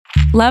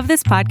Love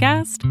this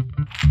podcast?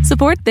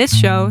 Support this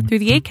show through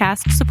the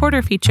Acast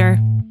supporter feature.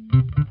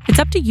 It's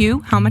up to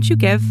you how much you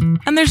give,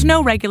 and there's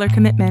no regular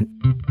commitment.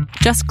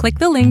 Just click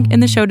the link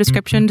in the show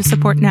description to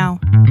support now.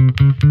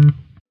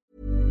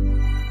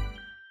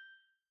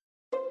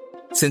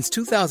 Since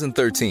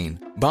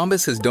 2013,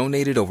 Bombas has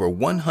donated over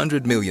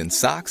 100 million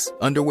socks,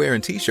 underwear,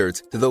 and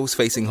T-shirts to those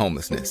facing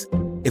homelessness.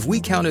 If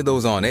we counted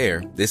those on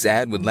air, this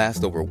ad would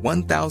last over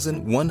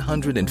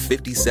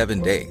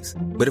 1,157 days.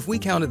 But if we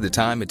counted the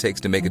time it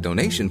takes to make a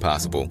donation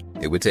possible,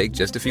 it would take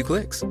just a few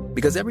clicks.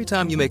 Because every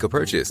time you make a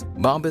purchase,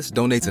 Bombas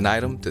donates an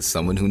item to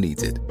someone who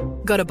needs it.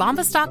 Go to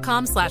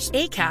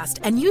bombas.com/ACAST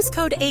and use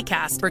code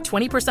ACAST for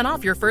 20%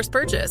 off your first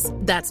purchase.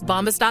 That's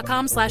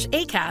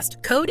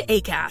bombas.com/ACAST, code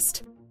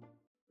ACAST.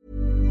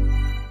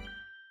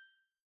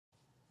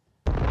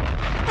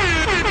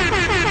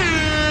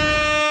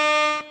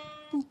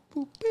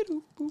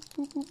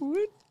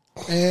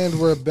 And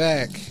we're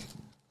back.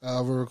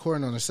 We're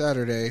recording on a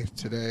Saturday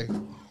today.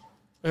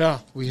 Yeah.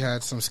 We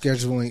had some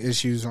scheduling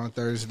issues on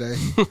Thursday.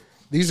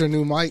 These are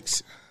new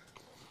mics.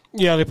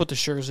 Yeah, they put the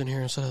Sures in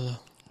here instead of the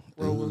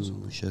real ones.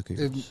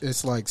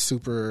 It's like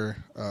super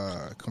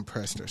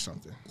compressed or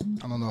something.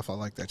 I don't know if I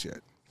like that yet.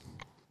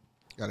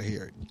 Gotta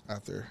hear it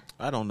after.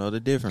 I don't know the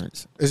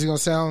difference. Is it gonna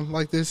sound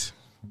like this?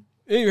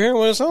 Yeah, you're hearing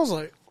what it sounds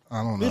like.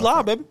 I don't know. Be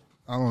live, baby.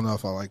 I don't know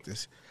if I like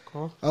this.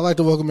 Cool. I'd like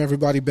to welcome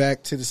everybody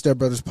back to the Step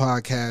Brothers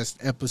Podcast,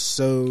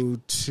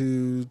 episode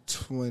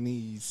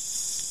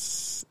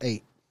 228.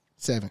 8.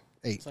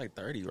 It's like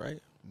 30,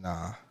 right?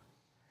 Nah.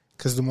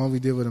 Because the one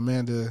we did with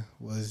Amanda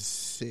was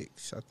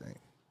 6, I think.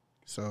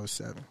 So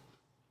 7.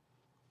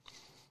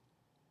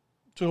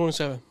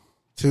 227.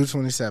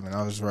 227,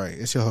 I was right.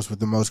 It's your host with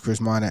the most,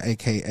 Chris Minor,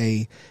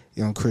 a.k.a.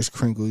 Young Chris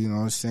Kringle, you know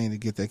what I'm saying? To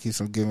get that keeps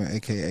on giving,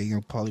 a.k.a.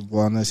 Young Polly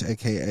Walnuts,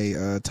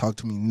 a.k.a. Talk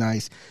to Me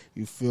Nice,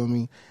 you feel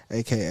me?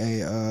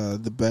 A.k.a.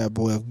 The Bad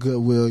Boy of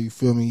Goodwill, you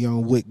feel me?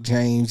 Young Wick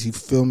James, you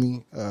feel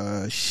me?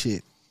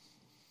 Shit.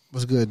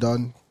 What's good,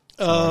 Dalton?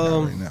 That's all I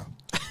got right now.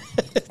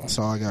 That's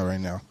all I got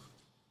right now.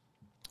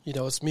 You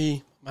know, it's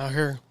me. I'm out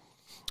here.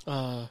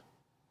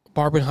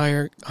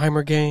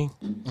 Barbenheimer gang.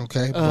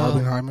 Okay,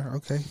 Barbenheimer.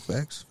 Okay,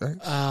 facts.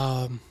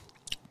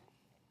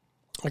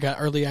 I got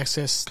early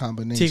access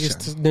Combination. tickets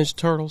to Ninja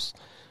Turtles.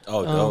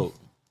 Oh,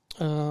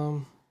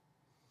 dope.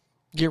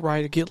 Get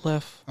right or get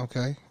left.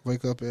 Okay,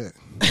 wake up at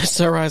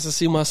Sunrise to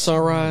see my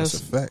sunrise.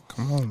 That's a fact.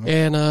 Come on,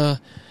 man. And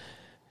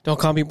don't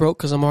call me broke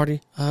because I'm already.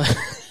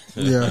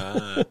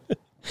 Yeah.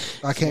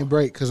 I can't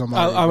break because I'm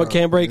already I broke.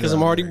 can't break because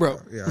I'm already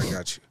broke. Yeah, I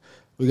got you.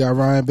 We got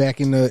Ryan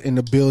back in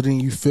the building.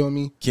 You feel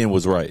me? Ken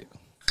was right.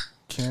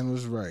 Ken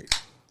was right.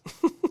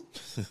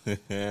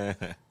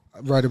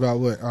 Right about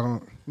what?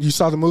 You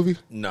saw the movie?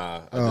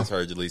 Nah, I just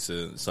heard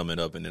Jaleesa sum it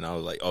up, and then I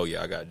was like, oh,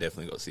 yeah, I got to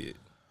definitely go see it.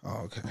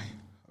 Oh,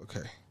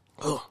 okay.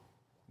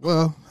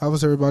 Well, how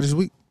was everybody's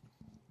week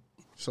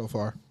so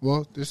far?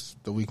 Well, this is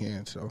the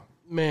weekend, so.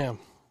 Man,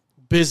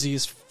 busy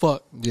as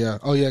fuck. Yeah.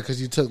 Oh, yeah,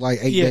 because you took like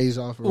 8 days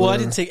off. Well, I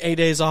didn't take 8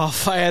 days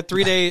off. I had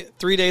 3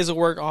 days of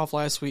work off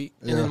last week,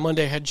 and then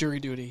Monday I had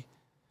jury duty.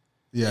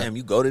 Yeah. Damn,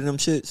 you go to them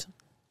shits?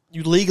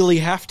 You legally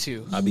have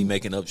to. I be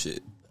making up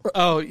shit.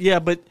 Oh, yeah,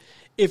 but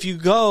if you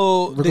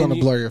go... We're going to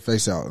blur your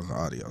face out in the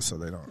audio so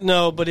they don't...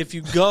 No, but if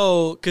you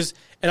go...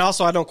 And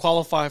also, I don't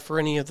qualify for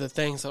any of the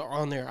things that are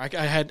on there.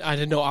 I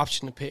had no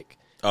option to pick.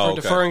 Oh, for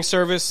deferring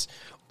service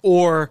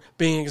or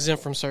being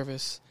exempt from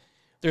service.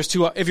 There's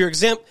two... If you're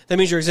exempt, that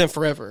means you're exempt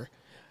forever.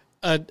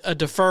 A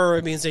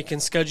defer means they can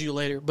schedule you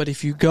later. But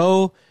if you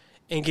go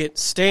and get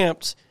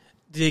stamped,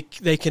 they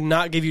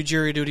cannot give you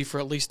jury duty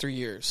for at least 3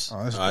 years. Oh,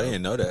 I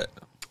didn't know that.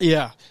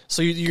 Yeah.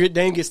 So your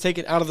name gets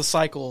taken out of the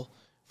cycle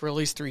for at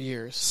least 3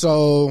 years.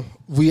 So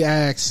we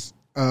asked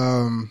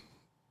for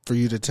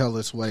you to tell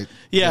us what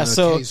the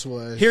case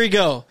was. Here we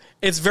go.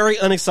 It's very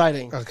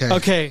unexciting.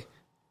 Okay.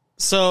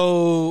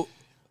 So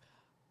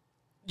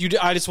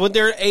I just went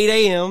there at 8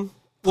 a.m.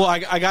 Well,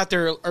 I got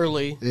there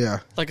early. Yeah.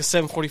 Like a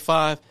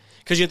 7:45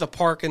 because you have to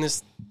park in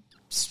this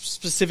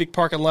specific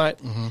parking lot.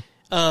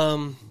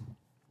 Mm-hmm.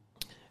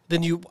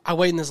 Then I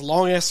wait in this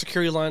long-ass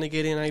security line to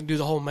get in. I do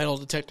the whole metal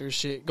detector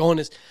shit.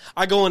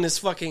 I go in this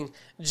fucking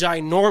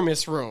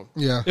ginormous room.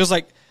 Yeah. It was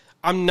like,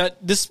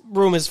 this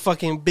room is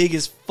fucking big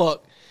as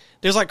fuck.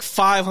 There's like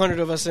 500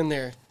 of us in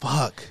there.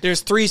 Fuck.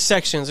 There's 3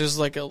 sections. There's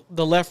like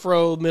the left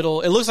row, middle.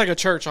 It looks like a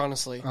church,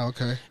 honestly. Oh,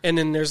 okay. And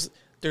then there's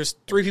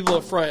 3 people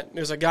up front.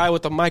 There's a guy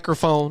with a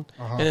microphone,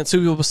 and then 2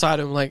 people beside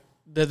him, like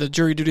the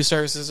jury duty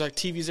services, like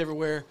TVs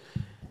everywhere.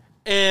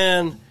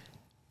 And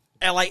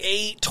at like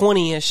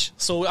 8:20ish,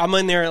 so I'm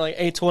in there at like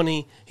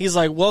 8:20. He's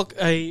like, "Well,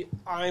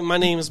 my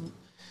name is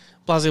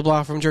blah blah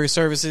blah from Jury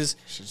Services.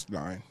 She's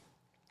 9.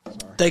 Sorry.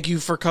 Thank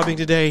you for coming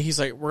today." He's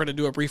like, "We're gonna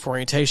do a brief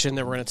orientation,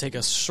 then we're gonna take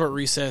a short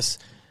recess,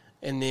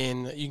 and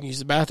then you can use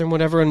the bathroom,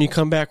 whatever. And you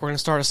come back, we're gonna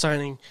start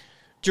assigning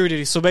jury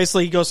duty." So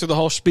basically, he goes through the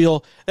whole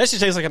spiel. That should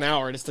take like an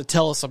hour just to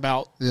tell us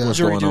about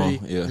jury duty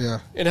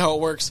and how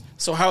it works.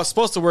 So how it's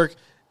supposed to work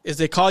is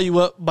they call you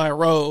up by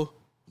row.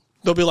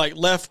 They'll be like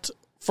left.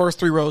 First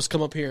 3 rows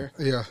come up here.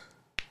 Yeah.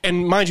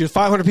 And mind you,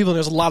 500 people,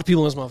 there's a lot of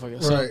people in this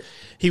motherfucker. So Right.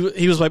 he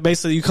was like,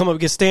 basically, you come up,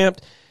 get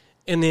stamped,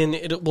 and then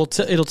it'll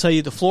tell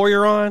you the floor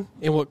you're on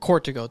and what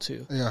court to go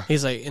to. Yeah.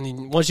 He's like, and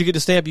then once you get the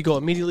stamp, you go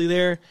immediately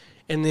there,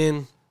 and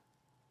then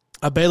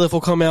a bailiff will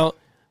come out,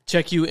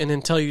 check you, and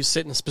then tell you to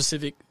sit in a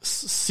specific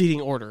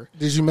seating order.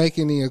 Did you make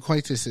any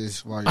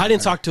acquaintances while you I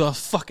didn't talk to a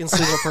fucking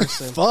single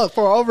person. Fuck,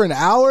 for over an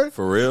hour?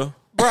 For real?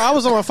 Bro, I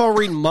was on my phone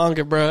reading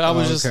manga, bro. I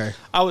was okay.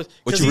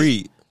 What you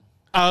read?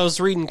 I was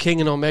reading King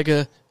and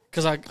Omega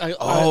because I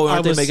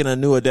Aren't they was, making a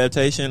new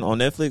adaptation on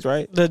Netflix,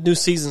 right? the new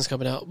season's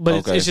coming out, but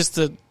Okay. it's just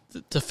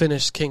to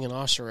finish King and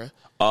Ashura.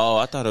 Oh,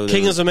 I thought it was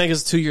King and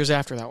Omega's 2 years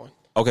after that one,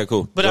 Okay,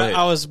 cool. but Go ahead.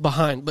 I was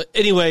behind. But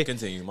anyway,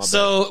 Continue, my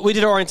so we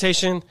did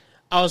orientation.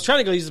 I was trying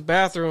to go use the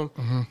bathroom,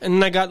 and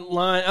then I got in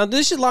line.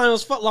 This shit line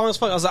was long as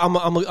fuck. I was like, I'm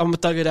gonna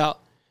thug it out.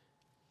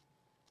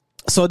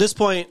 So at this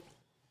point,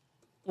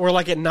 we're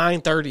like at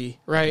 9:30,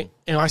 right?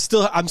 And I'm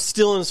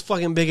still in this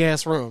fucking big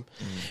ass room,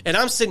 and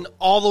I'm sitting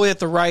all the way at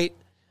the right.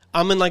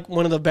 I'm in like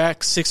one of the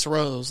back 6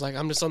 rows. Like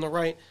I'm just on the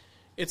right.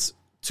 It's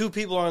 2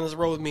 people are on this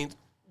row with me.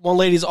 One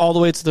lady's all the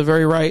way to the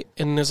very right,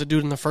 and there's a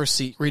dude in the first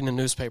seat reading a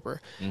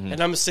newspaper, and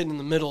I'm just sitting in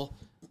the middle,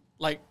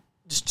 like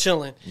just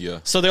chilling. Yeah.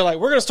 So they're like,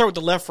 we're gonna start with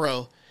the left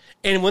row,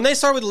 and when they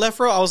start with the left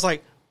row, I was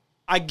like,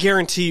 I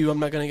guarantee you, I'm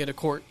not gonna get a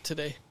court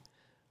today.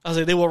 I was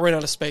like, they will run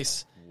out of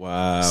space.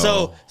 Wow.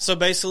 So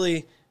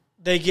basically,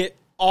 they get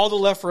all the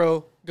left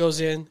row goes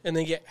in, and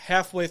they get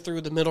halfway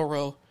through the middle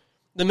row.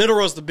 The middle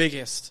row is the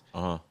biggest.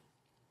 Uh-huh.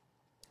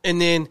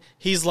 And then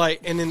he's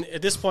like, and then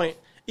at this point,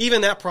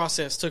 even that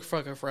process took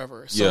fucking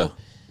forever. So Yeah.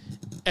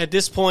 at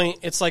this point,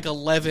 it's like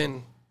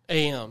 11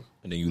 a.m.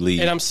 And then you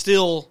leave. and I'm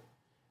still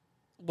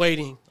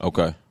waiting.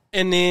 Okay.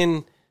 And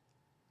then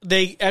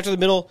they, after the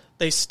middle,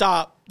 they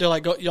stop. They're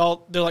like, go,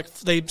 y'all. They're like,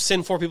 they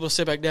send 4 people to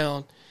sit back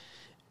down.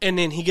 And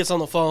then he gets on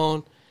the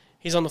phone.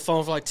 He's on the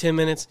phone for like 10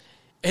 minutes.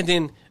 And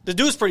then the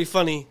dude's pretty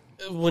funny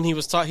when he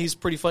was talking. He's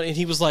pretty funny. And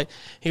he was like,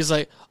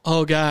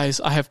 oh, guys,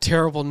 I have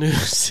terrible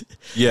news.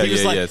 Yeah, he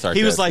was like,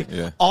 he was like, sarcastic,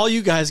 yeah. all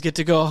you guys get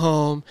to go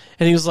home.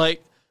 And he was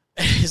like,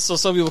 so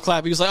some people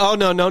clap. He was like, oh,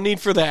 no need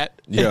for that.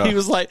 Yeah. And he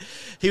was like,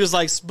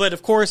 but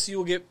of course you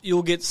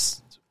will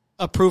get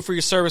approved for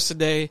your service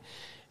today.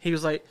 He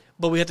was like,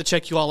 but we had to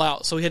check you all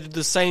out. So we had to do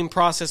the same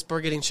process for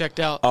getting checked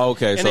out. Oh,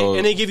 okay,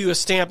 and they give you a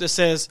stamp that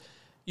says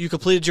you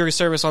completed jury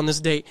service on this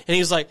date. And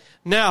he was like,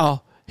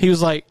 now, he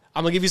was like,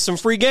 I'm going to give you some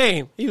free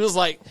game. He was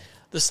like,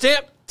 the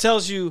stamp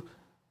tells you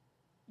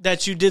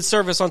that you did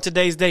service on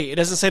today's date. It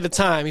doesn't say the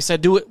time. He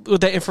said, do it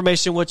with that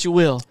information what you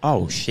will.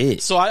 Oh,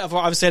 shit. So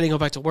obviously I didn't go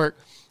back to work.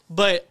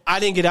 But I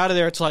didn't get out of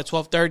there until like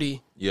 12:30.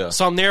 Yeah.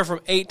 So I'm there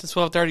from 8 to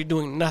 12:30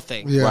 doing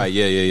nothing. Yeah. Right,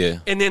 yeah.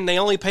 And then they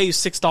only pay you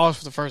 $6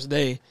 for the first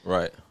day.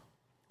 Right.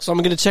 So I'm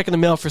going to get a check in the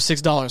mail for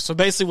 $6. So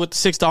basically what the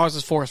 $6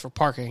 is for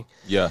parking.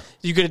 Yeah.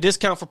 You get a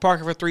discount for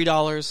parking for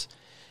 $3.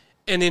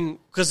 And then,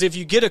 because if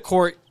you get a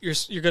court,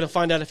 you're going to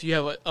find out if you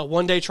have a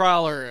 1 day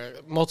trial or a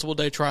multiple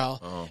day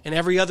trial. Uh-huh. And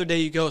every other day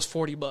you go is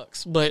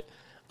 $40. But,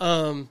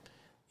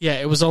 yeah,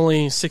 it was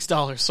only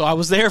 $6. So I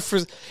was there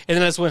and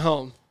then I just went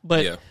home.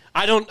 But Yeah.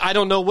 I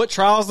don't know what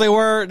trials they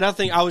were,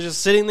 nothing. I was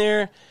just sitting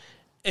there,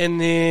 and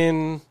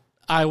then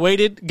I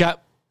waited,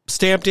 got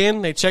stamped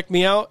in, they checked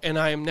me out, and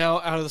I am now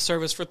out of the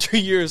service for 3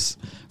 years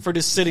for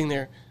just sitting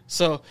there.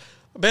 So,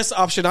 best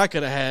option I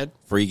could have had.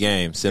 Free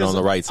game. Sit on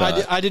the right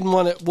side. I didn't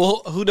want to.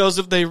 Well, who knows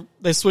if they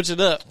switch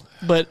it up?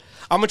 But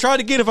I'm gonna try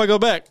it again if I go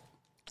back.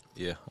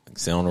 Yeah.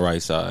 Sit on the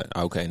right side.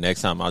 Okay,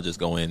 next time I'll just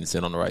go in and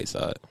sit on the right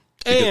side.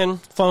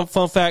 And fun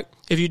fact: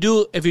 if you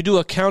do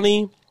a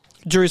county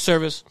jury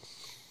service,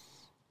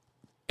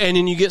 and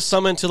then you get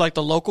summoned to like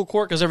the local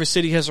court because every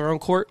city has their own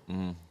court,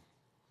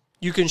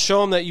 you can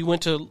show them that you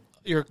went to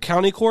your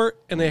county court,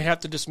 and they have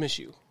to dismiss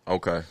you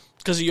Okay.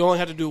 because you only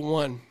had to do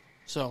one.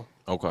 So,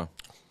 Okay.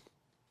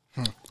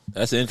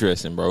 That's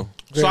interesting, bro.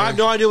 so I have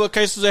no idea what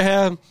cases they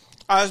have.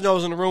 I just know I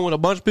was in the room with a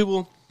bunch of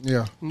people.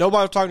 Yeah.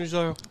 Nobody was talking to each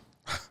other.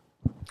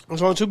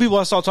 There's only 2 people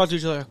I saw talk to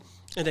each other,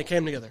 and they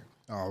came together.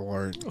 Oh,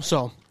 word.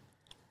 So,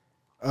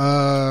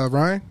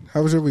 Ryan,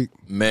 how was your week?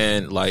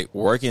 Man, like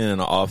working in an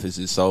office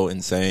is so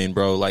insane,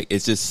 bro. Like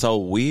it's just so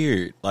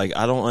weird. Like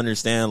I don't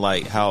understand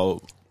like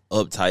how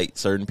uptight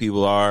certain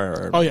people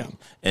are. Oh, yeah.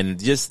 And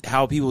just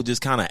how people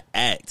just kind of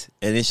act.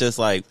 And it's just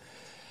like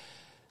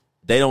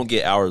they don't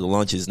get hour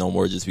lunches no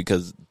more just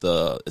because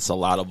it's a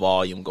lot of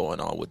volume going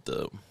on with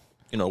the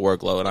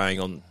workload. I ain't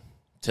gonna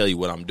tell you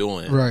what I'm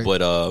doing. Right.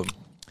 But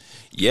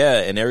yeah,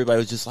 and everybody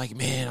was just like,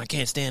 man, I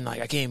can't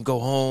even go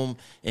home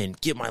and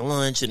get my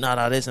lunch and not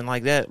all this and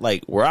like that.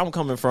 Like, where I'm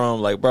coming from,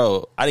 like,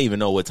 bro, I didn't even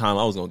know what time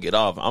I was going to get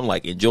off. I'm,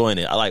 like, enjoying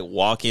it. I, like,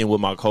 walk in with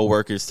my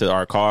coworkers to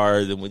our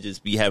cars and we'd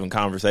just be having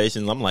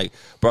conversations. I'm like,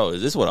 bro,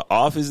 is this what an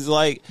office is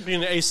like?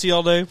 being in the AC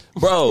all day.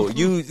 Bro,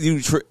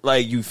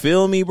 you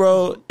feel me,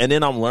 bro? And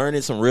then I'm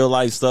learning some real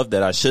life stuff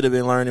that I should have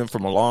been learning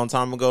from a long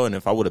time ago. And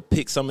if I would have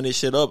picked some of this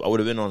shit up, I would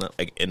have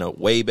been in a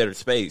way better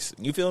space.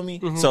 You feel me?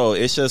 Mm-hmm. So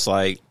it's just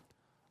like,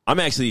 I'm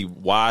actually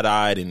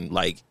wide-eyed and,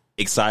 like,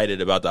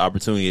 excited about the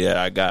opportunity that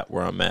I got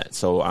where I'm at.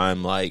 So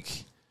I'm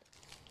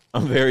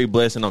very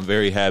blessed and I'm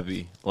very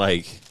happy.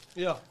 Like,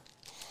 Yeah.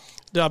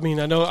 I mean,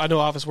 I know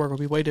office work will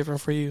be way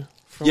different for you.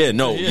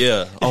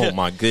 Oh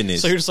my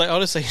goodness. So you're just like, oh,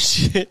 this ain't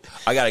shit.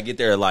 I gotta get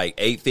there at like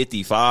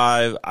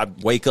 8:55. I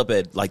wake up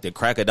at like the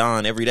crack of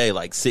dawn every day,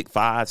 like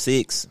 5,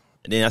 6.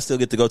 And then I still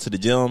get to go to the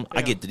gym.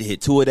 I get to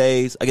hit 2 a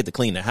days. I get to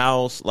clean the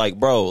house. Like,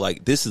 bro,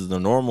 like this is the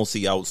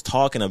normalcy I was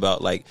talking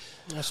about. Like,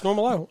 that's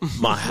normal out.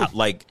 My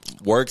like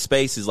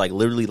workspace is like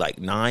literally like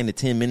 9 to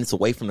 10 minutes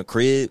away from the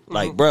crib.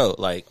 Like, bro,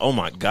 like, oh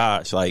my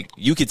gosh, like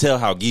you can tell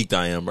how geeked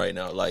I am right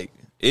now. Like,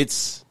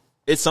 it's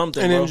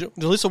something. And bro. then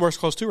Jaleesa works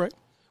close too, right?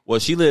 Well,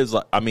 she lives.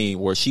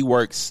 Where she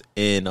works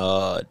in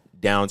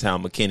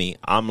downtown McKinney.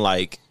 I'm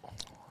like,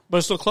 but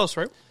it's still close,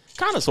 right?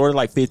 Kind of, sort of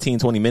like 15,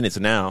 20 minutes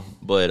now.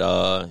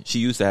 But she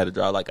used to have to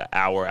drive like an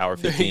hour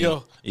 15. There you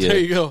go. Yeah. There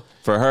you go.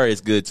 For her,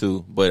 it's good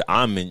too. But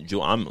I'm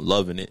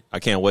loving it. I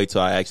can't wait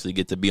till I actually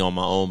get to be on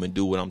my own and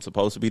do what I'm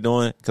supposed to be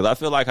doing. Because I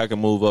feel like I can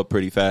move up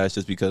pretty fast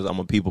just because I'm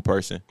a people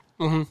person.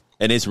 Mm-hmm.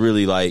 And it's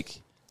really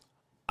like,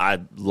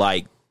 I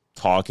like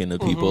talking to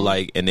people. Mm-hmm.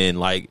 Like, and then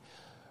like,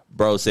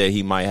 bro said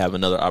he might have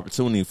another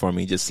opportunity for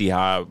me. Just see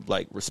how I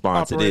like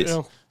respond to this.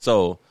 Yeah.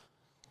 So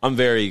I'm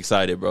very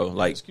excited, bro.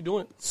 Like, just keep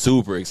doing it.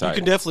 Super excited.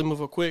 You can definitely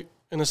move up quick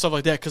and stuff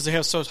like that because they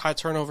have such high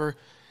turnover.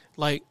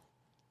 Like,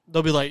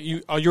 they'll be like,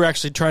 you're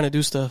actually trying to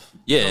do stuff.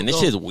 Yeah, and this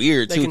shit's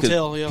weird too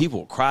because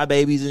people cry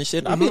babies and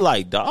shit. Mm-hmm. I'd be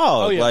like,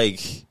 dog,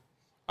 like.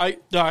 I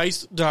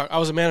was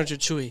a manager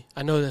at Chewy.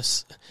 I know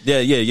this.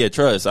 Yeah.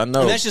 Trust, I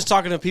know. And that's just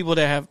talking to people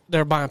that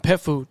are buying pet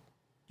food.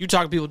 You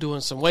talk to people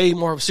doing some way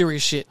more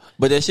serious shit.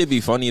 But that should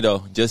be funny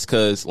though, just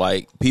because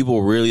like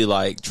people really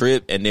like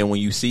trip, and then when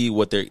you see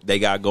what they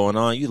got going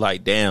on, you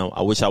like, damn,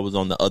 I wish I was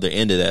on the other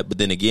end of that. But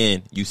then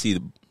again, you see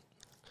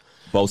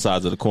both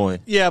sides of the coin.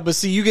 Yeah, but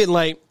see, you get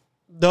like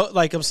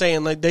I'm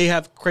saying, like they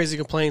have crazy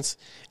complaints,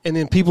 and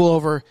then people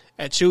over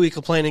at Chewy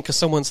complaining because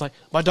someone's like,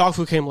 my dog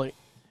food came late,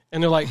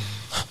 and they're like,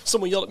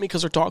 someone yelled at me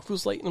because their dog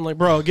food's late, and I'm like,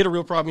 bro, get a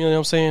real problem. You know what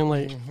I'm saying?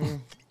 Like. Mm-hmm.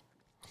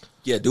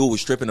 Yeah, dude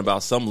was tripping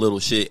about some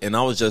little shit, and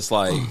I was just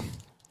like,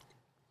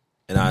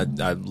 and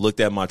I looked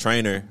at my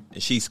trainer,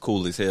 and she's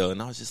cool as hell, and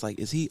I was just like,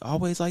 is he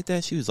always like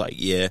that? She was like,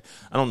 yeah,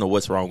 I don't know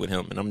what's wrong with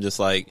him, and I'm just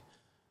like,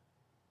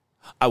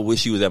 I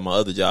wish he was at my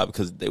other job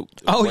because they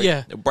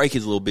break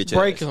his little bitch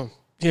break ass. him,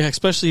 yeah,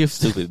 especially if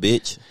stupid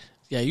bitch.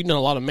 Yeah, you've done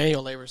a lot of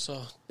manual labor,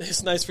 so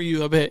it's nice for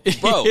you, I bet.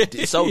 Bro,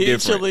 it's so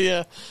different. Chilly,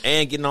 yeah.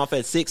 And getting off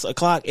at 6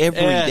 o'clock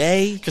every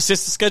day.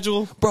 Consistent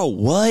schedule. Bro,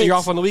 what? And you're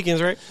off on the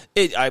weekends, right?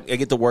 I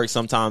get to work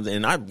sometimes,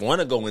 and I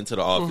want to go into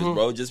the office,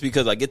 bro, just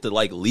because I get to,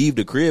 like, leave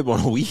the crib on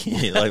a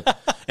weekend. Like,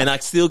 and I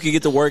still can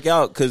get to work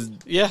out because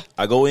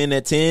I go in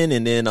at 10,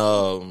 and then...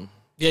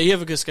 yeah, you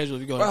have a good schedule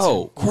if you go at 10.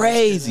 Bro,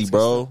 crazy,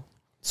 bro.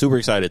 Super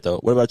excited, though.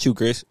 What about you,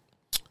 Chris?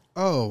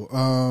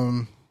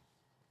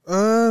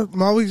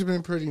 My week's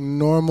been pretty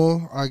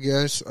normal, I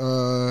guess.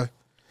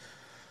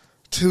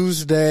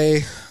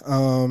 Tuesday,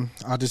 I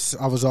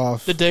was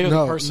off. The day of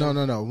the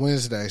person. No,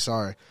 Wednesday,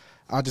 sorry.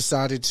 I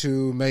decided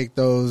to make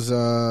those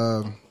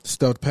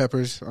stuffed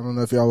peppers. I don't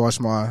know if y'all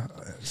watched my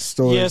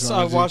story. Yes,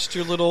 I watched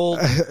your little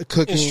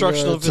cooking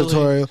instructional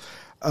tutorial.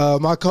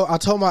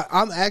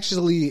 I'm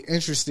actually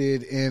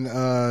interested in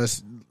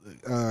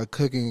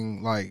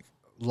cooking like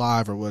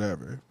live or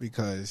whatever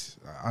because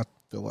I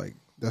feel like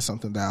that's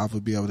something that I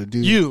would be able to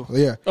do.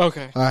 Yeah.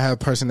 Okay. I have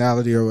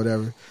personality or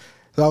whatever.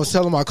 So I was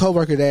telling my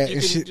coworker that.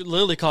 You can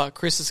literally call it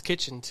Chris's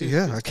Kitchen, too.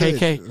 Yeah, I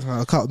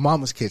KK. I call it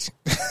Mama's Kitchen.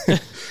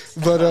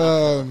 But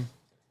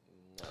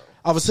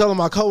I was telling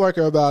my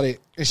coworker about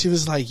it, and she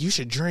was like, you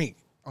should drink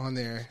on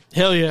there.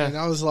 Hell yeah. And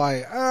I was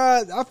like,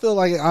 I feel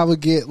like I would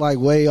get like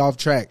way off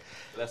track.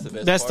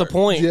 That's the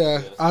point.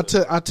 Yeah, I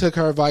took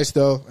her advice,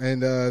 though,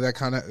 and that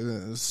kind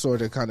of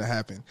sort of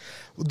happened.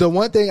 The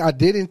one thing I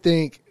didn't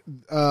think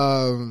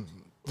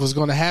was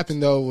going to happen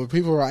though, where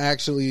people were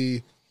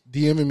actually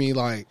DMing me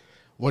like,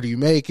 what are you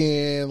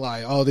making?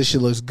 Like, oh, this shit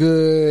looks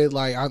good.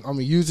 Like, I'm going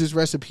to use this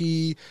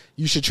recipe.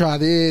 You should try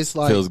this.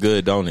 Like, feels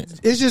good, don't it?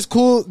 It's just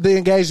cool, the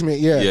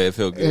engagement, yeah. Yeah, it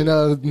feels good.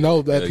 And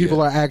know that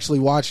people are actually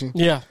watching.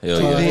 Yeah.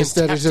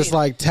 Instead of just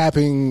like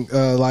tapping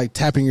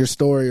your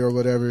story or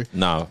whatever.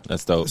 No,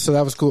 that's dope. So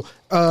that was cool.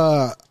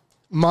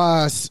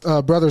 My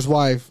brother's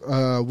wife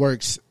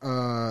works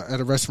at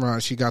a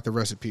restaurant. She got the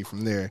recipe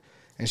from there.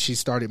 And she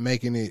started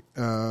making it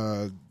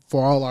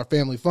for all our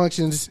family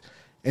functions,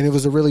 and it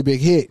was a really big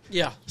hit.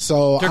 Yeah,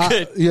 so they're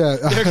good. Yeah,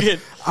 they're good.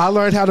 I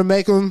learned how to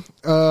make them,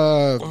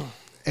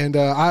 and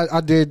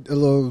I did a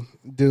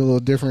little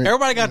different.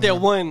 Everybody got that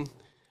one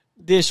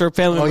dish or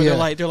family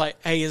where they're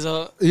like, hey, is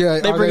they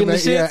bringing the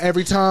shit? Yeah,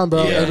 every time,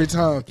 bro. Yeah. Every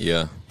time.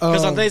 Yeah,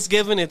 because on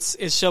Thanksgiving it's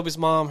Shelby's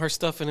mom, her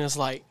stuff, and it's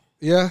like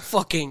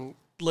fucking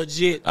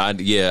legit. I've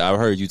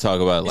heard you talk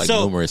about it like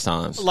numerous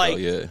times. Like,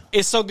 so,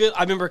 it's so good.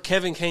 I remember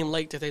Kevin came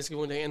late to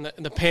Thanksgiving Day, and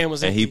the pan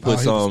was empty. And he put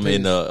some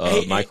in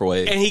the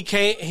microwave. And he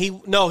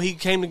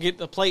came to get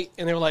the plate,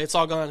 and they were like, it's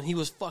all gone. And he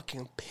was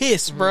fucking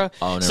pissed, bro.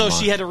 Oh, so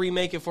she had to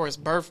remake it for his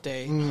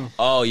birthday.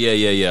 Oh,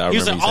 yeah. He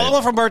was like, all I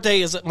want for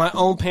birthday is my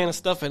own pan of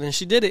stuffing, and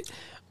she did it.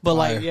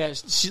 But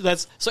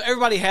so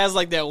everybody has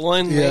like that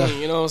one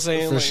thing, you know what I'm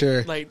saying? For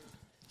sure. Like,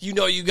 you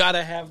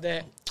gotta have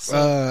that.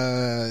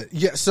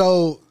 Yeah,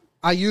 so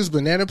I use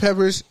banana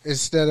peppers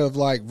instead of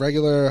like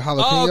regular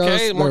jalapenos. Oh,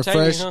 okay, more They're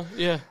tangy, fresh. huh?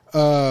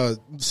 Yeah.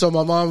 So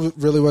my mom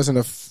really wasn't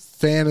a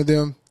fan of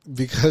them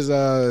because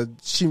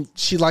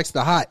she likes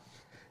the hot.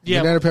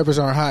 Yeah. Banana peppers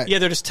aren't hot. Yeah,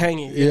 they're just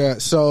tangy. Yeah.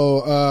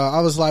 So I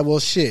was like, well,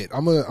 shit,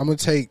 I'm gonna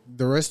take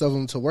the rest of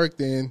them to work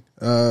then,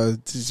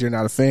 since you're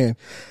not a fan.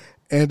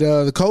 And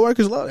the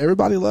coworkers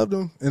everybody loved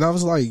them, and I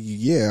was like,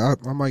 yeah,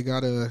 I might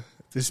gotta.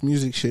 This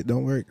music shit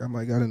don't work. I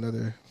might got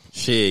another.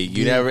 Shit,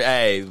 you never.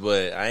 Hey,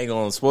 but I ain't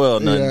gonna spoil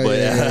nothing.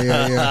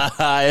 Yeah,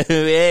 but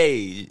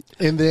hey,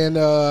 And then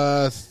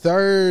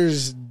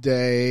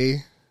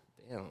Thursday.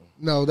 damn.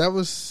 No, that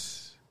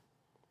was.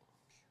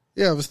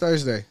 Yeah, it was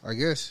Thursday, I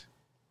guess.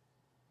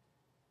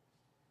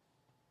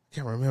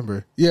 Can't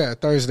remember. Yeah,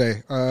 Thursday.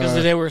 Because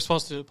the day we were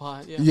supposed to do the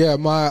pod. Yeah. Yeah,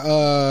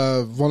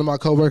 my one of my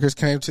coworkers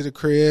came to the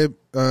crib.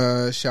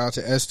 Shout out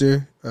to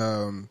Esther.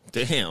 Damn.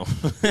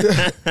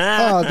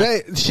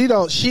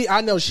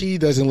 I know she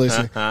doesn't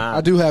listen.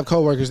 I do have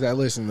coworkers that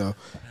listen though.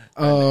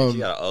 She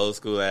got an old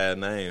school ass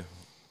name,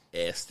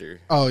 Esther.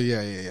 Oh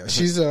yeah.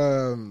 She's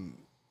from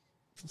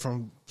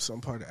some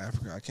part of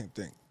Africa. I can't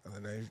think of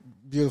the name.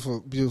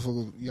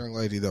 Beautiful young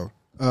lady though.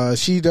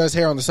 She does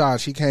hair on the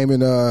side. She came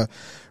and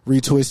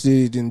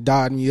retwisted and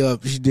dyed me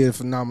up. She did a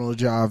phenomenal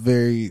job.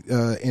 Very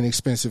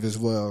inexpensive as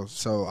well.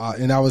 So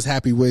and I was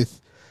happy with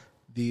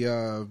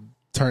the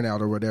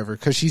turnout or whatever,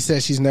 because she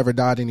says she's never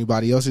dyed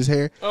anybody else's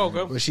hair. Oh,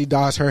 okay. But she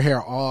dyes her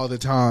hair all the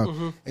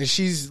time, and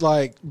she's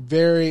like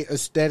very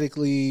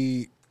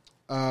aesthetically,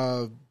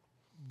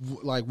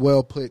 like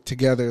well put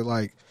together.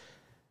 Like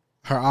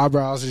her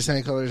eyebrows are the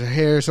same color as her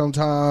hair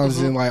sometimes,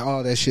 and like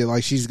all that shit.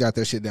 Like she's got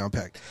that shit down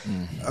packed.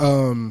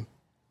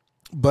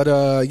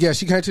 But yeah,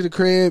 she came to the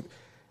crib,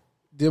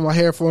 did my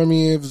hair for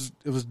me. It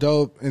was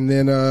dope. And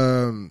then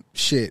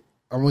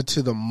I went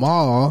to the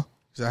mall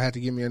because I had to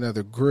get me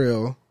another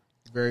grill.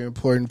 Very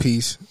important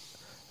piece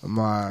of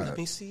my Let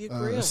me see your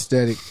grill.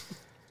 aesthetic.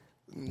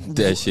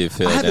 That shit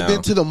fell I haven't down.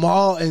 been to the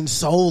mall in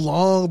so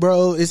long,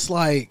 bro. It's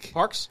like,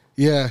 Parks?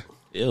 yeah.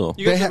 Ew. You got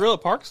They the ha- grill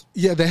at Parks?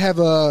 Yeah, they have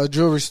a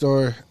jewelry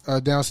store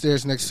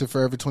downstairs next to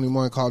Forever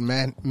 21 called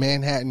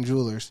Manhattan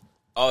Jewelers.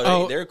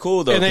 Oh, they're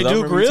cool though. And they 'cause I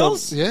do remember you told-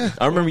 grills? Yeah.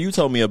 I remember you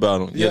told me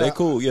about them. Yeah, they're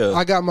cool. Yeah.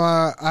 I got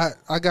my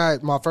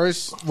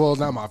first, well,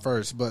 not my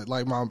first, but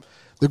like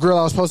the grill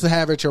I was supposed to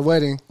have at your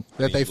wedding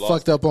that they you lost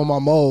fucked up on my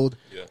mold.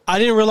 I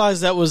didn't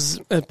realize that was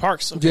at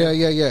Parks. Okay.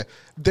 Yeah.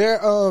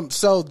 They're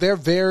so they're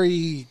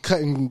very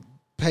cut and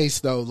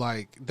paste though.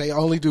 Like they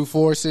only do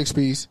 4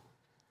 6-piece.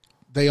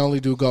 They only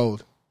do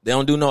gold. They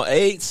don't do no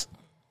 8s.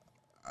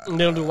 And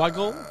they don't do white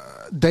gold?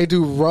 They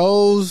do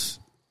rose.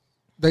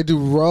 They do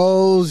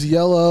rose,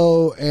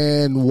 yellow,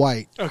 and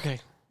white. Okay.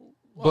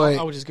 Well, But-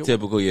 I would just go.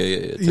 Typical.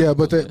 Yeah. Yeah,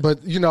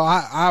 but you know,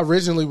 I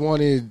originally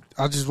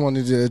I just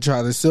wanted to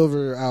try the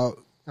silver out.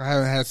 I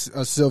haven't had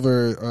a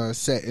silver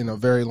set in a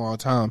very long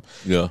time.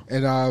 Yeah.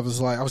 And I was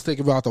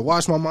thinking about the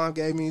watch my mom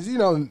gave me, you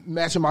know,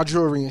 matching my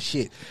jewelry and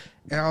shit.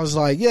 And I was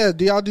like, yeah,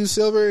 do y'all do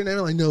silver? And they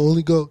were like, no,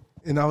 only gold.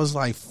 And I was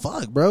like,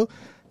 fuck, bro.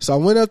 So I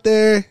went up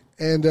there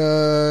and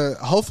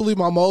hopefully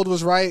my mold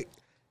was right.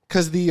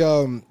 Cause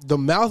the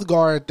mouth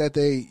guard that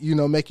they, you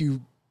know, make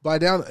you buy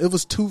down, it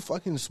was too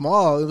fucking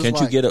small. It was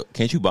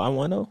Can't you buy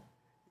one though?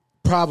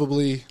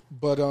 Probably,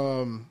 but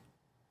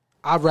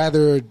I'd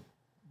rather,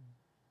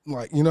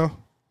 like, you know.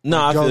 No,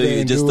 I go feel there you.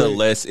 and Just do a it.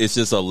 less. It's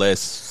just a less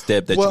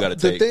step that you got to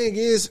the take. thing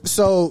is,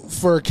 so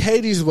for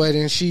Katie's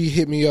wedding, she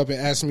hit me up and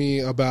asked me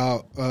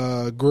about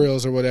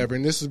grills or whatever,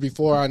 and this was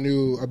before I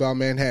knew about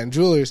Manhattan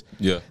Jewelers.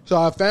 Yeah. So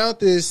I found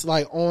this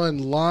like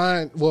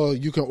online. Well,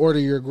 you can order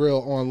your grill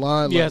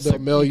online. Yeah, Like, they'll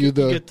mail you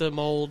the get the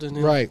mold and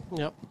then, Right.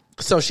 Yep.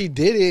 So she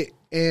did it,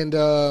 and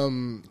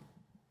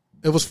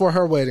it was for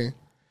her wedding.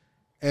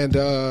 And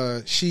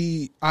I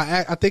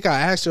think I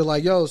asked her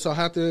like, "Yo, so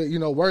how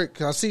to work?"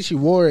 'Cause I see she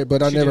wore it,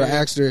 but I never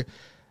asked her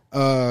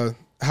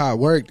how it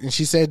worked, and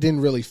she said it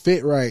didn't really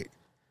fit right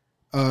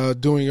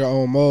doing your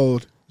own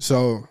mold.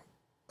 So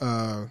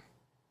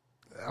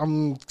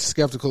I'm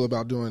skeptical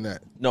about doing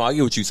that. No, I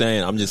get what you're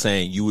saying. I'm just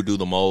saying you would do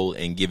the mold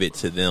and give it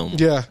to them.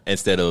 Yeah.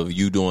 Instead of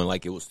you doing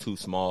like it was too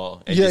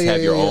small and Yeah, just yeah,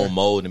 have your yeah, own yeah.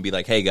 mold and be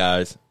like, hey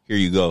guys, here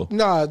you go.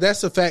 Nah,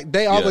 that's a fact.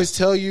 They always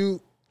tell you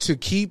to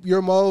keep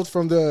your mold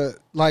from the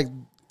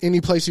any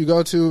place you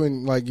go to,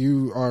 and like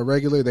you are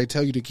regular, they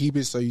tell you to keep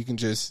it so you can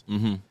just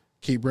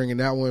keep bringing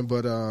that one.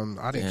 But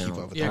I didn't keep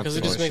up with Yeah, that. because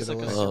it just makes like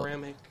a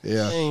ceramic.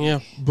 Yeah. thing, yeah.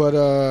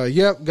 But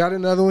yep, got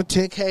another one,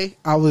 10K.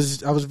 I was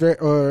very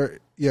 10,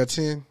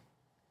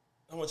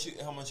 How much you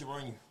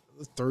bring?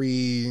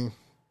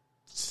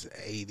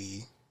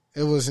 380.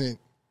 It wasn't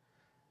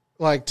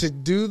like to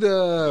do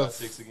the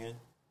 6 again?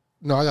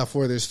 No, I got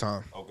 4 this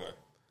time. Okay.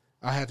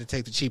 I had to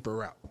take the cheaper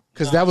route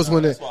because that was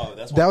when that's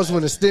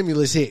when the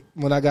stimulus hit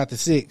when I got the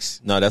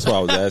 6. No, that's why I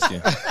was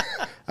asking.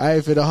 I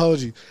ain't finna hold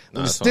you.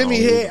 When the that's fine. stimmy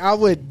hit, I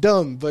went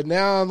dumb. But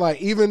now I'm like,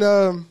 even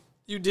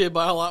You did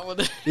buy a lot with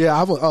it. Yeah,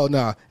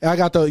 I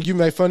got the. You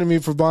made fun of me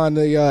for buying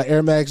the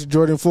Air Max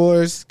Jordan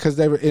 4s because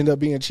they end up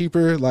being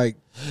cheaper. Like,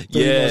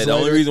 yeah, the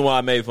only reason why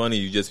I made fun of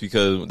you just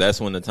because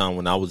that's when the time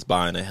when I was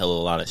buying a hell of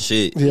a lot of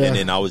shit, and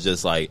then I was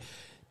just like,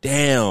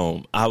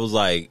 damn. I was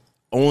like,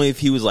 only if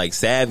he was like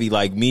savvy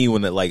like me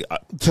when it, like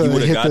he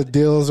would have got the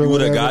deals or he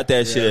would have whatever. got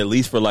that shit at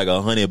least for like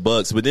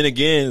 $100. But then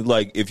again,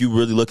 like if you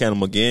really look at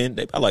them again,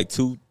 they got like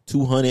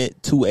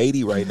 200,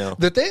 280 right now.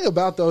 The thing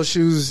about those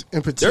shoes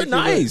in particular, They're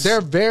nice.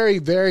 They're very,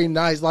 very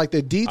nice. Like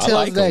the details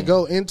like that them.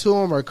 go into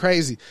them are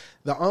crazy.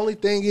 The only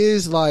thing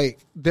is, like,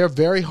 they're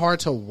very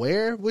hard to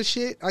wear with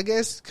shit, I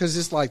guess, because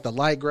it's like the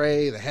light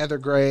gray, the heather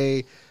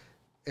gray,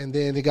 and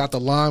then they got the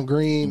lime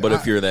green. But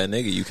if you're that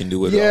nigga, you can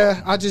do it.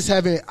 Yeah, all. I just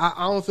haven't. I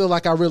don't feel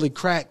like I really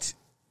cracked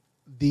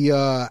the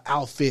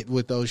outfit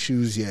with those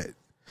shoes yet.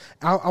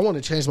 I want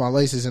to change my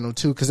laces in them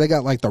too because they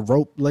got like the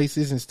rope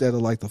laces instead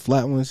of like the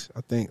flat ones.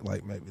 I think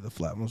like maybe the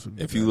flat ones would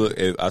be. If you look,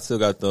 I still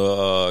got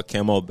the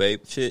camo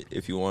bape shit.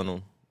 If you want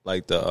them,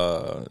 like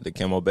the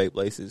camo bape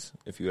laces.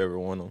 If you ever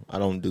want them, I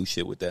don't do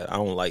shit with that. I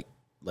don't like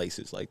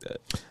laces like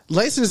that.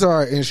 Laces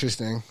are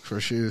interesting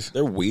for shoes.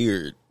 They're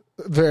weird.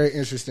 Very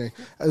interesting.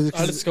 I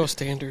just go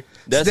standard.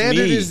 That's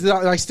Standard me. is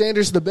like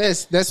standard's the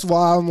best. That's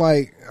why I'm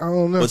like I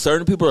don't know. But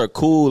certain people are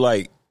cool.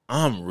 Like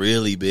I'm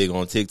really big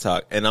on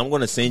TikTok, and I'm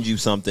gonna send you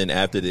something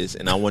after this,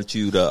 and I want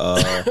you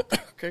to.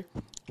 Okay.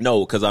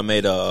 No, because I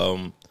made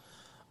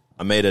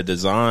a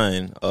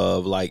design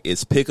of like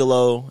it's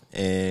Piccolo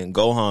and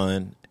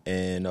Gohan,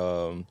 and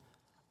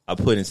I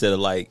put instead of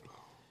like,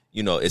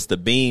 you know, it's the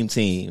Beam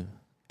Team,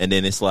 and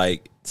then it's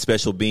like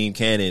Special Beam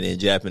Cannon in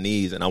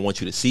Japanese, and I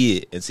want you to see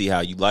it and see how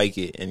you like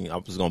it, and I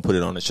was gonna put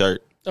it on the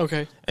shirt.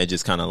 Okay. And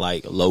just kind of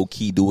like low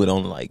key do it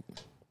on like.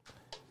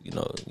 You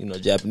know,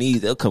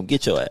 Japanese, they'll come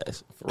get your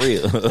ass for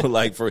real.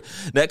 Like for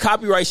that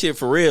copyright shit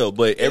for real.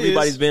 But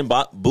everybody's been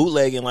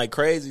bootlegging like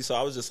crazy. So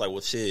I was just like, well,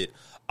 shit,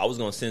 I was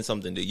going to send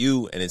something to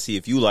you and then see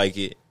if you like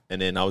it.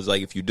 And then I was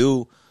like, if you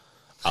do,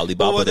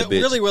 Alibaba the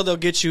bitch. Really where they'll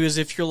get you is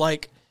if you're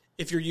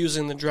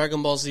using the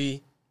Dragon Ball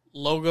Z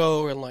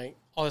logo and like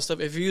all that stuff.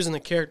 If you're using the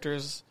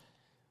characters,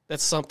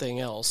 that's something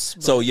else.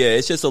 But So yeah,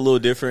 it's just a little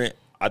different.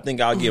 I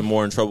think I'll get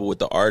more in trouble with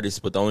the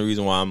artist, but the only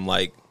reason why I'm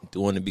like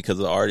doing it because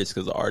of the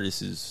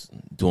artist is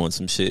doing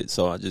some shit.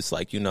 So I just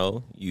like, you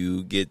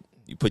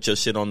put your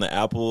shit on the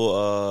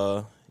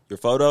Apple, your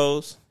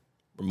photos,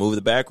 remove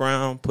the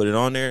background, put it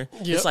on there.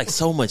 Yep. It's like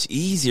so much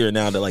easier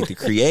now to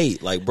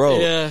create. Like, bro,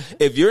 Yeah.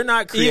 if you're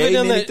not creating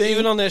anything,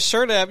 even on that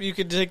shirt app, you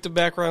could take the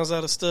backgrounds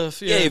out of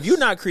stuff. yeah, if you're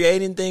not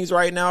creating things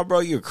right now, bro,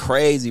 you're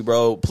crazy,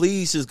 bro.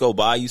 Please just go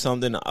buy you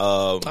something.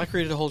 I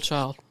created a whole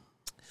child.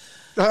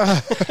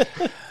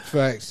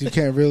 Facts. You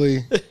can't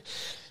really.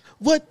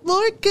 What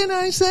more can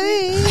I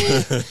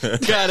say?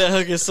 God, that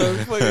hook is so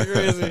fucking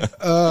crazy.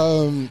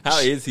 How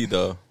is he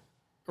though?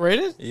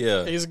 Rated?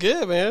 Yeah. He's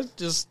good, man.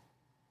 Just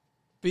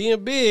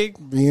being big.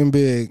 Being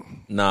big.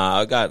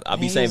 Nah, I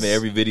be saving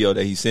every video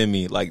that he sent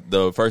me. Like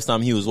the first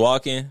time he was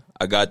walking,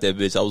 I got that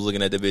bitch. I was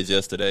looking at that bitch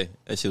yesterday.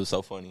 That shit was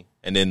so funny.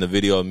 And then the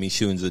video of me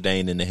shooting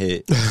Zidane in the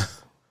head.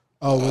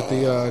 Oh, with the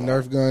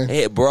Nerf gun.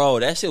 Hey, bro,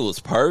 that shit was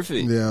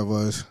perfect. Yeah, it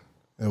was.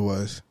 It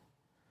was.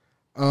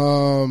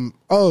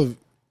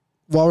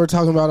 While we're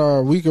talking about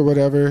our week or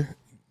whatever,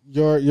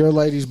 your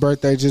lady's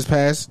birthday just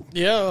passed.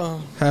 Yeah.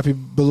 Happy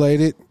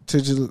belated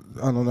to just,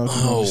 I don't know. If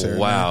you want to say Oh her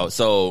wow! name.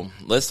 So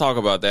let's talk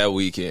about that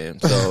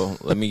weekend. So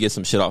let me get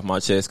some shit off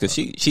my chest because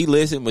she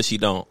listened, but she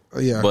don't.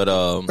 Yeah. But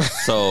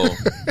so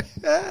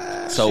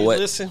what?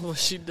 Listen, what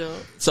she done.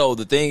 So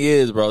the thing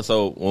is, bro.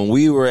 So when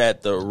we were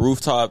at the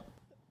rooftop.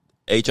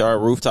 HR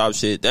rooftop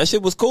shit. That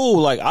shit was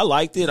cool. Like I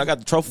liked it. I got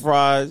the truffle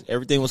fries.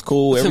 Everything was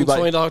cool. Some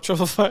Everybody, $20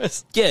 truffle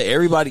fries.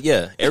 everybody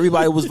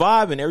was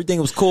vibing.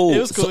 Everything was cool. It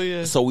was cool,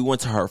 yeah. So we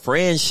went to her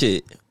friend's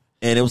shit,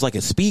 and it was like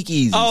a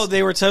speakeasy. Oh,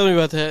 they were telling me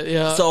about that.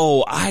 Yeah.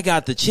 So I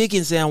got the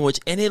chicken sandwich,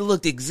 and it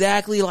looked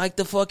exactly like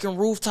the fucking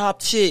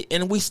rooftop shit,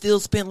 and we still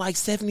spent like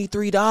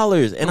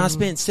 $73, and I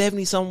spent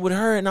 70 something with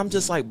her, and I'm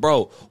just like,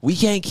 bro, we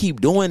can't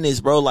keep doing this,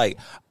 bro. Like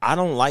I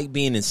don't like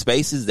being in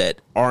spaces that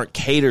aren't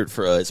catered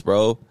for us,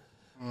 bro.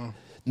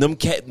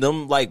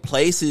 Them like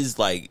places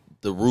like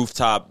the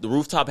rooftop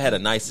had a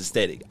nice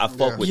aesthetic. I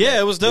fuck with Yeah, that.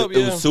 it was dope, It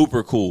yeah. was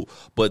super cool.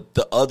 But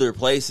the other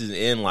places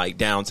in like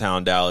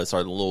downtown Dallas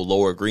or the little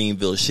lower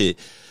Greenville shit,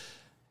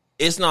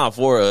 it's not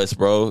for us,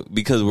 bro,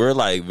 because we're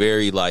like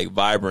very like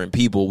vibrant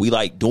people. We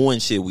like doing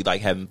shit. We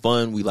like having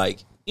fun. We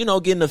like,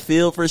 getting a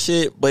feel for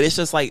shit. But it's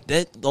just like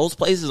that. Those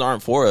places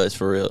aren't for us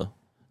for real.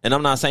 And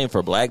I'm not saying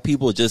for black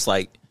people, just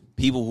like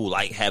people who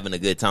like having a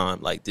good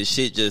time. Like this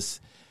shit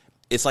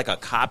it's like a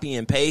copy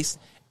and paste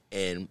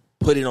and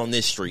put it on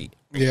this street.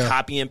 Yeah.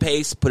 Copy and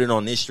paste, put it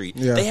on this street.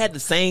 Yeah. They had the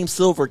same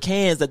silver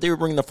cans that they were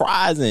bringing the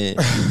fries in.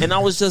 And I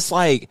was just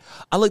like,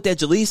 I looked at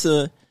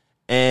Jaleesa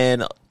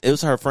and it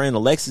was her friend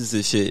Alexis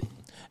and shit.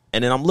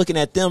 And then I'm looking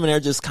at them and they're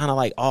just kind of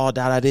like, oh,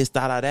 da-da this,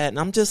 da-da that. And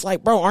I'm just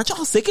like, bro, aren't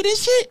y'all sick of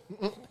this shit?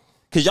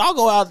 Because y'all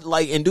go out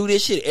like and do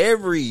this shit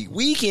every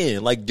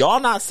weekend. Like, y'all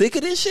not sick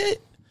of this shit?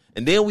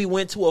 And then we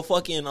went to a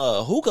fucking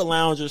hookah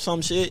lounge or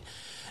some shit.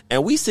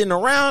 And we sitting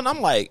around.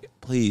 I'm like,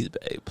 please,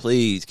 babe,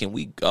 please, can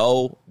we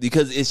go?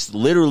 Because it's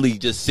literally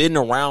just sitting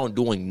around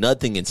doing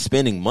nothing and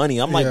spending money.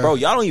 I'm like, bro,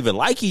 y'all don't even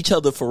like each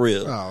other for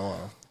real. Oh,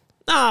 wow.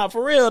 Nah,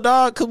 for real,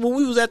 dog. Because when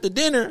we was at the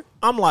dinner,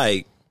 I'm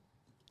like,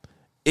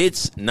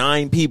 it's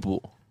 9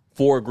 people,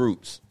 4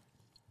 groups.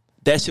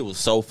 That shit was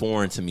so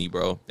foreign to me,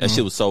 bro. That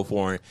shit was so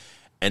foreign.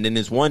 And then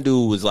this one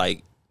dude was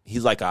like,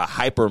 he's like a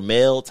hyper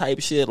male type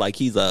shit. Like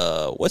he's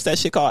a, what's that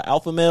shit called?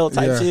 Alpha male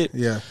type shit?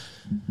 Yeah.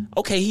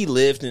 Okay, he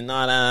lived and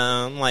not.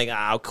 I'm like,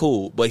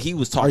 cool. But he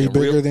was talking. Are you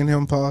bigger real, than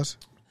him? Pause.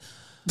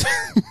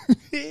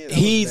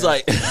 He's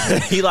like,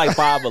 he like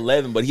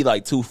 5'11", but he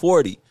like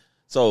 240.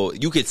 So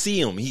you could see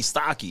him. He's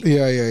stocky.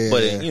 Yeah.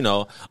 But you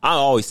know, I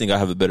always think I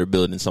have a better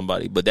build than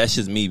somebody. But that's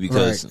just me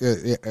because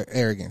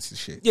arrogance and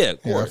shit. Yeah,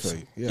 of course. I feel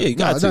you. Yeah, you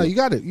got to. No, you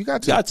got it. You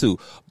got to. Got to.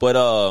 But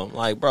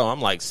like, bro,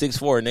 I'm like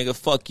 6'4", nigga.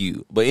 Fuck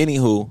you. But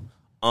anywho,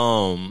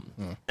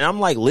 and I'm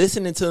like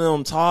listening to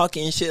them talk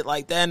and shit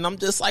like that, and I'm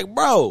just like,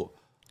 bro,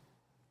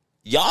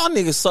 y'all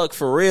niggas suck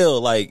for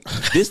real. Like,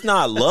 this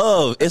not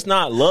love. It's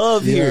not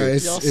love here.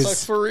 Y'all suck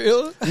for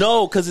real?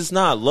 No, because it's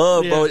not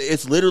love, bro.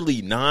 It's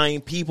literally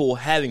 9 people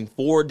having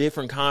 4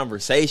 different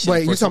conversations.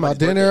 Wait, you talking about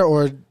dinner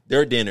or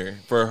their dinner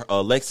for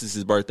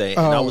Alexis's birthday?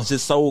 And I was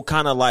just so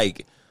kind of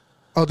like,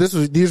 oh,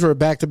 these were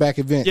back-to-back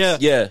events.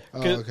 Yeah.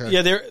 Oh, okay.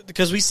 Yeah,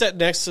 because we sat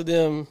next to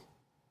them,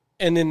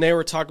 and then they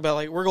were talking about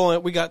like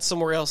we got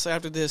somewhere else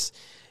after this,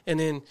 and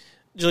then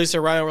Jalisa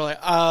and Ryan were like,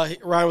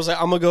 Ryan was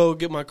like, I'm gonna go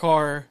get my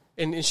car.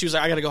 And she was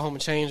like, I got to go home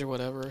and change or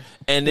whatever.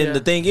 And then the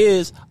thing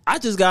is, I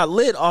just got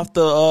lit off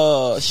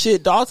the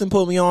shit Dalton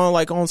put me on,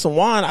 like on some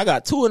wine. I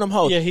got 2 of them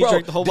hoes. Yeah, he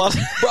drank the whole bottle.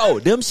 Bro,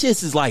 them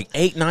shits is like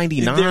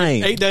 $8.99.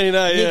 $8.99,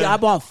 yeah. Nigga, I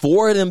bought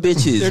 4 of them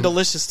bitches. They're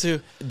delicious too.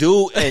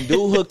 Dude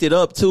hooked it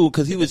up too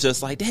because he was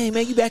just like, dang,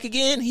 man, you back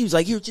again? He was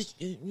like, you're just,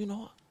 you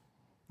know.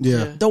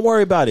 Yeah. Don't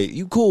worry about it.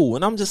 You cool.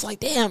 And I'm just like,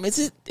 damn,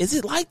 is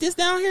it like this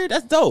down here?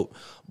 That's dope.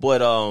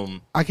 But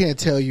I can't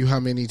tell you how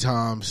many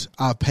times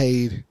I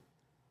paid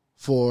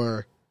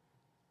for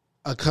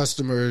a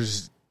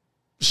customer's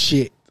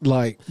shit,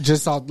 like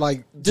just off the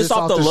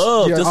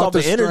love, just off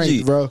the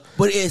energy, bro.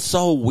 But it's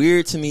so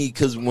weird to me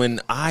because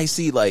when I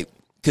see like,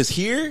 because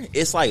here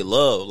it's like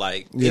love.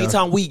 Like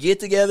anytime we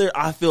get together,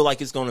 I feel like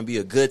it's gonna be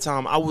a good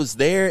time. I was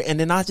there, and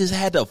then I just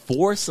had to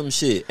force some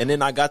shit, and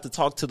then I got to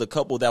talk to the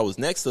couple that was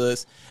next to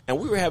us, and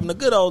we were having a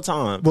good old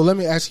time. Well, let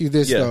me ask you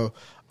this though.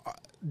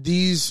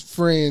 These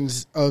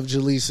friends of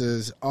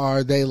Jalisa's,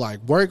 are they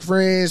like work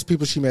friends,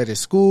 people she met at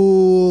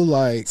school?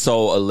 Like,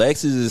 so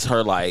Alexis is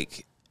her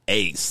like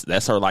ace.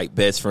 That's her like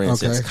best friend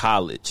since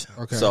college.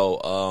 Okay.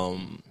 So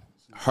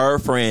her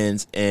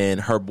friends and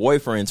her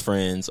boyfriend's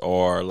friends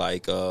are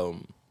like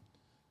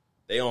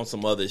they on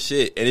some other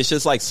shit, and it's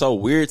just like so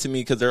weird to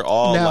me because they're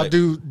all now like,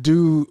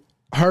 do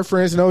her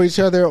friends know each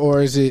other,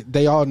 or is it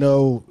they all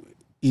know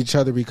each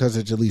other because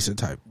of Jalisa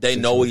type? They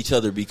know each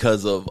other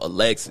because of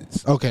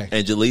Alexis. Okay.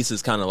 And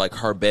Jalisa's kind of like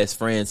her best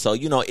friend. So,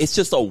 you know, it's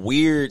just a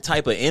weird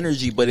type of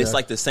energy, but it's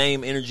like the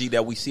same energy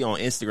that we see on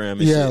Instagram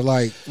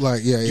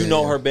and shit. You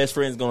know her best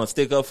friend's going to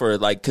stick up for her.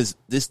 Like, because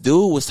this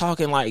dude was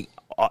talking like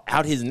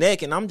out his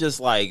neck, and I'm just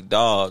like,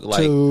 dog.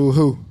 Like, to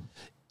who?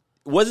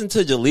 It wasn't to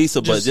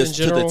Jalisa, but just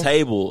to the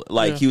table.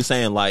 Like, he was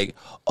saying like,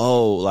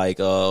 oh, like,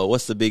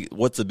 what's the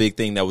big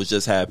thing that was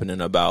just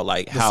happening about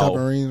like the how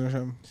submarine or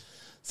something?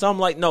 So I'm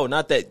like, no,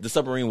 not that. The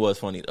submarine was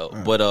funny though,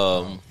 but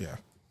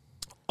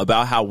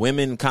about how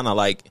women kind of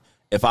like,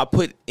 if I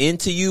put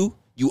into you,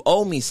 you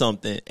owe me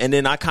something. And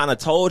then I kind of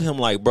told him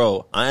like,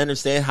 bro, I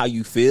understand how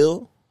you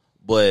feel,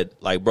 but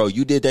like, bro,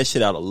 you did that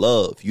shit out of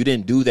love. You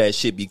didn't do that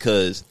shit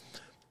because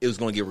it was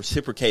going to get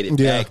reciprocated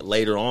back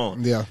later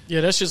on. Yeah,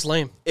 that's just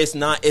lame. It's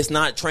not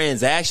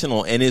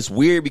transactional, and it's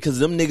weird because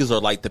them niggas are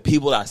like the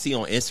people I see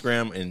on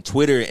Instagram and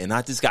Twitter, and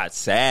I just got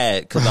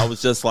sad because I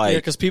was just like,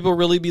 because people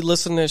really be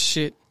listening to that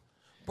shit.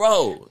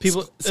 Bro,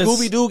 people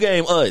Scooby-Doo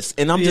game us.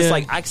 And I'm just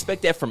like, I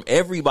expect that from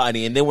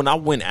everybody. And then when I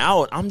went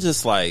out, I'm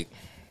just like,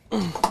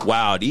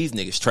 wow, these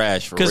niggas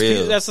trash for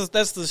real. That's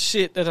the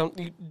shit that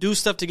you do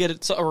stuff to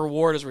get a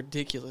reward is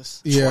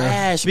ridiculous. Yeah.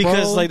 Trash, bro.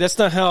 Because like that's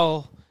not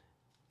how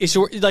it's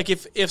your, like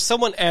if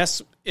someone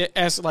asks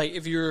like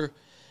if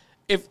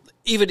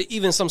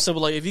even some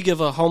simple, like if you give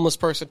a homeless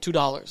person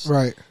 $2,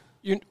 right,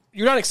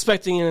 you're not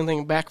expecting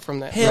anything back from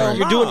that. Hell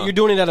right? You're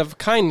doing it out of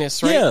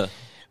kindness, right? Yeah.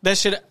 That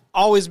should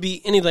always be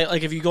anything.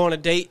 Like if you go on a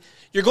date,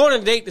 you're going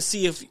on a date to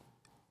see if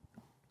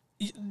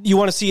you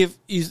want to see if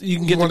you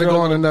can get. You want to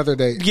go on another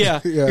date. Yeah.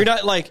 You're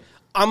not like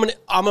I'm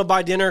gonna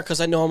buy dinner because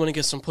I know I'm gonna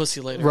get some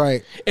pussy later.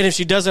 Right. And if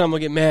she doesn't, I'm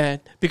gonna get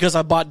mad because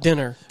I bought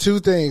dinner. 2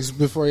 things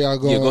before y'all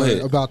go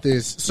on about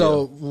this.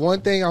 So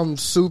one thing I'm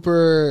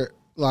super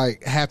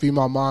like happy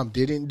my mom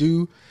didn't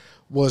do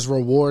was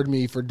reward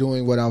me for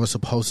doing what I was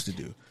supposed to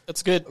do.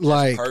 That's good.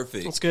 Like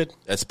perfect. That's good.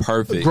 That's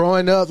perfect.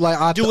 Growing up, like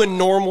I doing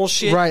normal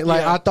shit. Right.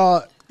 Like I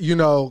thought, you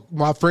know,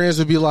 my friends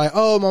would be like,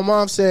 "Oh, my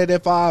mom said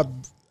if I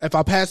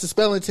passed the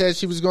spelling test,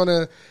 she was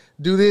gonna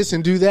do this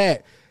and do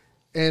that,"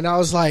 and I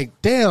was like,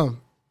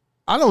 "Damn,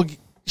 I don't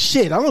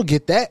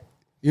get that."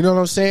 You know what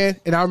I'm saying?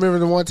 And I remember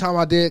the one time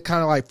I did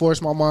kind of like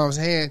force my mom's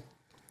hand,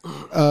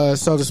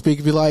 so to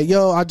speak, be like,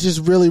 yo, I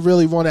just really,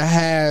 really want to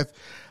have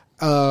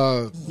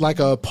like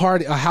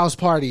a house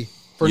party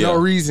for no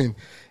reason.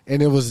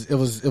 And it was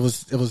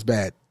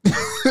bad.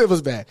 It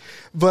was bad.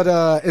 But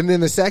and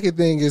then the second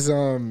thing is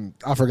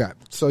I forgot.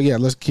 So yeah,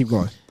 let's keep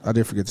going. I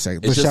did forget the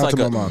second. But shout out to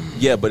my mom.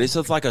 Yeah, but it's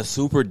just like a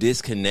super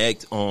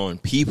disconnect on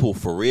people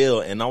for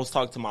real. And I was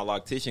talking to my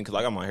loctician because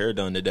I got my hair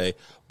done today.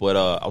 But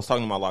I was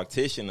talking to my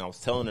loctician and I was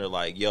telling her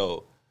like,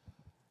 yo,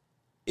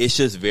 it's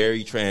just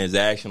very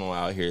transactional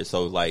out here.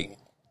 So like,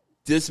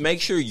 just make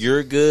sure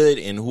you're good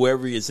and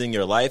whoever is in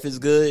your life is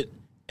good.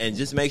 And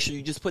just make sure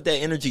you just put that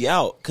energy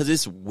out because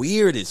it's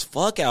weird as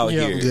fuck out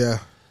here. Yeah.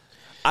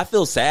 I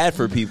feel sad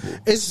for people.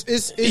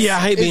 It's I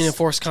hate being in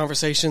forced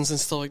conversations and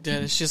stuff like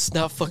that. It's just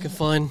not fucking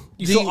fun.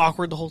 You feel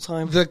awkward the whole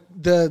time.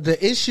 The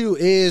issue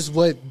is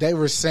what they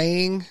were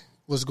saying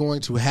was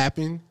going to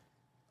happen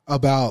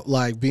about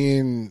like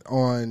being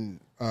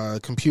on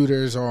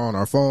computers or on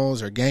our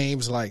phones or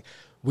games. Like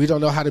we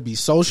don't know how to be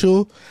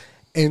social,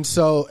 and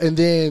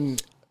then.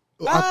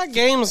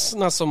 Games,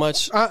 not so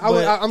much.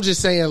 I'm just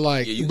saying,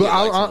 like, but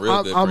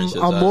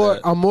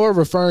I'm more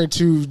referring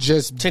to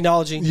just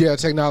technology. Yeah,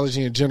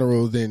 technology in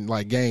general than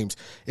like games.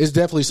 It's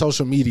definitely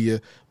social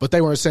media, but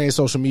they weren't saying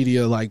social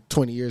media like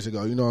 20 years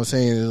ago. You know what I'm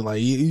saying?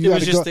 Like, it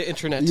was just the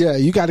internet. Yeah,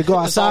 you got to go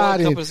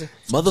outside and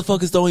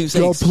motherfuckers don't even say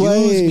go excuse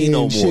play me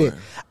no more. Shit.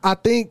 I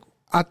think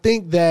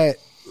that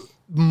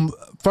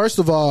first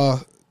of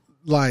all,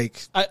 like.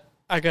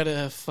 I got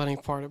a funny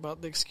part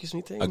about the excuse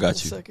me thing. I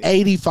got you.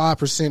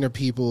 85% of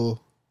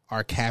people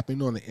are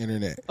capping on the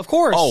internet. Of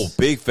course. Oh,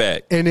 big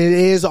fact. And it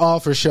is all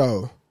for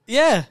show.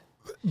 Yeah.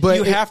 But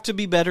you have to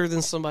be better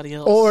than somebody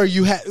else. Or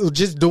you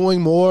just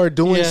doing more,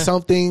 doing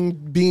something,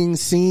 being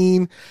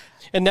seen.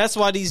 And that's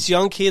why these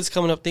young kids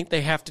coming up think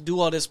they have to do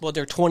all this while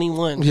they're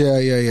 21. Yeah.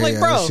 Like,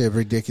 bro, that shit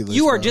ridiculous.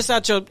 You are just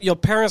at your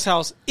parents'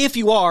 house if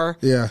you are.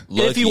 Yeah. And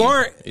if you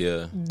aren't,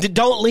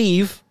 don't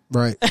leave.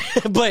 Right.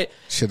 But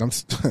shit, I'm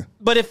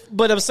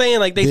saying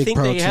like they think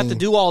protein. They have to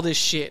do all this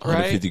shit,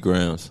 right? 150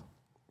 grams.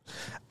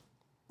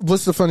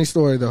 What's the funny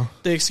story though?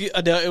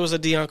 It was a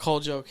Deion Cole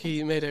joke.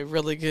 He made a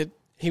really good.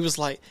 He was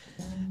like,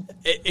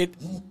 it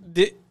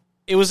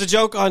was a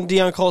joke on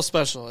Deion Cole's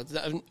special.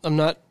 I'm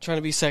not trying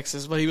to be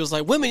sexist, but he was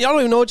like, women, y'all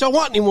don't even know what y'all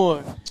want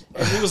anymore.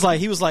 And he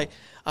was like,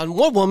 on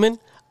one woman,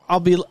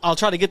 I'll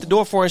try to get the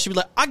door for her, and she'll be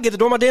like, I can get the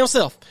door my damn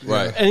self.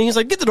 Right. And he's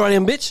like, get the door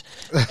damn bitch.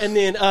 And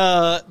then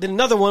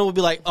another one would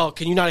be like, oh,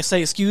 can you not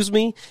say excuse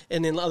me?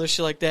 And then other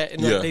shit like that.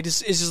 And like, it's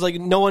just like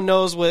no one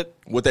knows what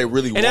they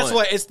really want. And that's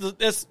why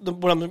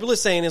what I'm really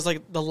saying is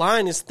like the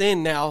line is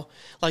thin now.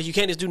 Like you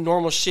can't just do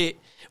normal shit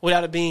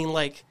without it being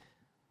like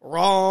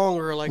wrong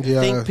or like a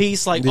think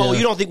piece. Like, oh,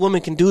 you don't think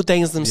women can do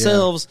things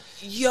themselves.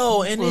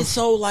 Yo, and it's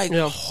so like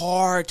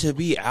hard to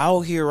be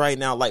out here right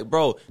now. Like,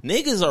 bro,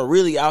 niggas are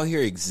really out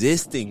here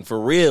existing for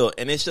real.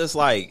 And it's just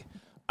like,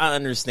 I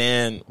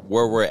understand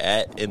where we're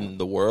at in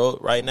the world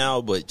right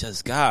now, but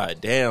just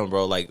goddamn,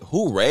 bro, like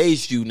who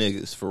raised you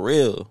niggas for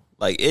real?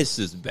 Like, it's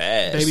just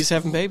bad. Babies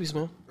having babies,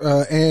 man.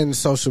 And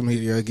social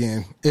media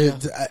again.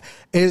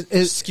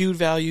 It's skewed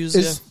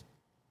values.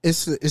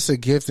 It's a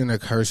gift and a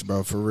curse,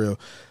 bro, for real.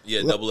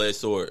 Yeah, double-edged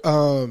sword.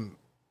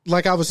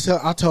 Like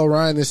I told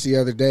Ryan this the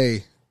other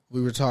day.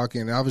 We were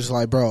talking. I was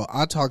like, bro,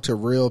 I talk to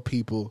real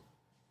people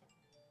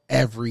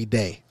every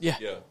day. Yeah.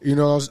 You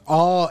know,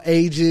 all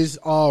ages,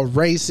 all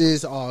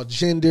races, all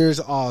genders,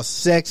 all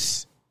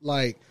sex.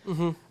 Like,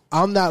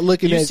 I'm not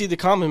looking you at. You see the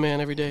common man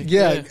every day.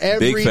 Yeah,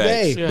 every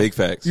day. Yeah. Big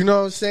facts. You know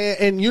what I'm saying?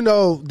 And you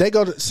know,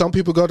 some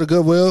people go to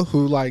Goodwill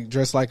who like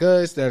dress like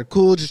us, that are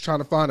cool, just trying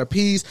to find a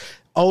piece.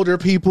 Older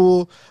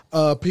people,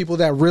 people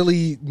that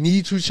really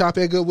need to shop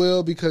at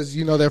Goodwill because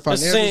you know their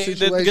financial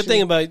situation. The good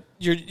thing about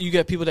you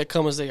got people that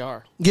come as they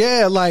are.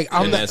 Yeah, like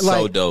that's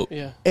so dope.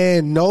 Yeah,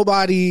 and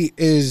nobody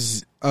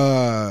is,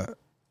 nobody.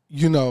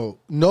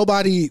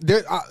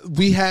 There,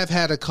 we have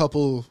had a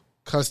couple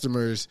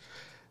customers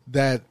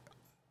that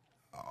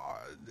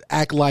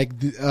act like,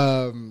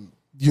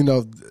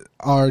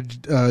 our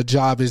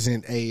job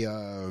isn't a.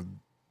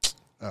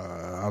 I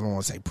don't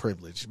want to say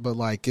privilege, but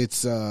like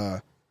it's.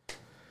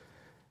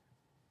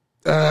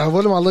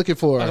 What am I looking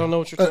for? I don't know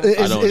what you're talking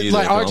about. It's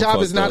like our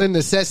job is not a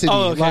necessity.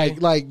 Oh, okay.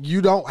 Like you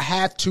don't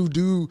have to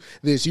do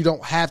this. You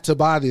don't have to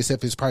buy this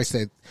if it's priced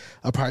at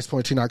a price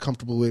point you're not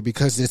comfortable with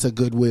because it's a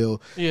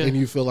Goodwill and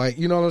you feel like,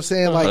 you know what I'm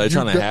saying? Like, are they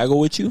trying to haggle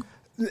with you?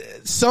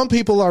 Some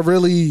people are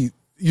really,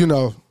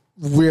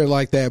 weird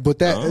like that, but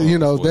that,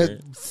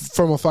 that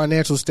from a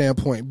financial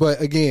standpoint.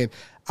 But again,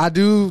 I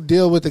do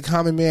deal with the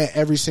common man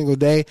every single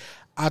day.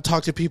 I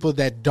talk to people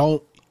that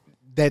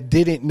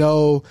didn't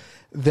know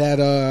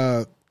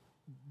that,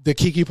 the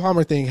Keke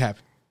Palmer thing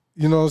happened.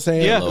 You know what I'm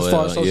saying? Yeah. As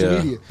far as social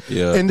media.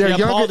 Yeah. And they're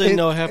younger. Paul didn't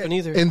know it happened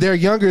either. And they're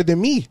younger than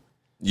me.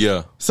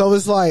 Yeah. So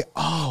it's like,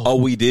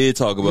 oh, we did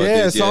talk about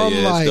this. So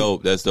I'm like,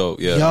 that's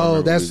dope. Yeah.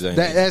 Yo,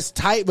 that's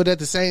tight. But at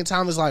the same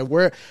time, it's like,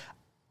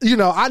 you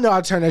know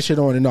I turn that shit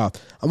on and off.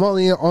 I'm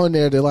only on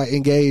there to like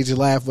engage,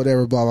 laugh,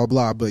 whatever, blah blah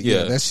blah. But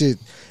yeah, that shit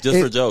just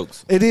for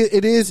jokes. It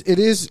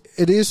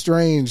is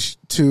strange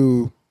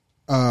to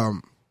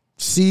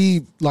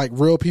see like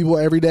real people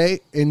every day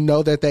and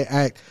know that they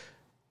act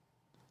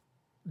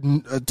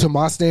to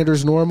my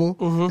standards normal,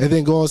 and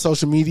then go on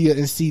social media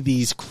and see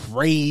these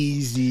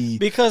crazy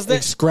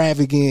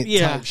extravagant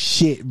type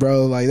shit,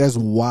 bro. Like that's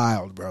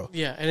wild, bro.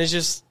 Yeah, and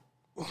it's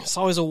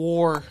always a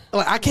war.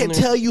 Like I can't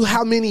tell you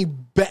how many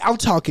I'm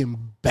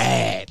talking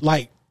bad.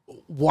 Like,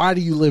 why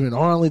do you live in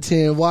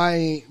Arlington? Why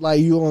ain't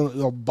like you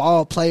on a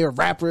ball player,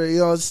 rapper? You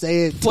know what I'm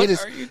saying?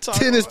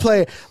 Tennis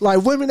player.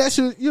 Like women that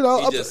should, you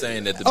know. He's just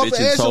saying that the bitch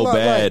is so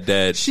bad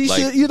that she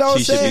should, you know,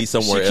 she should be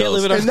somewhere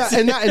else.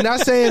 And not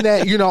saying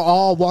that you know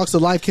all walks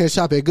of life can't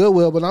shop at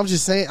Goodwill, but I'm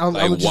just saying I'm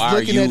just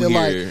looking at it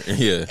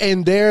like,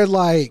 and they're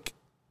like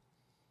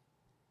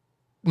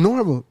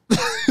normal.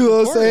 You know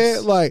what I'm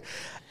saying? Like.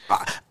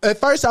 At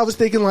first, I was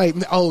thinking like,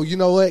 oh, you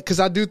know what? Because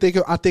I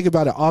think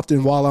about it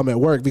often while I'm at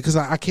work because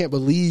I can't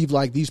believe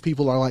like these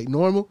people are like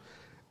normal,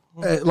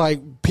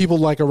 like people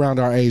like around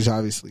our age,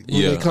 obviously.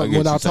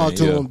 When I talk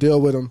to them, deal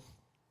with them,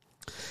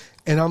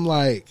 and I'm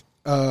like,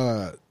 fuck.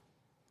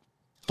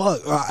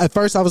 At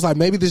first, I was like,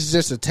 maybe this is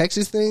just a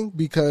Texas thing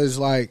because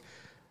like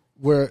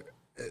we're,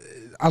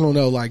 I don't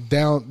know, like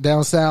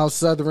down south,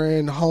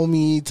 southern,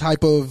 homey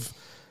type of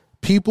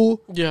people.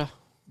 Yeah.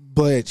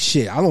 But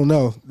shit, I don't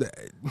know.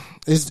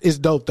 It's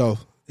dope though.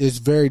 It's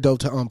very dope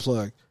to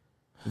unplug.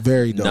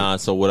 Very dope. Nah,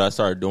 so what I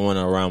started doing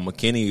around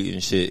McKinney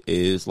and shit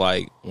is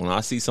like when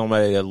I see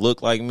somebody that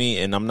look like me,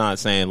 and I'm not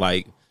saying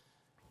like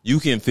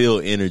you can feel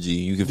energy,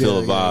 you can feel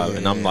a vibe,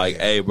 and I'm like,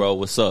 hey, bro,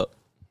 what's up?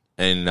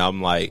 And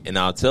I'm like, and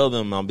I'll tell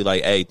them, I'll be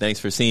like, hey, thanks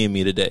for seeing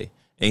me today.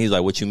 And he's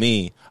like, what you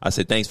mean? I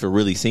said, thanks for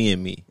really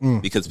seeing me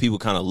because people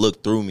kind of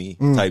look through me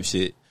type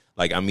shit.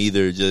 Like I'm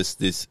either just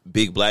this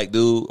big black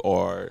dude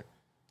or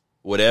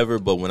whatever,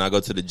 but when I go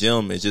to the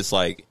gym, it's just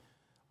like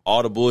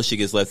all the bullshit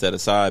gets left at the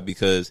side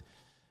because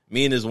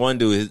me and this one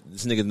dude,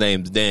 this nigga's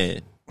name's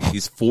Dan.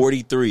 He's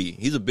 43.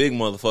 He's a big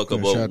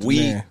motherfucker, but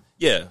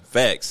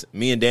facts.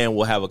 Me and Dan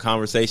will have a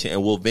conversation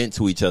and we'll vent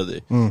to each other.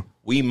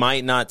 We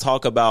might not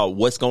talk about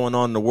what's going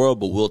on in the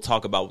world, but we'll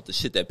talk about the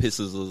shit that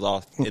pisses us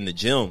off in the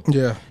gym.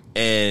 Yeah.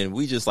 And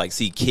we just like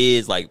see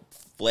kids like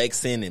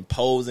flexing and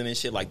posing and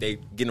shit like they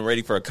getting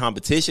ready for a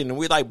competition, and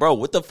we're like, bro,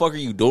 what the fuck are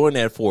you doing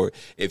that for?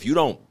 If you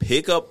don't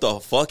pick up the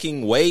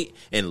fucking weight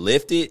and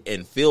lift it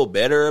and feel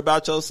better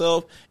about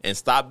yourself and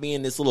stop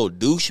being this little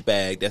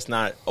douchebag that's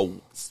not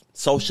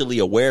socially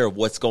aware of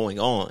what's going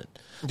on.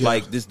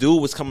 Like this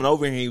dude was coming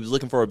over and he was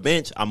looking for a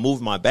bench. I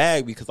moved my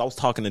bag because I was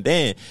talking to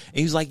Dan, and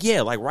he was like,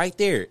 yeah, like right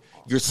there,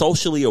 you're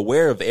socially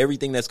aware of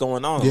everything that's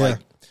going on. Like,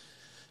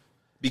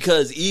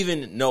 because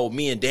even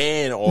me and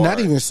Dan are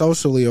not even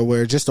socially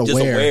aware, just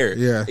aware.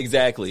 Yeah,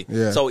 exactly.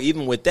 Yeah. So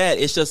even with that,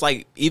 it's just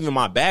like even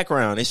my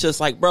background. It's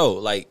just like, bro,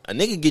 like a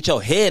nigga get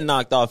your head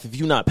knocked off if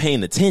you're not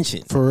paying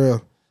attention. For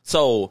real.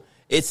 So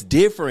it's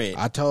different.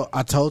 I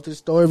told this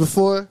story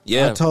before.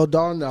 Yeah, I told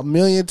Dalton a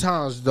million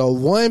times. The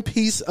one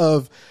piece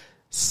of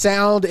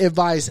sound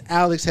advice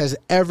Alex has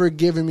ever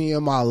given me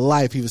in my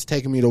life, he was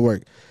taking me to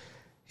work.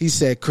 He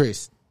said,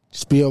 Chris,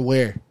 just be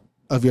aware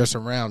of your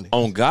surroundings.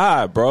 On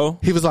God, bro.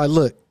 He was like,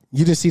 look,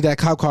 you didn't see that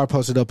cop car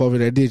posted up over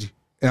there, did you?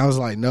 And I was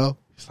like, no.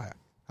 He's like,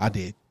 I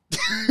did.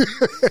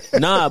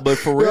 Nah, but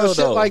for real though,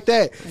 shit like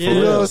that. Yeah. For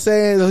real, what I'm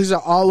saying, he should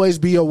always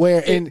be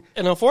aware. And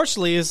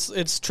unfortunately,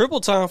 it's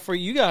triple time for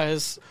you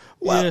guys.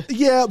 Well,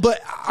 yeah, but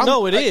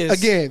it is.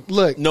 Again,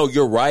 look. No,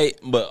 you're right,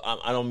 but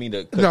I don't mean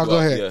to cut you go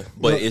ahead. Yeah.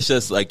 But it's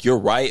just like you're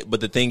right.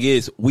 But the thing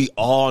is, we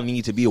all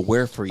need to be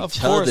aware for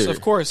each other.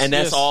 Of course. And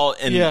that's all.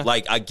 And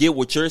like, I get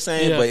what you're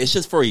saying, but it's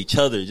just for each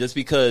other. Just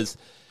because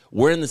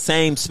we're in the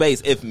same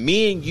space. If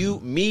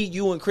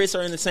you and Chris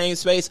are in the same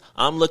space,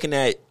 I'm looking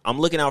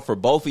out for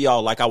both of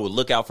y'all like I would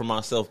look out for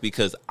myself,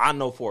 because I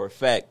know for a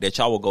fact that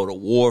y'all will go to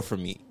war for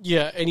me.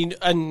 Yeah,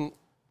 and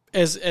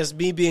as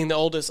me being the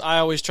oldest, I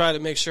always try to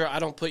make sure I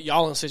don't put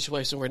y'all in a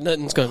situation where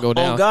nothing's going to go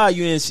down. Oh God,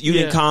 you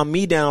didn't calm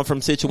me down from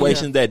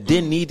situations that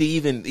didn't need to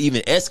even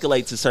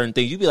escalate to certain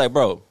things. You'd be like,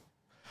 bro.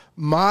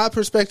 My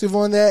perspective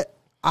on that,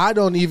 I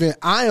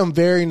am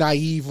very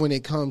naive when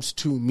it comes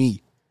to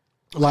me.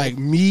 Like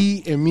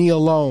me and me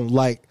alone.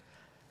 Like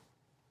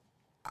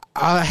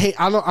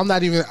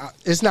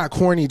it's not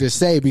corny to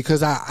say,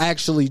 because I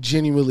actually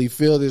genuinely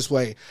feel this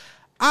way.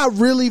 I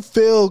really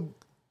feel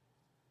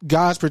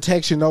God's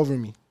protection over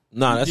me.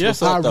 Nah, that's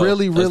what's up, I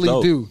really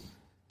do.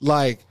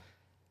 Like,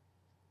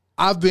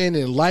 I've been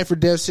in life or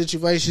death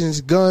situations,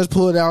 guns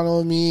pulled out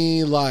on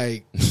me,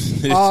 like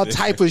all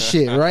type of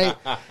shit, right?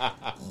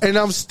 And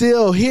I'm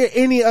still here.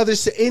 Any other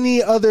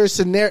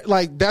scenario,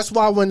 like that's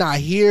why when I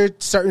hear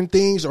certain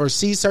things or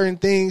see certain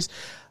things,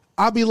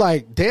 I'll be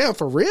like, damn,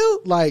 for real?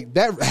 Like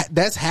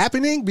that's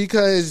happening?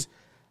 Because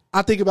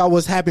I think about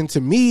what's happened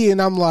to me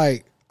and I'm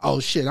like,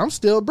 oh shit, I'm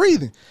still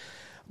breathing.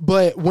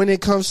 But when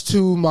it comes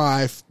to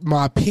my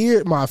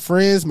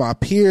friends, my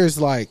peers,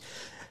 like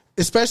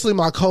especially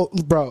my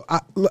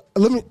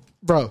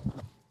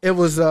it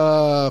was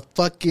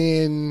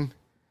fucking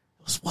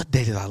What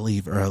day did I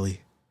leave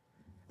early?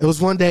 It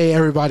was one day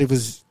everybody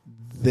was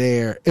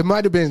there. It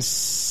might have been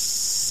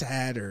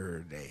Saturday,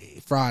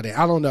 Friday.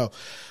 I don't know.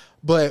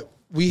 But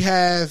we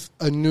have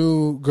a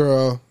new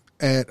girl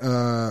at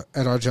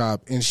our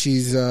job, and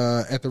she's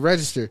at the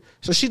register.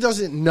 So she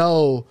doesn't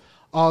know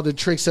all the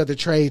tricks of the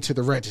trade to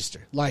the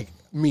register. Like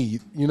me,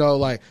 you know,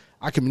 like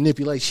I can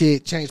manipulate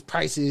shit, change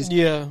prices,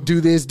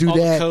 do this, do all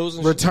the that, codes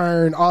and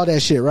return, all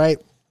that shit, right?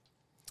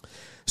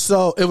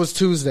 So it was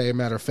Tuesday, a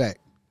matter of fact.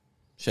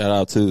 Shout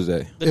out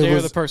Tuesday. The day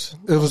or the person.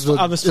 It was the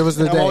day.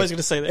 I'm always going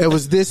to say that. It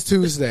was this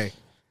Tuesday.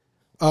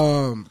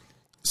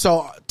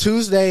 So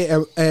Tuesday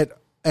at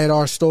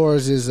our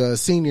stores is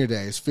senior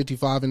day. It's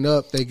 55 and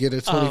up. They get a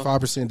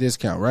 25%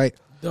 discount, right?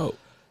 Dope.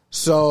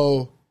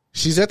 So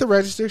she's at the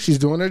register. She's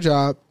doing her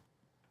job.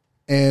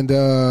 And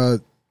there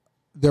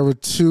were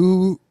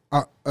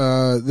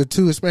the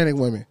two Hispanic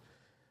women.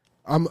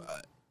 I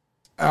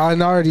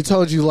already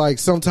told you, like,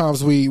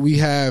 sometimes we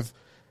have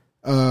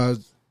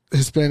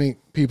Hispanic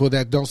people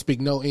that don't speak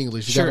no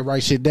English. You got to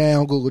write shit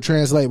down, Google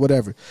Translate,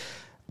 whatever.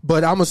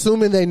 But I'm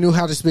assuming they knew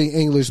how to speak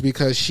English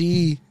because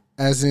she,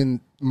 as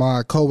in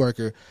my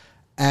coworker,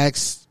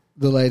 asked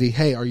the lady,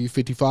 "Hey, are you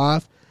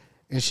 55?"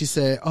 And she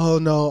said, "Oh,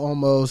 no,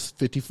 almost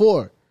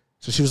 54."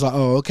 So she was like,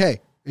 "Oh,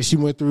 okay." And she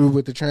went through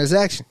with the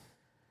transaction.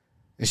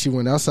 And she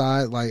went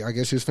outside, like, I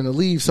guess she was finna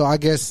leave. So I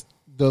guess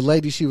the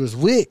lady she was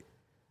with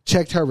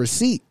checked her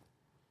receipt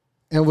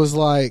and was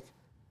like,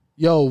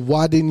 "Yo,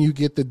 why didn't you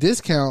get the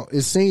discount?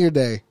 It's senior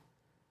day."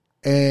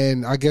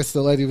 And I guess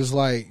the lady was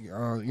like,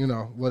 you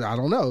know, what, I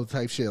don't know,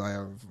 type shit, like,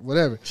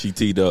 whatever. She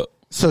teed up.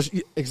 So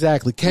she,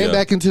 exactly, came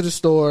back into the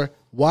store.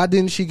 Why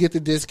didn't she get the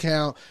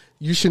discount?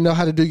 You should know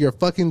how to do your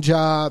fucking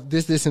job,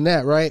 this, and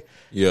that, right?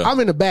 Yeah.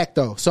 I'm in the back,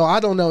 though, so I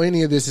don't know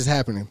any of this is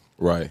happening.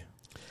 Right.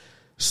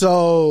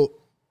 So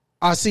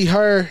I see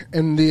her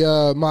and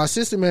my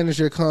assistant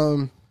manager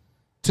come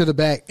to the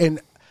back, and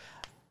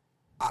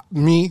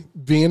me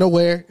being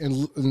aware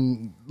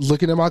and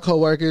looking at my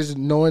coworkers,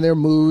 knowing their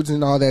moods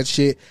and all that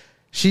shit,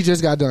 she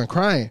just got done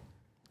crying.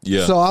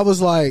 Yeah. So I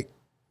was like,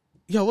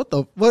 "Yo, what?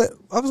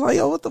 I was like,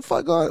 "Yo, what the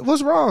fuck?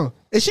 What's wrong?"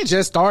 And she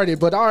just started,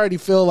 but I already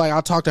feel like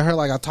I talked to her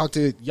like I talked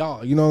to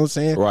y'all. You know what I'm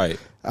saying? Right.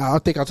 I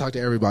think I talk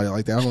to everybody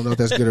like that. I don't know if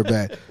that's good or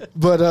bad,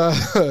 but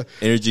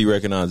energy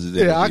recognizes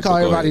it. Yeah, I call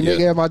everybody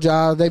nigga at my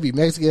job. They be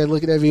Mexican,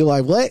 looking at me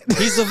like, "What?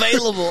 He's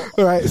available."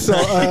 Right. So,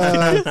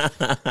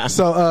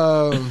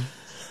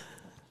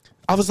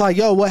 I was like,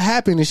 "Yo, what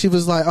happened?" And she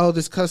was like, "Oh,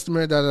 this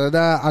customer,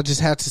 I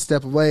just had to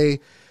step away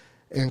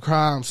and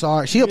cry. I'm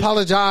sorry." She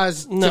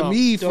apologized to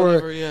me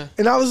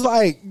and I was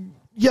like,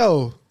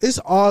 "Yo, it's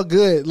all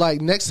good.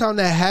 Like, next time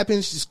that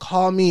happens, just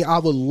call me. I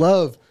would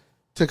love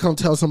to come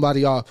tell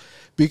somebody off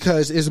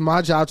because it's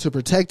my job to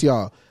protect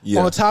y'all."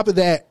 Yeah. On top of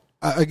that,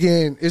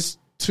 again, it's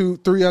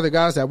 2-3 other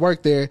guys that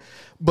work there,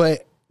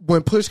 but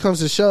when push comes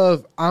to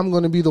shove, I'm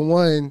going to be the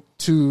one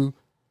to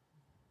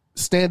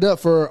stand up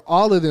for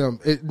all of them.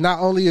 It not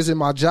only is it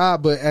my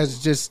job, but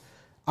as just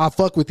I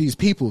fuck with these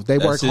people. They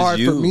work hard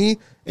for me,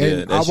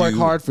 and I work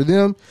hard for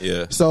them.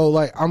 Yeah. So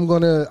like I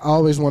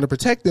always want to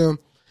protect them.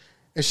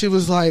 And she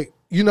was like,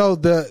 you know,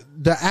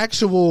 the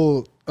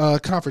actual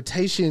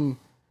confrontation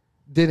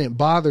didn't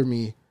bother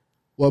me.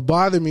 What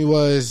bothered me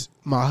was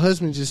my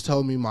husband just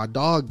told me my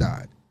dog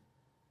died,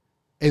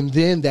 and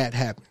then that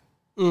happened.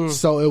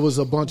 So it was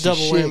a bunch of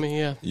shit. Double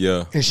whammy,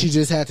 yeah. And she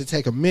just had to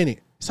take a minute.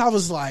 So I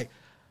was like.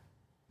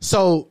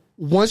 So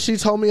once she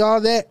told me all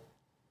that,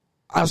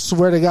 I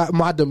swear to God,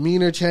 my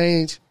demeanor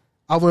changed.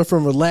 I went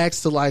from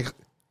relaxed to like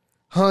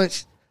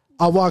hunched.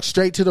 I walked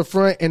straight to the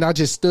front and I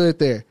just stood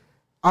there.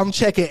 I'm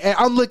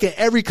looking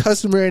every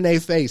customer in their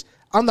face.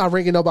 I'm not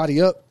ringing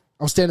nobody up.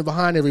 I'm standing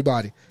behind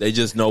everybody. They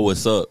just know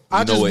what's up.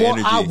 I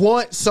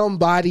want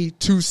somebody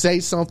to say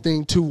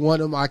something to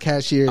one of my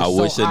cashiers. I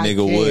wish a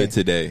nigga would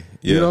today.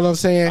 Yeah. You know what I'm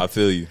saying? I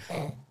feel you.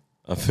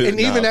 And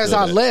even as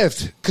I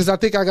left, because I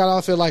think I got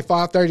off at like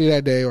 5:30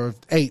 that day or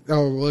 8.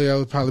 Oh, well, yeah, it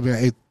would probably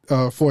be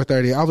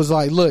 4:30. I was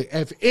like, "Look,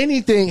 if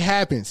anything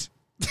happens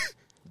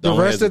the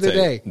rest of the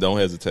day, don't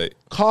hesitate.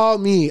 Call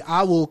me.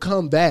 I will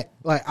come back."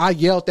 Like I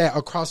yelled that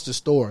across the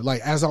store,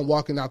 like as I'm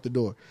walking out the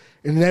door,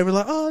 and they were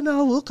like, "Oh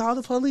no, we'll call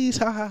the police."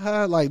 Ha ha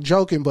ha! Like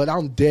joking, but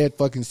I'm dead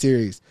fucking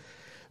serious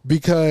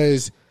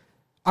because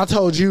I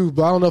told you,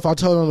 but I don't know if I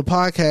told on the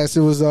podcast.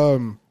 It was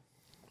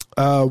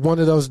one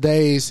of those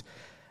days.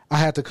 I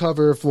had to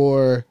cover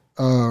for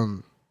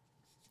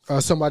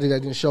somebody that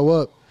didn't show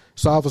up.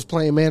 So I was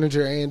playing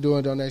manager and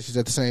doing donations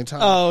at the same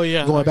time. Oh,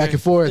 yeah. Going back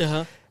and forth.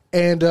 Uh-huh.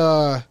 And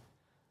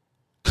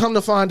come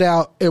to find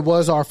out, it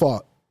was our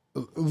fault.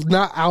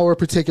 Not our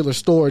particular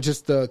store,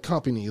 just the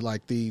company,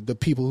 like the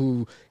people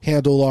who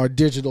handle our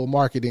digital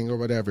marketing or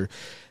whatever.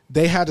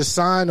 They had a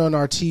sign on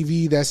our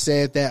TV that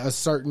said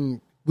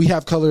that we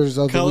have colors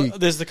of the week.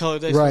 This is the color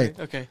day. Right.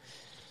 Okay.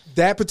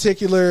 That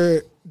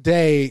particular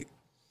day,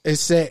 it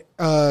said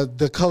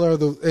the color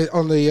of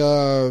on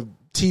the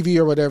TV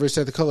or whatever. It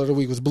said the color of the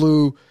week was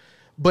blue,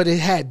 but it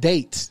had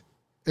dates.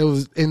 It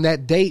was in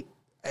that date.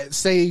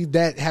 Say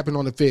that happened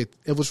on the 5th.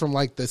 It was from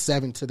like the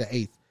 7th to the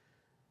 8th.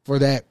 for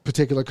that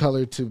particular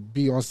color to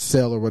be on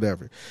sale or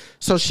whatever.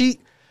 So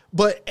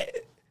but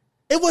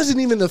it wasn't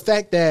even the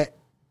fact that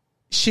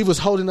she was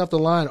holding up the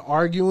line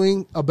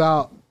arguing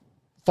about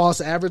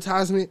false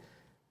advertisement.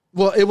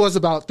 Well, it was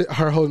about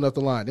her holding up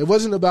the line. It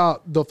wasn't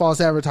about the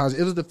false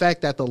advertisement. It was the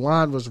fact that the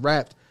line was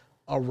wrapped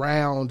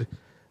around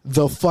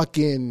the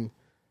fucking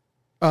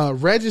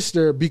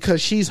register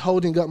because she's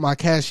holding up my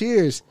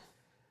cashiers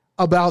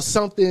about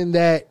something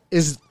that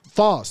is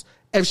false.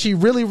 If she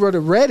really would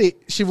have read it,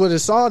 she would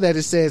have saw that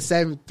it said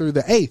 7th through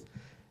the 8th,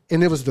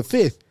 and it was the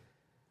 5th.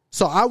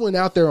 So I went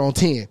out there on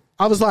 10.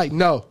 I was like,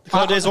 no. The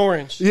color is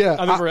orange. Yeah.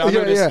 I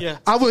remember this. Yeah.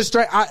 I went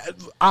straight.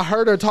 I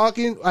heard her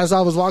talking as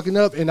I was walking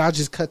up, and I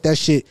just cut that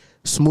shit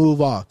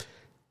smooth off.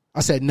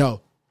 I said,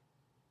 no.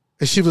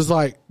 And she was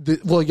like,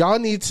 well, y'all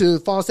need to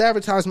false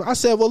advertisement. I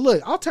said, well,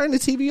 look, I'll turn the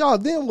TV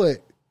off. Then what?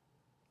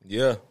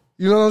 Yeah.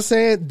 You know what I'm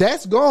saying?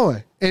 That's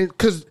gone. And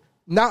because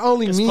not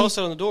only It's me.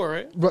 posted on the door,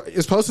 right?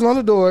 It's posted on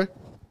the door.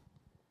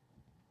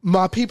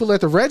 My people at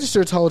the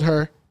register told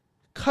her.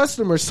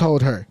 Customers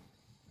told her.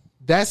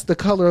 That's the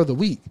color of the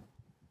week.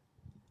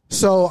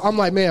 So I'm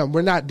like, man,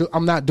 we're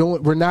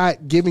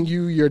not giving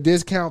you your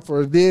discount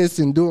for this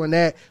and doing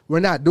that. We're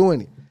not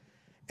doing it.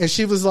 And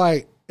she was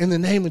like, in the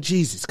name of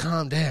Jesus,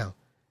 calm down.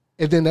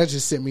 And then that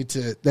just sent me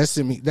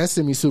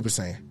Super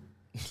Saiyan.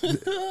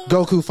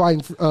 Goku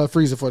fighting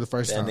Frieza for the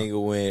first time. That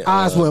nigga went.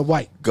 Eyes went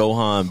white.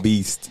 Gohan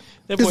Beast.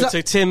 That boy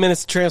took 10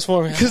 minutes to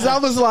transform. Because I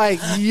was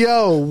like,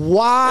 yo,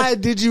 why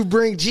did you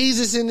bring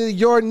Jesus into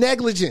your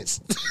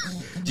negligence?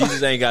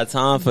 Jesus ain't got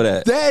time for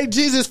that. That ain't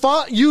Jesus'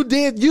 fault. You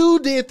did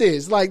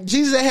this. Like,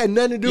 Jesus had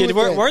nothing to do with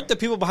that. Weren't the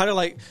people behind it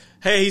like,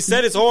 hey, he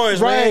said it's orange,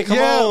 right? man, come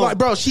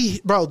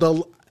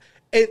on.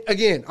 Like,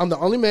 again, I'm the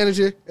only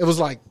manager. It was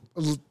like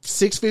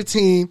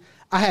 6:15.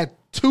 I had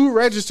 2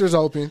 registers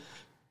open,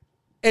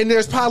 and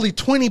there's probably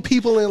 20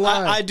 people in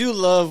line. I do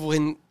love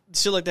when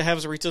shit like that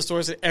happens at retail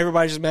stores and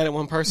everybody's just mad at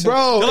one person.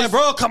 Bro, they're like,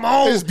 bro, come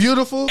on. It's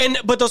beautiful.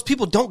 But those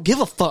people don't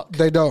give a fuck.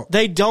 They don't.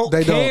 They don't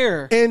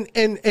care.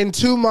 And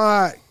to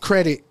my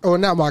credit, or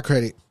not my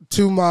credit,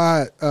 to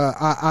my,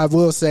 I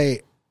will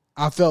say,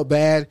 I felt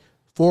bad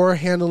for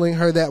handling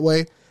her that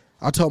way.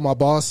 I told my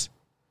boss.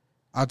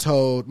 I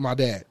told my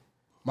dad.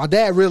 My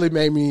dad really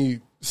made me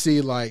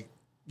see like,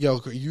 yo,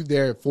 you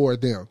there for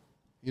them.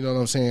 You know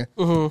what I'm saying?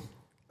 Mm-hmm.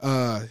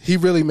 He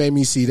really made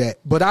me see that.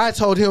 But I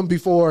told him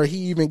before he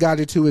even got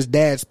into his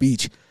dad's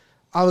speech,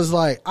 I was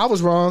like, I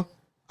was wrong.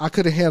 I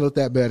could have handled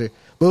that better.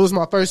 But it was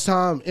my first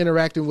time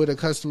interacting with a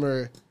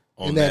customer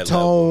in that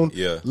tone,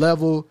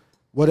 level,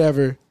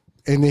 whatever.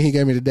 And then he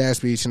gave me the dad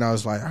speech, and I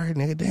was like, all right,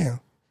 nigga, damn.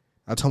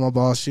 I told my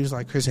boss, she was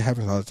like, Chris, it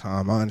happens all the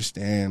time. I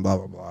understand, blah,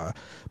 blah, blah.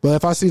 But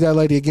if I see that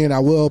lady again, I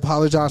will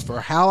apologize for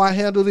how I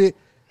handled it.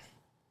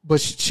 But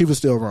she was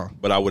still wrong.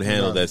 But I would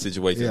handle that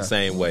situation the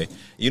same way.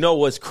 You know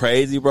what's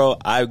crazy, bro?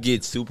 I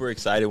get super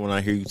excited when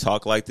I hear you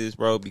talk like this,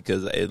 bro,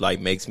 because it like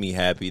makes me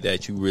happy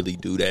that you really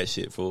do that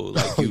shit, fool.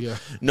 Like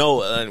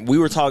we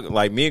were talking,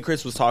 like me and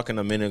Chris was talking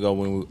a minute ago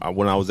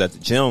when I was at the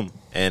gym,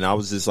 and I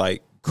was just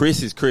like,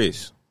 Chris is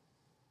Chris.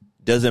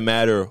 Doesn't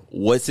matter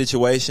what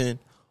situation,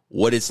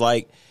 what it's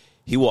like,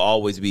 he will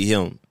always be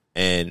him.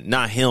 And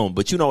not him,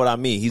 but you know what I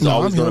mean. He's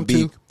always going to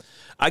be. Too.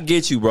 I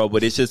get you, bro,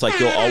 but it's just like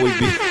you'll always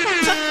be.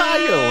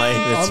 You're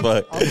lame as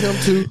fuck. I'm him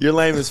too. You're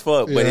lame as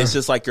fuck, but it's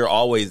just like you're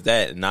always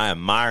that, and I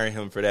admire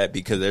him for that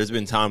because there's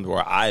been times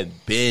where I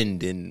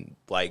bend and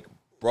like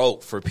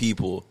broke for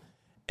people,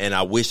 and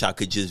I wish I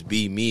could just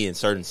be me in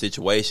certain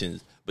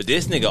situations. But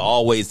this nigga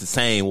always the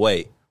same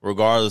way,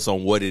 regardless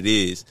on what it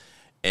is,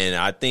 and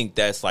I think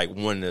that's like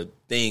one of the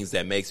things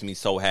that makes me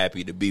so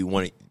happy to be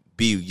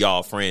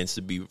y'all friends,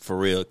 to be for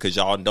real, because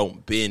y'all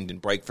don't bend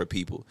and break for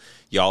people.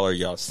 Y'all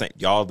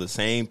the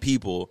same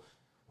people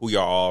who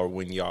y'all are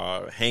when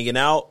y'all are hanging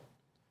out,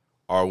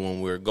 or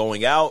when we're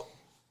going out,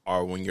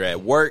 or when you're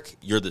at work.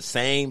 You're the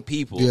same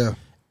people. Yeah.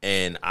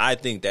 And I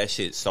think that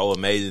shit's so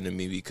amazing to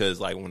me because,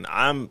 like, when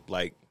I'm,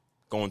 like,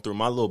 going through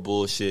my little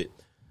bullshit,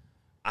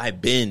 I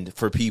bend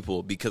for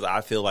people because I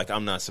feel like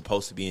I'm not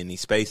supposed to be in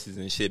these spaces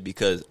and shit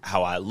because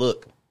how I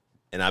look.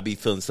 And I be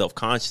feeling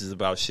self-conscious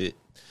about shit.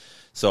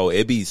 So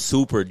it'd be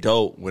super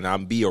dope when I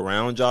be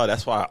around y'all.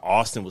 That's why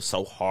Austin was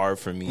so hard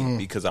for me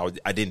because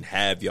I didn't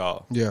have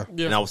y'all. Yeah.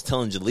 And I was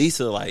telling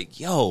Jaleesa, like,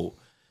 yo,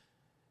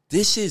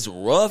 this shit's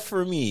rough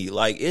for me.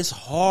 Like, it's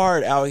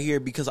hard out here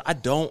because I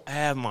don't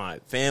have my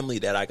family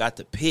that I got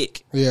to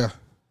pick. Yeah.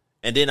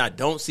 And then I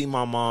don't see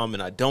my mom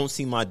and I don't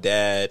see my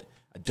dad.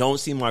 I don't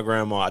see my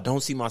grandma. I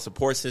don't see my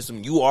support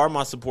system. You are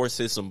my support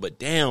system. But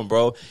damn,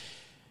 bro,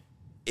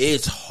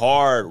 it's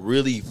hard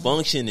really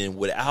functioning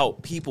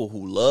without people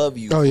who love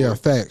you. Oh, yeah,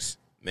 facts.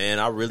 Man,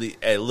 I really,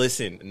 hey,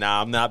 listen,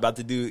 I'm not about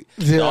to do,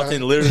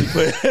 Dalton literally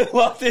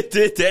Dalton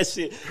did that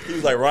shit. He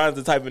was like, Ryan's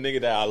the type of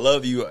nigga that I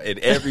love you in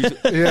every,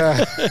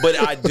 but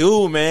I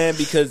do, man,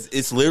 because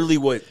it's literally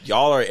what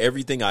y'all are,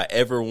 everything I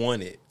ever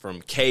wanted,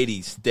 from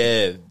Katie,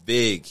 Steph,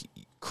 Vic,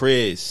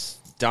 Chris,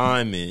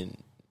 Diamond,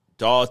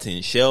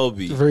 Dalton,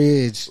 Shelby,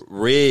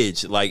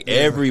 Ridge, like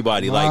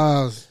everybody,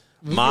 Miles.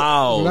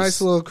 Miles,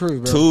 nice little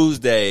crew, bro.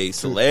 Tuesday,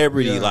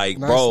 Celebrity, Yeah, like,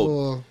 nice bro.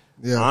 little-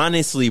 yeah.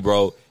 Honestly,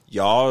 bro,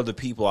 y'all are the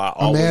people I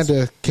always.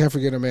 Amanda, can't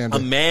forget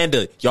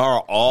Amanda. Y'all are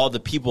all the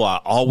people I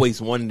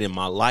always wanted in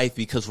my life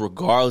because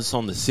regardless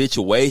on the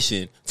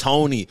situation,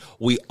 Tony,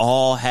 we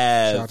all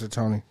Shout out have to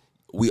Tony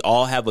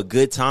a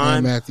good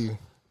time. and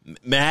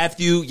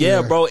Matthew,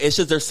 yeah, bro. It's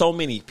just there's so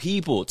many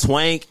people.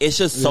 Twank, it's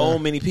just so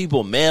many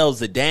people. Mel,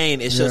 Zidane,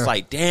 it's just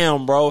like,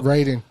 damn, bro.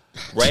 Raiden,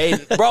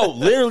 bro,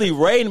 literally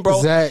Raiden,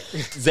 bro.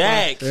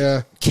 Zach,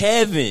 Yeah.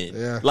 Kevin,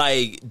 Yeah.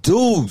 like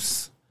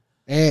Deuce,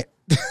 and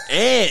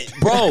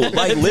bro,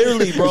 like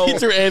literally, bro. He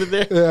threw Ed in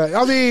there.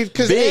 I mean,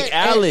 because Big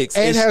Alex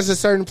Ed is- has a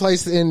certain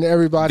place in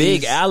everybody's.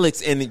 Big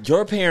Alex and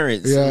your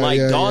parents, Yeah, like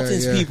yeah,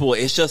 Dalton's yeah. people.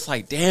 It's just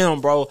like, damn,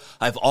 bro.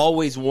 I've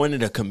always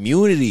wanted a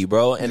community,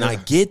 bro, and I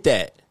get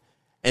that.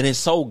 And it's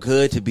so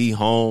good to be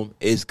home.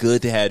 It's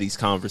good to have these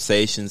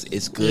conversations.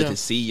 It's good to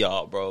see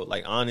y'all, bro.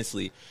 Like,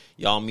 honestly,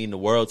 y'all mean the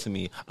world to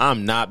me.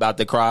 I'm not about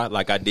to cry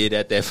like I did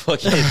at that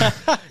fucking.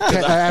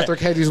 After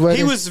Katie's wedding.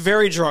 He was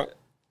very drunk.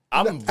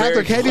 I'm very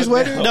After Katie's drunk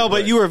wedding? now, No, but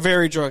bro. you were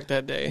very drunk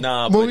that day.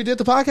 Nah, when but we did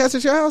the podcast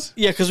at your house.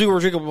 Yeah, because we were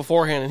drinking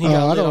beforehand, and he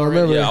got I lit don't already.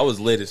 remember. yeah, I was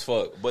lit as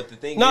fuck. But the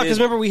thing No, is, because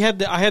remember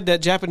I had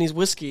that Japanese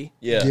whiskey.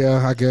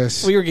 Yeah, I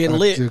guess We were getting I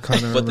lit. do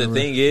kinda But the remember.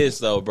 thing is,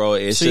 though, bro,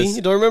 it's See, just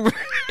you don't remember?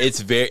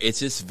 it's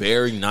just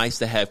very nice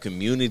to have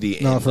community,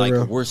 and No, for like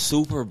real. we're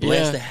super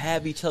blessed Yeah. to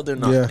have each other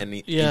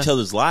in Yeah. each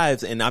other's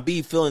lives. And I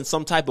be feeling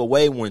some type of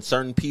way when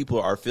certain people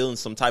are feeling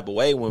some type of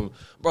way when,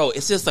 bro,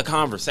 it's just a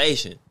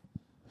conversation.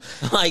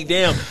 Like,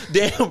 damn,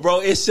 bro,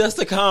 it's just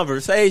a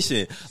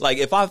conversation. Like,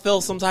 if I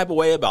felt some type of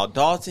way about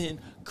Dalton,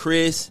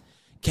 Chris,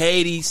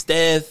 Katie,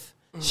 Steph,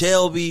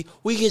 Shelby,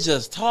 we could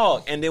just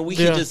talk, and then we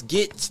could just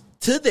get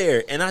to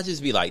there. And I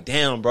just be like,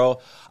 damn, bro,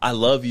 I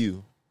love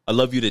you. I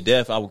love you to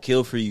death. I will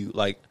kill for you.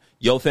 Like,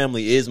 your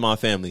family is my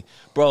family.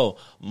 Bro,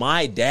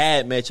 my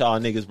dad met y'all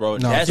niggas, bro.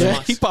 No, That's yeah.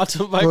 my... He popped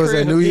up my What was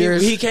that, crib. New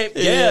Year's? He came,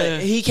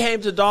 he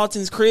came to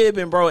Dalton's crib,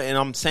 and bro, and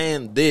I'm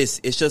saying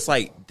this, it's just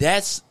like,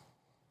 that's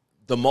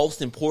the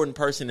most important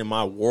person in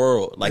my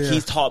world. Like,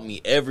 he's taught me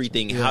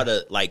everything, how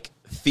to like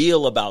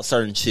feel about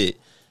certain shit.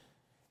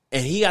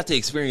 And he got to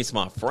experience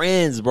my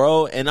friends,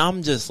 bro. And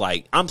I'm just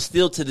like, I'm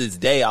still to this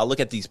day, I look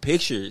at these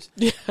pictures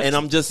and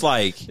I'm just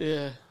like,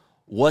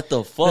 what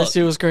the fuck? That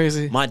shit was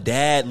crazy. My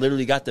dad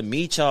literally got to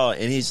meet y'all,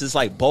 and he's just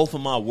like, both of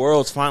my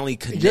worlds finally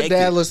connected. Your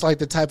dad looks like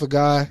the type of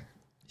guy.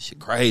 Shit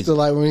crazy. So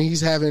like when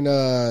he's having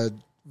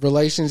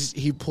relations,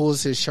 he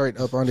pulls his shirt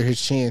up under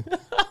his chin.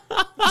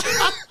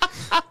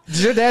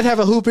 Does your dad have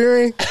a hoop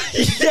earring?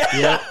 You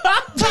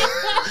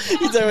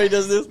tell me he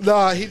does this?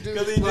 No, he do.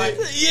 Because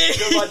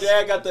my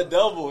dad got the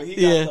double. He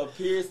got the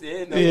pierced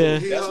in. Yeah.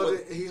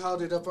 He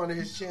held it up under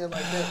his chin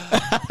like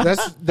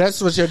that.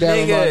 That's what your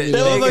dad reminded me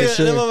That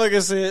of.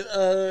 motherfucker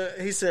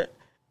said, he said,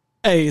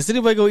 hey, is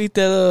anybody gonna eat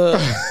that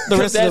the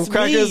rest of That's them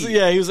crackers? me.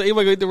 Yeah, he was like,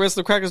 anybody gonna eat the rest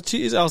of the crackers and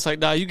cheese? I was like,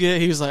 nah, you get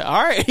it. He was like,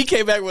 all right. He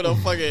came back with a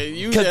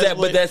fucking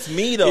But that's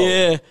me though.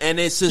 Yeah. And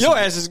it's just your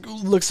ass just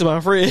looks at my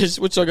fridge.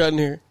 What y'all got in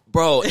here?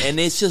 bro, and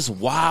it's just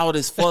wild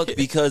as fuck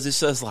because it's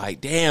just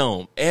like,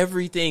 damn,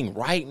 everything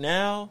right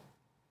now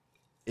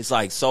is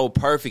like so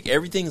perfect.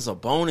 Everything is a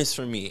bonus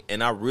for me,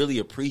 and I really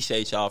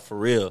appreciate y'all for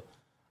real.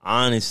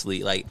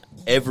 Honestly, like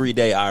every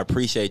day I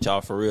appreciate y'all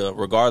for real,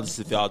 regardless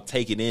if y'all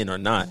take it in or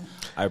not.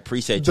 I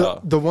appreciate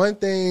y'all. The one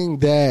thing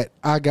that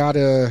I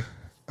gotta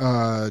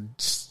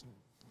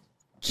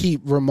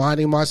keep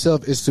reminding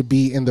myself is to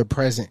be in the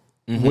present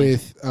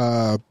with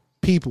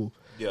people.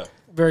 Yeah.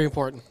 Very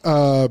important.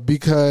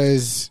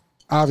 Because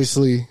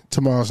obviously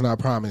tomorrow's not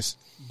promised.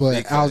 But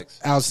Big facts.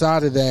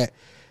 outside of that,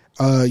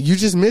 you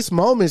just miss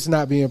moments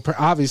not being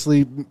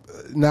obviously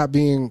not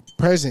being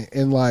present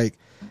and like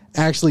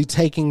actually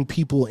taking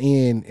people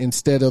in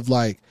instead of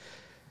like,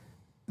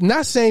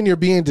 not saying you're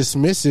being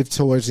dismissive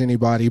towards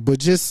anybody, but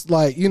just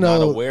like, you know,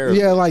 Not aware of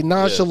yeah, it. like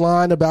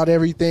nonchalant about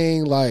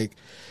everything. Like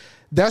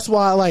that's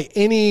why like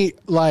any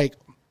like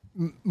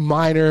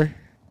minor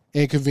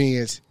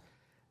inconvenience,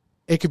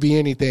 it could be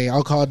anything.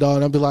 I'll call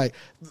Dawn. I'll be like,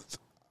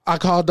 I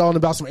called Dawn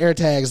about some air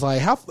tags.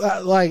 Like how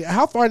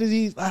far did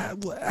he? How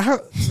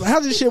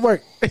did this shit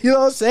work? You know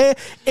what I'm saying?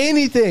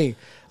 Anything.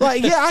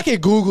 Like yeah, I can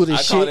Google this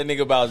I shit. call that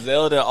nigga about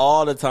Zelda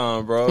all the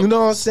time, bro. You know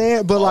what I'm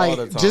saying? But All like,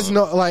 the time. just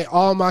know, like,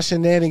 all my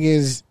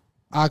shenanigans,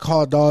 I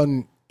call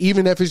Dalton,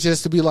 even if it's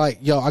just to be like,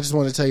 yo, I just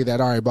want to tell you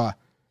that. All right, bye.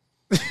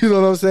 You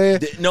know what I'm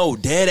saying? No,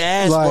 dead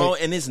ass, Like- bro.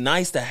 And it's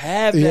nice to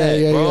have Yeah, that,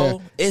 yeah, bro. yeah.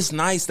 It's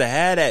nice to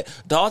have that.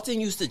 Dalton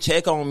used to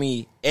check on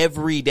me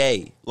every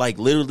day. Like,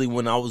 literally,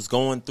 when I was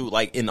going through,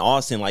 like, in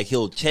Austin, like,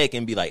 he'll check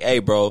and be like, hey,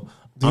 bro, Do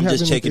you I'm have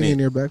just checking anything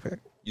in. in your backpack?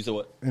 You said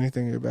what?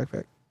 Anything in your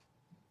backpack?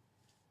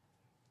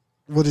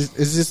 What is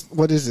this?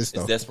 What is this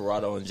though? It's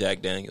Desperado and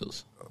Jack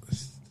Daniels. Oh,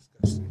 this is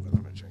disgusting, but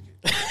I'm gonna drink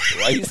it.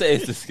 Why you say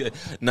it's this good?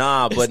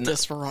 Nah, but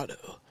Desperado.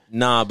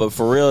 Nah, but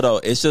for real though,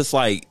 it's just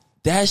like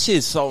that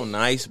shit's so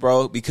nice,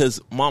 bro.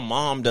 Because my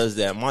mom does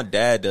that, my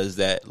dad does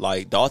that,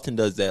 like Dalton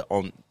does that,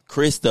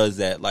 Chris does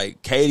that,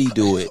 like Katie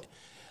do it,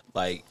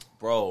 like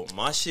bro,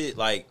 my shit,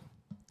 like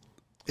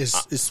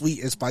It's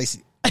sweet and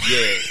spicy.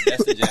 Yeah,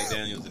 that's the Jack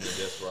Daniels and the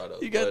Desperado.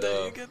 You got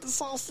that? You got the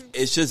sausage.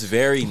 It's just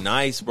very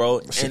nice, bro.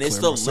 And it's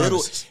clear the my little,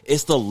 sinuses.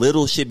 it's the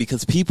little shit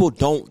because people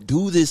don't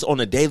do this on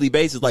a daily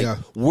basis. Like, Yeah.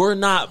 we're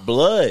not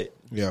blood.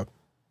 Yeah.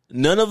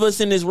 None of us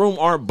in this room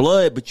aren't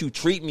blood, but you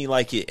treat me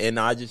like it. And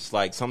I just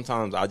like,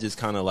 sometimes I just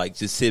kind of like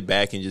just sit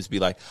back and just be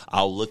like,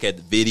 I'll look at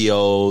the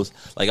videos.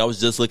 Like, I was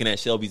just looking at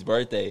Shelby's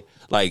birthday.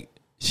 Like,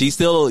 she's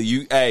still,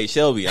 hey,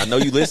 Shelby, I know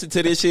you listen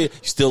to this shit. You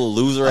still a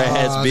loser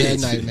ass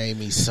bitch. That night made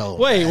me so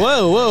Wait,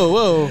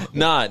 whoa.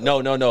 Nah, no.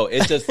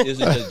 It's just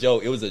a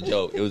joke. It was a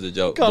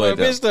joke. Come on, But,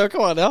 bitch, though.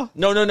 Come on now.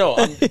 No.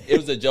 It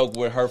was a joke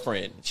with her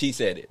friend. She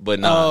said it,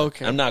 but nah, Oh,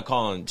 okay. I'm not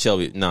calling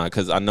Shelby. Nah,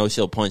 because I know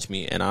she'll punch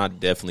me, and I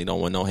definitely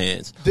don't want no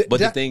hands. But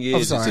the thing I'm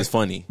is, it's sorry. just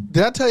funny.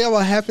 Did I tell y'all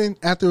what happened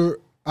after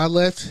I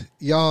left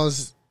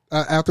y'all's?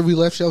 After we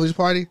left Shelby's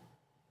party?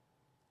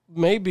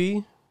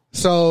 Maybe.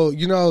 So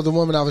you know the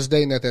woman I was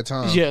dating at that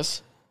time.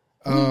 Yes.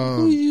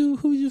 Who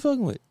you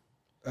fucking with?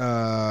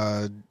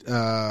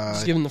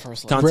 Just give him the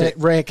first line. Contact.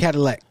 Red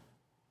Cadillac.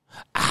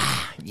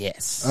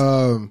 Yes.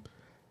 So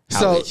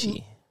How is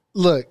she?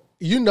 look,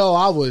 you know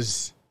I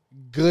was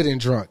good and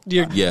drunk.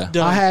 You're Yeah.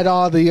 done. I had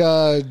all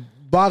the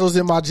bottles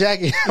in my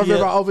jacket. I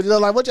remember I opened it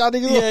up like, what y'all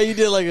niggas Yeah, you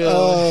did like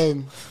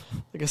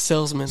a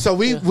salesman. So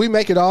we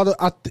make it all.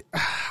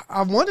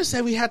 I want to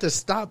say we had to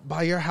stop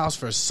by your house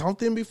for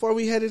something before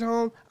we headed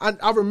home.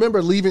 I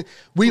remember leaving.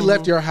 We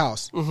left your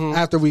house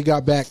after we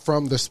got back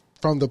from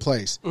the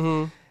place,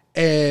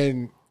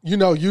 and you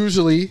know,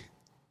 usually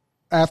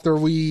after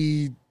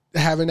we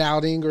have an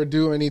outing or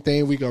do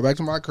anything, we go back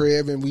to my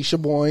crib and we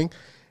shaboing,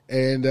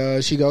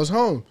 and she goes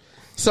home.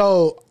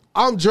 So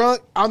I'm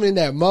drunk. I'm in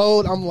that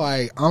mode. I'm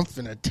like, I'm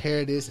finna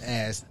tear this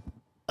ass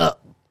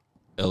up.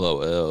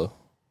 LOL.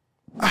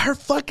 Her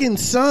fucking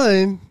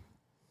son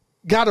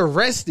got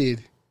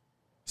arrested.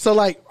 So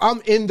like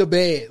I'm in the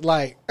bed,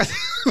 like,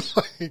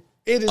 like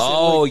innocent.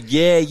 Oh, like,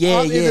 yeah.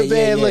 I'm in the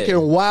bed yeah.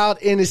 looking wild,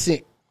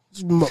 innocent,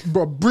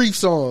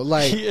 briefs on,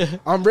 like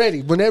I'm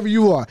ready whenever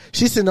you are.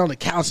 She's sitting on the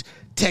couch,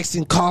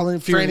 texting, calling,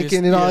 Furious,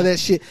 franticking, and all yeah. that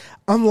shit.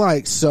 I'm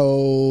like,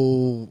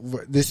 so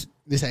this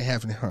ain't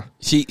happening, huh?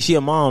 She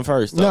a mom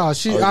first, though. No,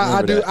 she. Oh,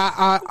 I do. remember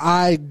that.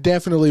 I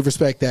definitely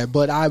respect that,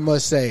 but I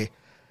must say,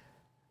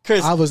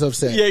 Chris, I was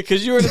upset. Yeah,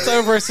 because you were the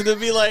third person to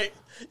be like,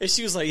 and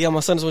she was like, "Yeah, my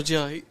son's with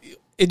you."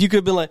 And you could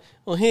have been like,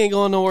 "Well, he ain't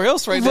going nowhere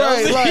else right now."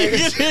 Right,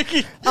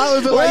 like, I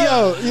would be like,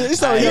 yo,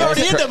 it's all He yo,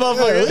 already hit that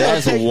motherfucker.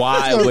 That's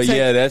wild, but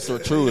yeah, that's so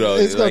true, though.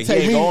 It's gonna Like, he take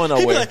ain't me- going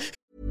nowhere.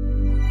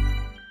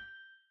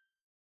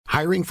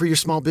 Hiring for your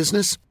small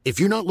business? If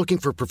you're not looking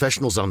for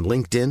professionals on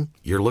LinkedIn,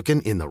 you're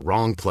looking in the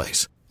wrong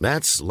place.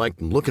 That's like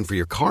looking for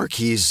your car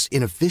keys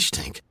in a fish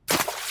tank.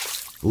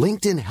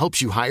 LinkedIn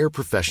helps you hire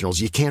professionals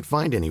you can't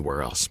find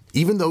anywhere else,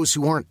 even those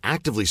who aren't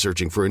actively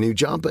searching for a new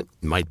job but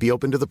might be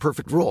open to the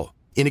perfect role.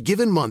 In a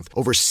given month,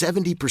 over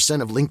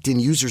 70% of LinkedIn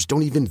users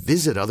don't even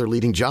visit other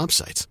leading job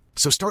sites.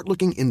 So start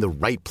looking in the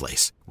right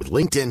place. With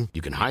LinkedIn,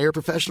 you can hire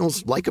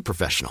professionals like a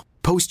professional.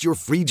 Post your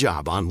free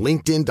job on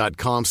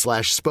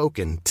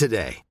linkedin.com/spoken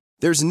today.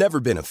 There's never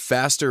been a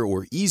faster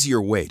or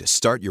easier way to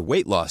start your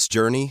weight loss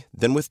journey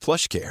than with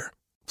PlushCare.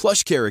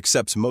 PlushCare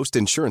accepts most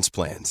insurance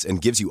plans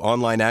and gives you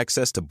online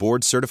access to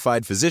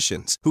board-certified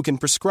physicians who can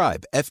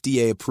prescribe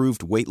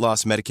FDA-approved weight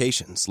loss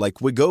medications like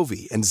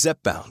Wegovy and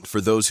Zepbound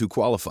for those who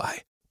qualify.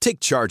 Take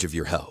charge of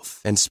your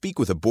health and speak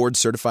with a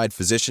board-certified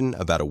physician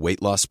about a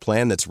weight loss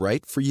plan that's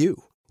right for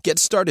you. Get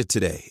started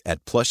today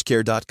at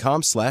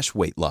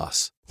plushcare.com/weight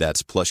loss.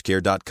 That's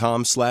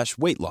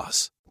plushcare.com/weight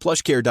loss.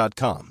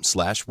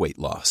 plushcare.com/weight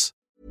loss.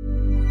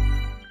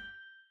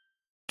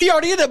 He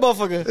already hit that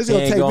motherfucker. It's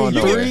gonna Ain't take going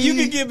me nowhere. You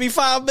can give me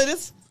 5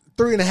 minutes,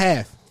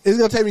 3.5. It's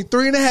gonna take me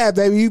 3.5,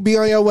 baby. You be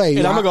on your way.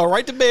 and I'm gonna go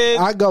right to bed.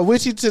 I go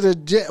with you to the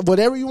jet,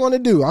 whatever you want to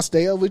do. I'll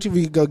stay up with you.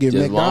 We can go get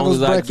As long McDonald's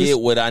as I breakfast. get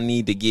what I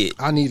need to get.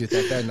 I needed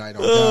that night.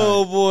 On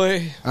Oh God.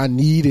 boy, I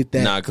needed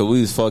that. Nah, cause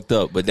we was fucked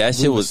up, but that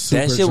shit was was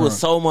that super shit was drunk.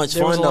 so much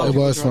There was fun a lot though. of It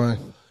was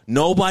fun.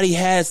 Nobody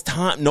has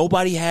time.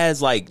 Nobody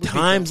has like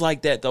times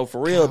like that though,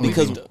 for real.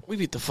 Because we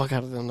beat the fuck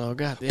out of them though.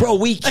 God damn. bro,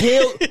 we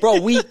killed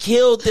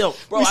them.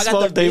 Bro, We I got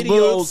smoked the they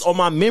videos boots. on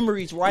my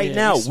memories right Yeah,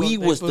 now. we smoked We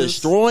they was boots.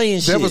 destroying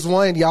shit. There was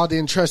one y'all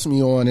didn't trust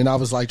me on, and I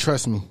was like,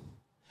 trust me.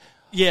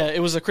 Yeah, it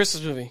was a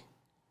Christmas movie.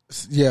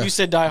 Yeah. You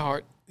said Die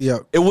Hard. Yeah.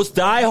 It was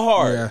Die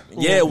Hard. Yeah.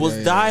 Yeah, it was Yeah,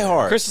 yeah, Die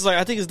Hard. Chris was like,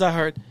 I think it's Die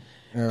Hard,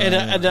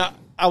 and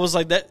I was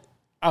like that.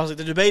 I was like,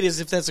 the debate is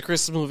if that's a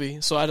Christmas movie,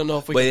 so I don't know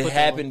if we. But can it put that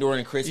happened one.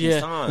 during Christmas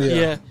Yeah, time.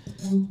 yeah.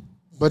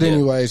 But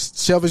anyways,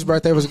 Shelby's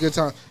birthday was a good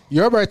time.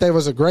 Your birthday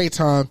was a great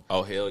time.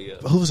 Oh hell yeah.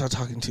 Who was I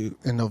talking to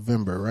in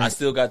November, right? I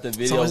still got the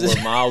video is it-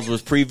 where Miles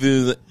was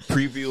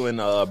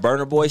previewing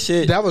Burner Boy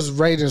shit. That was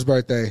Raiden's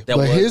birthday. That but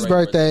was his Raiden's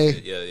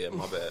birthday, Yeah,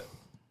 my bad.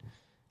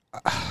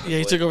 Yeah,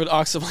 he took over the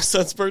ox of my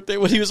son's birthday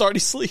when he was already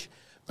asleep.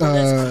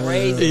 That's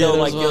crazy yeah, though. that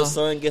Like was your wild.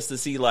 son gets to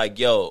see like,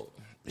 yo,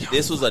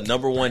 this was a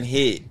 #1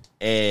 hit,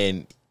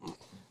 and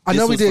I this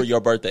know we was did. for your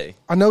birthday.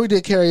 I know we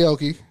did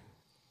karaoke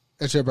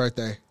at your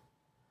birthday,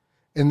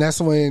 and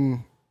that's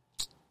when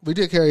we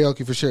did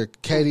karaoke for sure.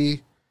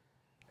 Katie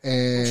I'm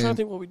trying to and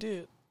think what we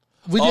did.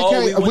 We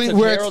did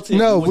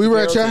we were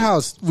at your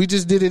house. We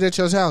just did it at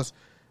your house.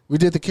 We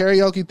did the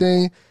karaoke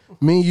thing.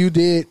 Me and you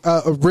did.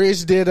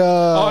 Ridge did.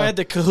 I had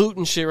the Kahoot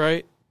and shit,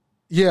 right?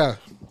 Yeah,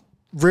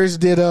 Ridge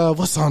did.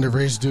 What song did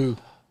Ridge do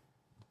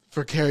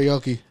for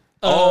karaoke?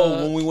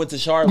 When we went to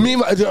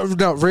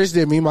Charlotte. Ridge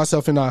did Me,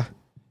 Myself, and I.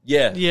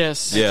 Yeah.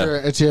 Yes. Yeah.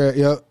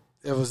 Yep.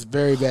 It was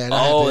very bad.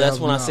 That's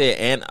when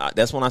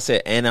I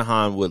said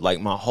Anaheim with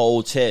like my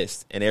whole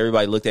chest, and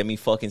everybody looked at me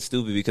fucking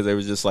stupid because they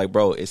was just like,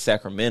 bro, it's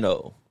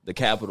Sacramento, the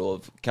capital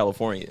of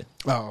California.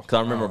 Oh, because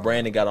I remember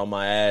Brandon got on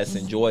my ass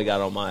and Joy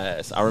got on my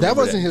ass. I remember that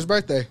wasn't his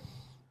birthday.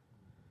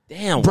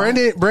 Damn,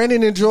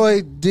 Brandon and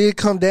Joy did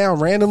come down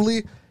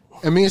randomly,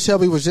 and me and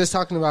Shelby was just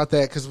talking about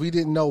that because we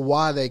didn't know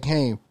why they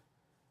came.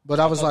 But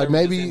I was like,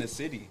 maybe in the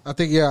city. I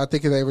think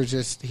they were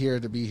just here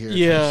to be here.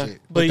 Yeah, shit.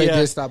 But they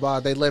did stop by.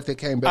 They left. They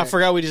came back. I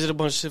forgot we just did a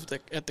bunch of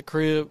shit at the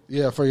crib.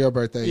 Yeah, for your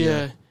birthday.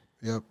 Yeah.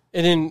 Yep.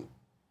 And then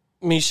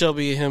me,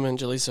 Shelby, him, and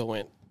Jaleesa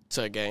went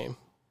to a game.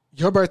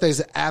 Your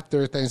birthday's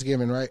after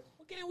Thanksgiving, right?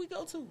 What game we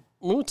go to?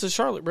 We went to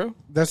Charlotte, bro.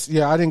 I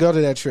didn't go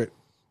to that trip.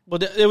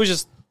 But it was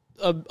just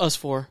us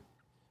four.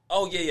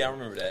 Oh yeah, I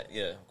remember that.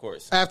 Yeah, of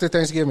course. After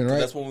Thanksgiving, right?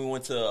 That's when we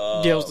went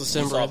to. It was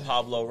December. We saw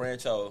Pablo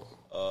Rancho.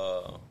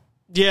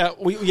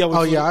 We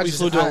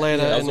flew to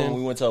Atlanta. That's when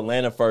we went to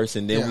Atlanta first,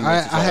 and then we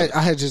went to Charlotte.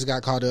 I had just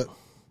got caught up.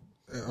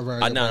 I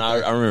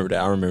remember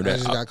that. I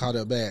just got caught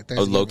up bad. I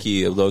was low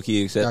key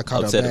upset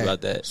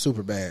about that.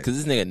 Super bad.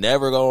 Because this nigga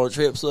never go on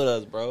trips with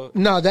us, bro.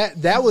 No,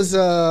 that was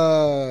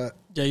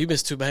Yeah, you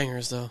missed two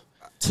bangers though.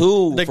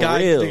 The guy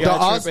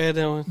trip had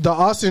that one. The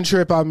Austin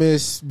trip I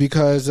missed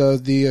because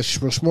of the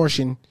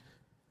smorshing.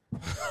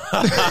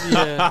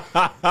 Yeah,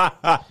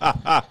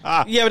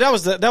 but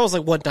that was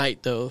like one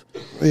night though.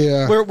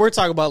 Yeah, we're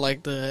talking about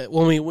like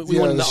when we went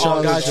on the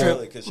all guy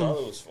trip. Because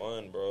Charlotte was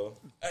fun, bro.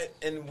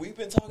 And we've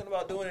been talking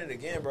about doing it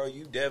again, bro.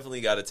 You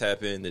definitely got to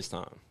tap in this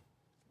time.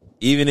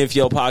 Even if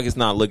your pocket's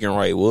not looking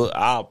right,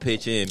 I'll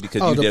pitch in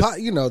because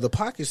the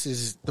pockets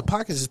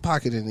is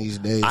pocketing these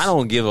days. I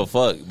don't give a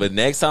fuck. But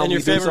next time and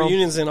your favorite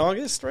reunion's in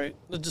August, right?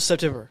 Just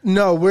September.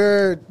 No,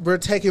 we're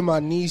taking my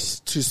niece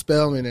to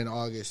Spelman in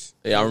August.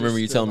 Yeah, I remember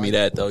you telling me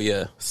that though.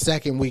 Yeah,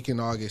 second week in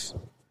August.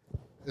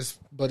 It's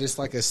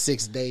like a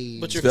 6-day.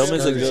 But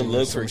Spelman's a good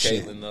look for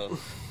Caitlin though.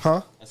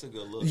 Huh? That's a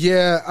good look.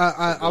 Yeah,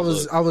 I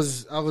was.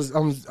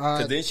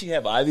 Cause didn't she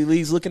have Ivy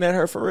Leagues looking at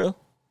her for real?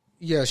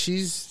 Yeah,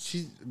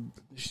 she's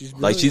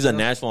like she's a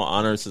National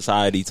Honor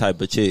Society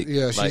type of chick.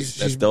 Yeah,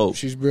 that's dope.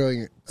 She's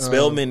brilliant.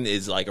 Spelman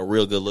is like a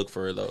real good look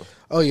for her though.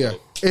 Oh yeah,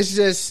 it's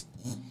just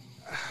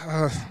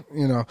I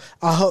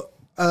hope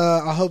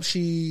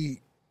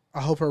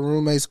her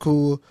roommate's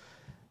cool,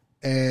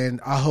 and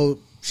I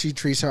hope she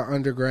treats her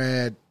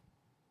undergrad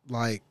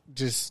like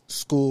just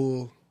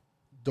school,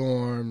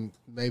 dorm,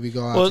 maybe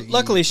go out. Well,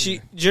 luckily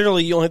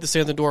generally you only have to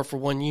stay in the dorm for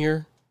 1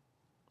 year.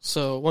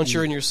 So once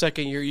you're in your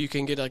second year, you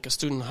can get like a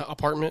student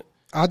apartment.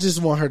 I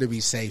just want her to be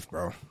safe,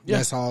 bro. Yeah.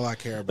 That's all I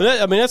care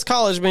about. But that's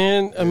college,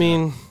 man. I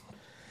mean,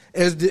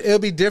 it'll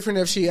be different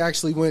if she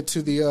actually went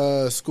to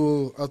the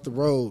school up the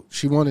road.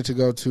 She wanted to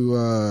go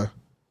to.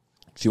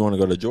 She want to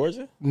go to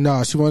Georgia?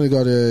 No, she wanted to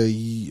go to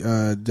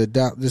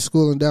the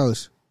school in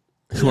Dallas.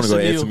 She want to go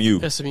to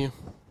SMU. SMU.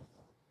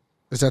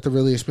 Is that the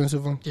really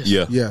expensive one?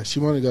 Yes. Yeah.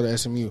 She wanted to go to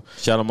SMU.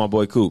 Shout out my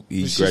boy Coop.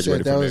 He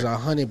graduated from there. That was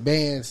 100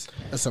 bands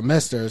a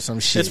semester or some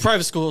shit. It's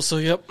private school, so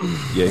yep.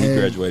 Yeah, he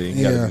graduated.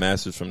 He got his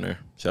master's from there.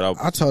 Shout out.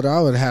 I told her I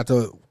would have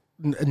to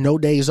no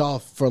days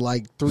off for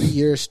like 3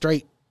 years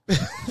straight.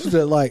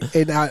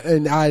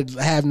 and I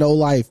have no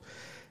life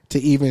to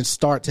even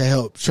start to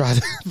help try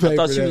to. I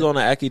thought she was on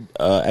an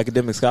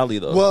academic scholarly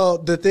though. Well,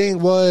 the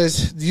thing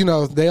was,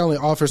 they only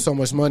offer so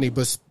much money,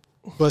 but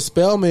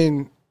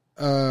Spelman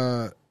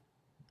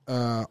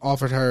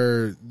offered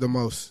her the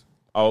most.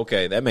 Oh,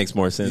 okay, that makes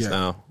more sense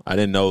now. I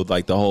didn't know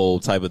like the whole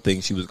type of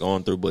thing she was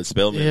going through, but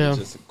Spelman was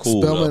just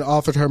cool. Spelman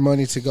offered her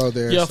money to go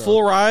there. Yeah,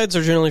 full rides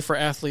are generally for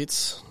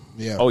athletes.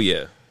 Yeah. Oh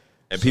yeah,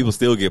 and people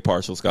still get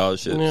partial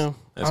scholarships. Yeah,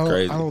 that's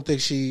crazy. I don't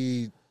think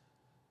she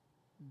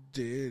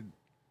did.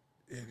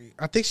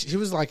 I think she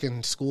was like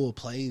in school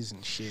plays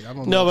and shit. I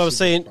don't know. No, but I was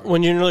saying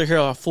when you really hear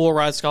a full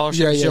ride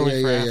scholarship, it's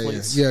generally for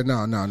athletes. Yeah,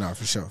 no,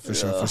 for sure.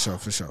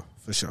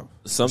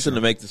 Something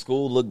to make the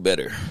school look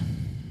better.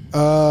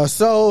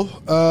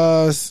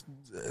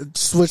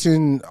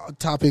 Switching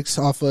topics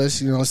off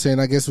us, what I'm saying?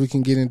 I guess we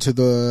can get into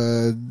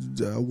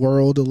the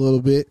world a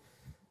little bit.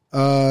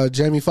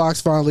 Jamie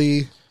Foxx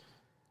finally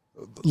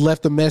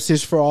left a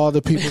message for all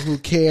the people who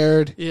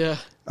cared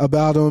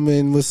about him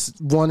and was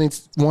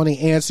wanting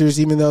answers,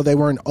 even though they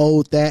weren't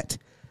owed that,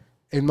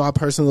 in my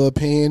personal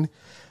opinion.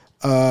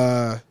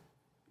 I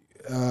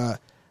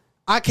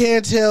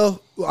can't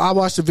tell. I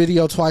watched the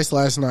video twice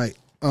last night.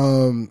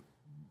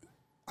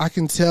 I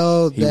can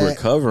tell that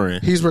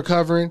he's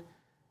recovering.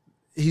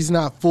 He's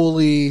not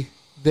fully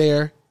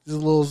there.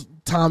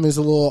 Time is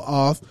a little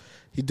off.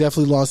 He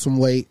definitely lost some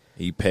weight.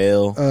 He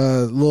pale.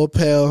 A little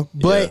pale.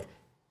 But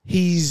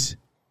he's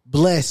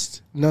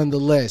blessed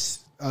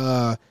nonetheless.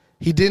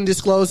 He didn't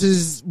disclose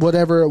his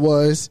whatever it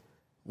was,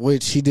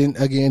 which he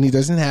didn't. Again, he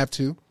doesn't have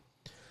to.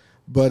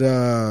 But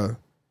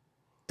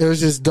it was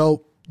just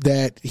dope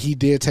that he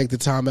did take the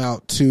time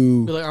out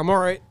to Be like, I'm all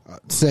right.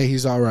 say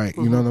he's all right.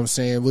 You know what I'm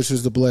saying? Which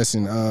was the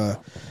blessing.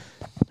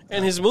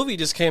 And his movie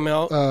just came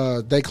out.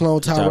 They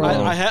cloned Tyrone.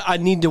 I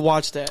need to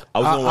watch that.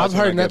 I've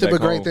heard nothing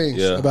but great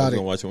things about it.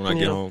 I'm watch it when I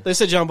get home. They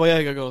said John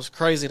Boyega goes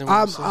crazy to me.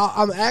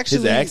 I'm actually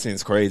His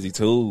accent's crazy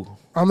too.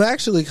 I'm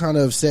actually kind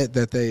of upset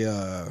that they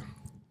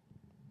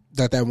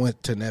that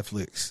went to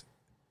Netflix.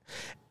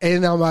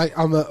 And I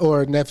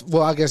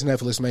guess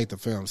Netflix made the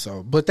film,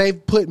 so but they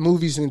put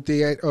movies in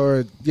they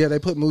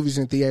put movies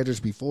in theaters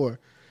before.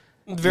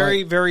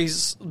 Very, very,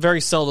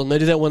 very seldom. They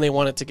do that when they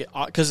want it to get,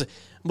 because a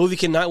movie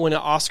cannot win an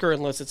Oscar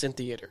unless it's in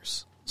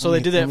theaters. So they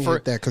did that for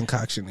that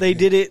concoction. They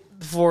did it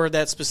for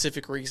that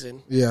specific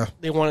reason. Yeah,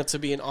 they want it to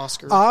be an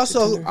Oscar.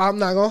 Also, I'm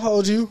not gonna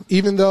hold you,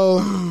 even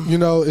though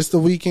it's the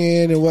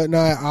weekend and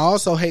whatnot. I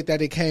also hate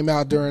that it came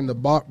out during the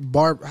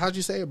how'd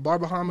you say it?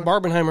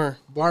 Barbenheimer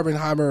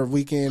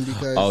weekend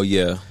because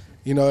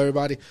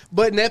everybody.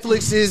 But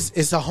Netflix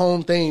it's a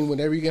home thing.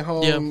 Whenever you get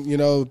home,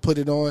 put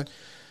it on.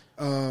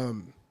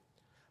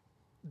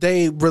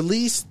 They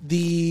released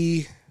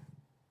the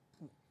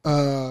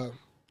Emmys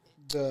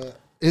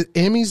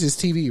is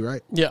TV,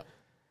 right? Yeah.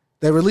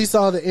 They released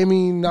all the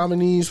Emmy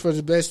nominees for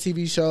the best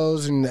TV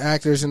shows and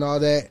actors and all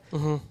that.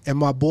 Mm-hmm. And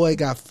my boy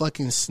got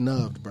fucking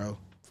snubbed, bro.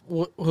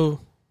 Who?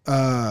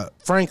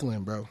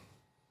 Franklin, bro.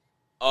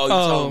 Oh, you're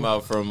talking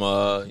about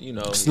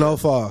from,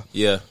 Snowfall.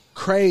 Yeah.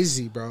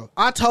 Crazy, bro.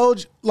 I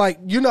told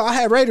you, I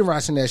had rating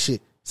rights in that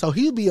shit. So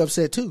he'd be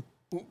upset too.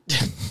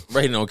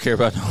 Raiden don't care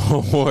about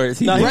no awards.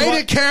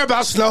 Raiden care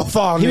about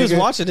Snowfall. He was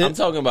watching it. I'm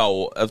talking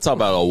about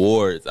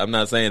awards. I'm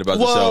not saying about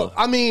the show.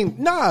 I mean,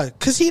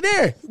 because he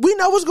there. We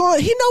know what's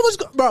going. He know what's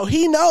going. Bro,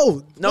 he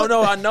know.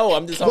 No, I know.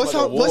 I'm just talking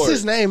about awards. What's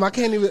his name? I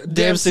can't even.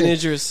 Damson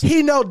Idris.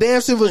 He know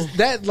Damson was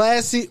that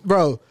last season,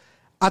 bro.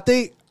 I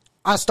think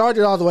I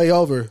started all the way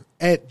over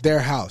at their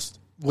house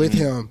with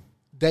him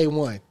day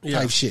one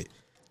type shit.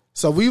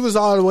 So we was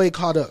all the way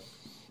caught up.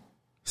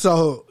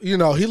 So, he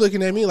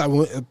looking at me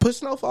like, put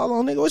Snowfall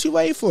on, nigga. What you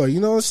waiting for? You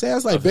know what I'm saying? I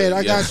was like, bet,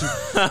 I got you.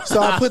 So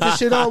I put the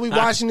shit on. We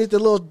watching it.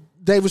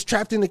 They was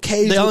trapped in the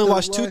cage. They only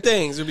watched two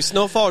things. It would be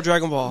Snowfall or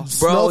Dragon Ball.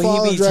 Bro,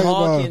 he be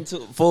talking to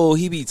fool.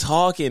 He be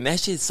talking.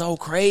 That shit's so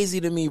crazy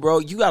to me, bro.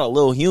 You got a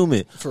little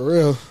human. For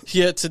real.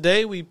 Yeah,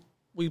 today we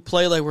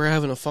play like we're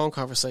having a phone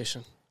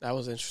conversation. That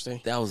was interesting.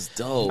 That was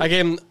dope.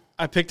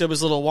 I picked up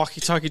his little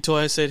walkie-talkie toy.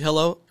 I said,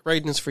 hello,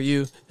 Raiden is for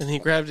you. And he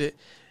grabbed it.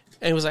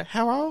 And he was like,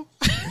 hello?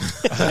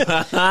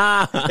 And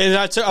I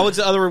went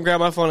to the other room, grabbed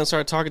my phone, and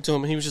started talking to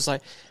him. And he was just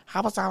like, how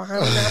about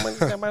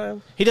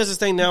he does this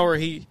thing now where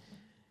he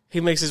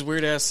makes his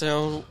weird-ass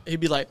sound. He'd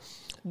be like,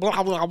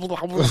 blah, blah, blah,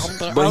 blah,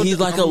 blah. But he's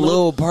like a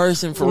little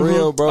person for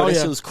real, bro.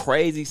 This was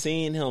crazy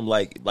seeing him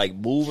like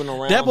moving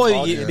around. That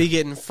boy be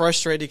getting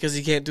frustrated because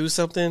he can't do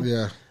something.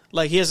 Yeah.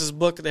 Like, he has this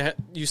book that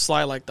you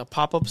slide like the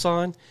pop-ups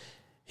on.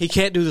 He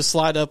can't do the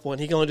slide up one.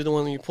 He can only do the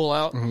one when you pull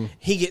out. Mm-hmm.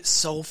 He gets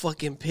so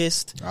fucking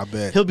pissed. I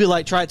bet. He'll be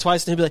like, try it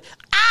twice, and he'll be like,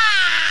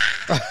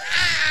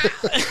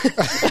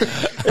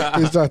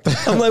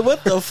 I'm like,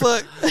 what the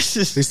fuck?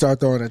 He start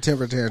throwing a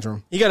temper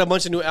tantrum. He got a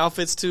bunch of new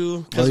outfits,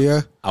 too. Oh,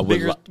 yeah?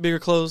 Bigger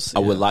clothes. I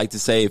would like to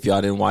say, if y'all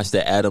didn't watch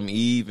the Adam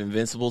Eve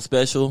Invincible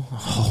special,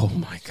 oh,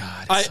 my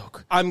God.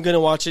 I'm going to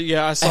watch it.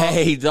 Yeah, I saw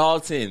Hey,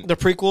 Dalton. the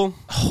prequel.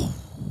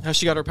 How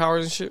she got her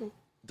powers and shit.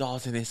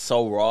 Dalton is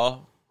so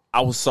raw.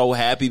 I was so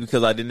happy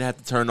because I didn't have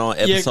to turn on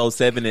episode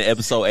 7 and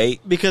episode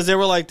 8. Because they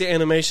were like, the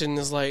animation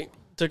is like,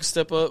 took a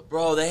step up.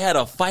 Bro, they had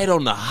a fight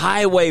on the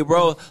highway,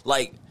 bro.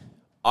 Like,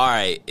 all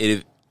right,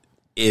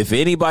 if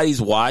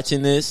anybody's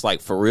watching this,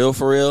 like, for real,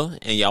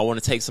 and y'all want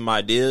to take some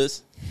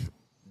ideas,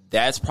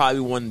 that's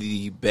probably one of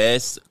the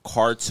best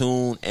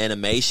cartoon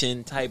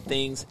animation type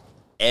things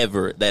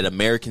ever that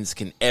Americans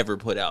can ever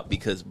put out.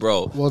 Because,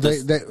 bro. Well,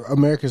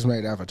 Americans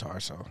made Avatar,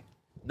 so.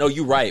 No,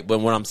 you're right. But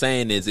what I'm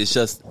saying is it's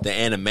just the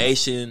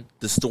animation,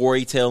 the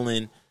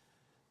storytelling,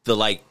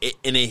 and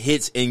it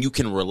hits and you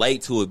can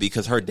relate to it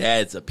because her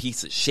dad's a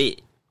piece of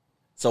shit.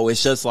 So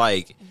it's just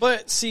like.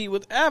 But see,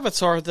 with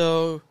Avatar,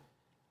 though,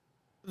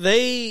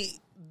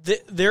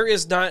 there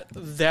is not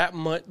that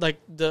much, like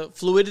the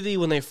fluidity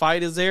when they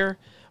fight is there.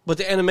 But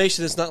the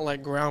animation is not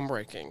like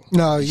groundbreaking.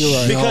 No, you're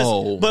right.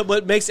 Because, but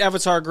what makes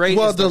Avatar great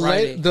is the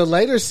writing. The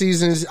later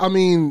seasons, I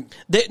mean,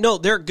 they're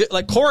good.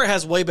 Like Korra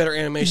has way better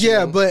animation.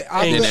 Yeah, but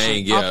I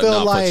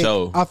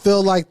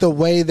feel like the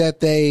way that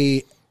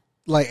they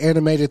like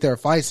animated their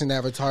fights in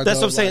Avatar. That's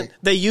what I'm saying.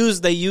 They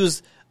use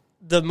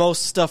the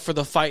most stuff for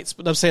the fights,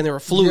 but I'm saying they were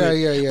fluid.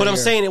 Yeah. But I'm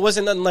saying it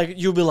wasn't nothing like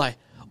you'd be like,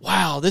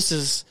 wow, this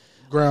is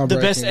groundbreaking, the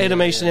best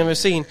animation I've ever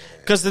seen.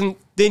 Because then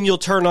you'll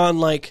turn on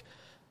like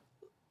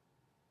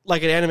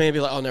an anime and be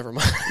like, oh, never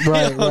mind.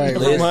 Right.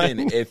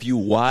 Listen, if you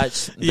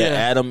watch the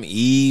Adam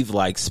Eve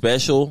like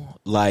special,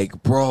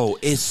 like, bro,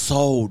 it's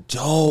so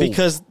dope.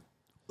 Because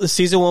the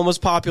season 1 was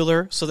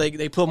popular, so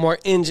they put more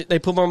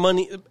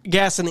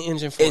gas in the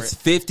engine for it. It's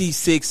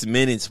 56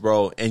 minutes,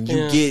 bro, and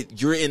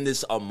you're in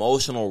this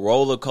emotional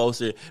roller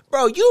coaster.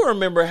 Bro, you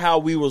remember how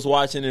we was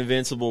watching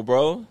Invincible,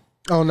 bro?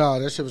 Oh no,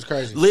 that shit was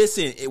crazy.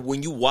 Listen,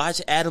 when you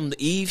watch Adam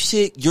the Eve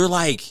shit, you're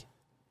like,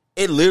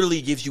 it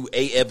literally gives you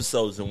 8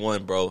 episodes in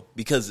one, bro.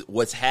 Because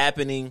what's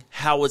happening,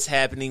 how it's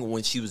happening,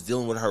 when she was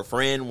dealing with her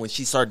friend, when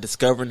she started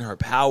discovering her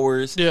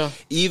powers,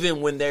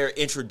 even when they're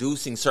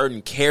introducing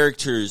certain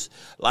characters,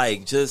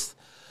 like just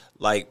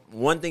like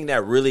one thing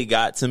that really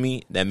got to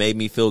me, that made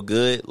me feel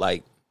good,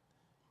 like,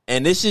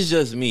 and this is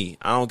just me,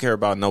 I don't care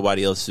about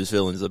nobody else's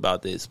feelings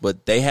about this,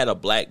 but they had a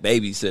black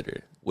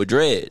babysitter with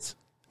dreads.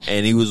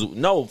 And he was,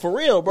 no, for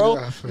real, bro.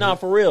 Yeah,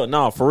 for real.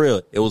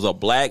 It was a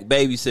black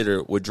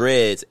babysitter with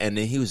dreads. And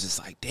then he was just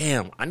like,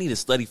 damn, I need to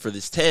study for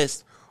this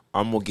test.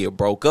 Or I'm going to get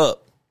broke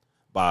up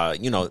by,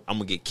 I'm going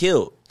to get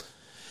killed.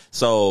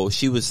 So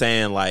she was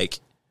saying, like,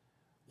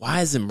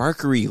 why isn't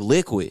mercury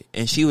liquid?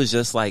 And she was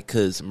just like,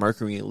 because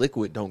mercury and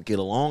liquid don't get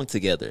along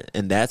together.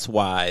 And that's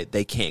why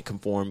they can't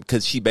conform.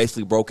 Because she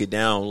basically broke it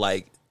down,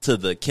 like, to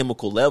the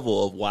chemical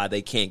level of why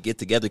they can't get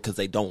together, because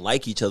they don't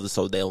like each other,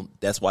 so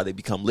that's why they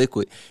become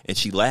liquid. And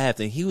she laughed,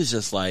 and he was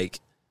just like,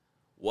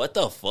 what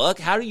the fuck?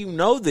 How do you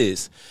know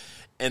this?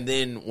 And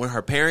then when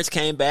her parents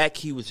came back,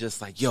 he was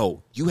just like,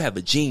 yo, you have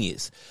a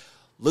genius.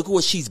 Look at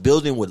what she's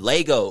building with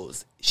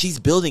Legos. She's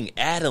building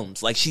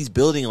atoms. Like, she's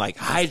building, like,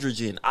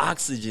 hydrogen,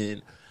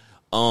 oxygen,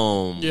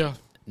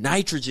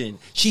 nitrogen.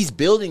 She's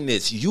building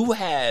this. You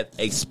have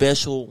a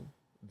special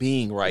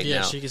being right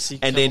now. She can see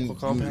and then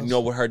compounds. You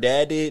know what her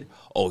dad did?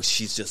 Oh,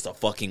 she's just a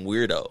fucking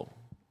weirdo.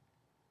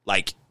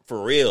 Like,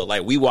 for real.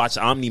 Like, we watched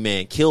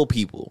Omni-Man kill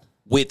people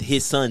with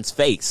his son's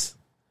face.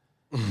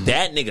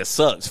 That nigga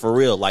sucks, for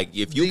real. Like,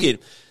 if you could,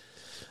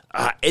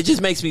 it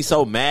just makes me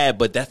so mad.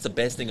 But that's the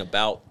best thing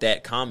about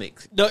that comic.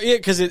 No, yeah,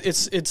 because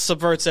it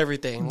subverts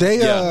everything.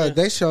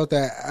 They showed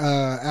that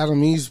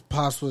Adam Eve's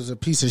pops was a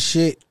piece of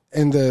shit.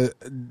 In the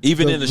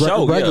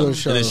regular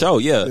show. In the show,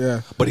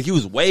 yeah. But he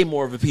was way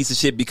more of a piece of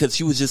shit, because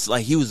he was just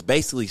like, he was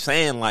basically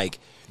saying, like,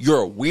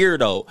 you're a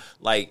weirdo.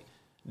 Like,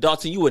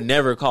 Dalton, you would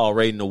never call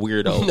Raiden a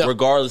weirdo,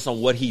 regardless on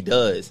what he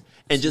does.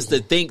 And just to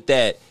think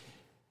that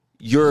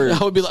I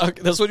would be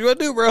like, that's what you want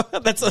to do, bro.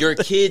 Your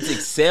kid's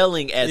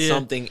excelling at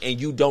something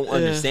and you don't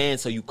understand,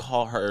 so you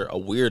call her a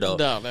weirdo.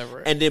 No, never.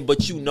 And then, but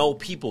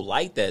people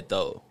like that,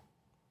 though.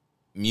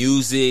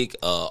 Music,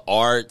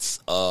 arts,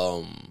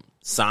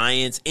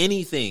 science,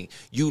 anything.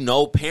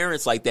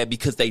 Parents like that,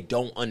 because they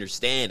don't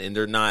understand and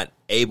they're not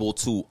able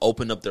to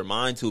open up their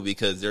mind to it,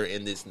 because they're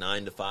in this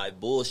 9-to-5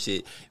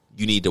 bullshit.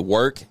 You need to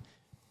work,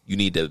 you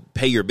need to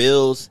pay your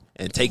bills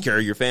and take care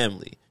of your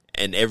family,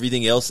 and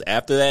everything else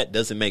after that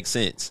doesn't make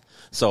sense.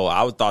 So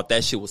I thought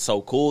that shit was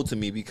so cool to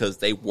me, because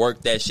they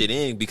worked that shit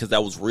in, because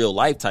that was real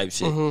life type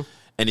shit. And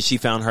then she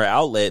found her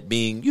outlet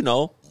being,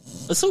 a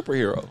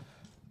superhero.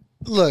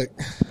 Look,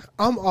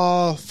 I'm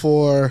all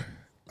for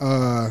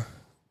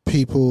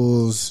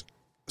people's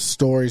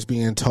stories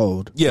being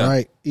told,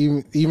 right?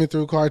 Even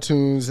through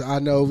cartoons. I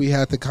know we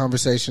had the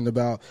conversation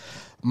about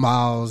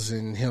Miles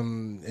and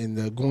him and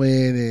the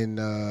Gwen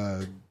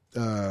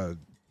and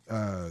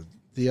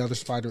the other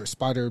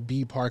Spider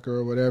B Parker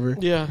or whatever.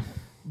 Yeah,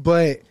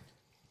 but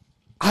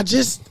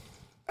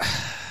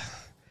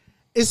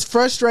it's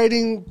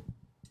frustrating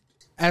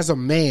as a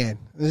man.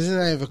 This is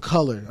not even a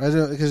color,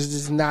 because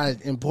it's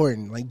not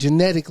important. Like,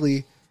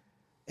 genetically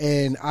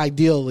and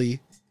ideally,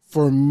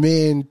 for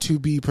men to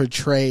be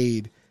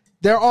portrayed.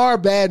 There are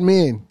bad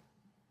men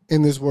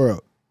in this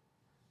world.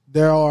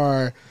 There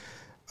are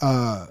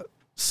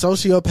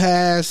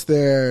sociopaths,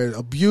 there are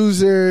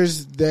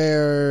abusers,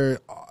 there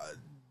are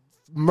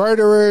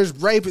murderers,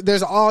 rapists.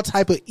 There's all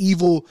type of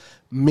evil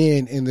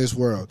men in this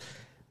world,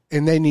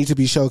 and they need to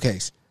be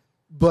showcased.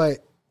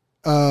 But,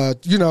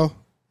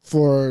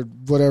 for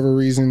whatever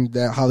reason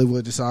that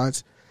Hollywood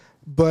decides.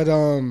 But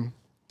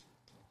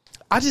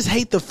I just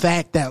hate the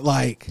fact that,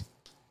 like,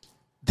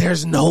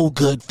 there's no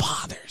good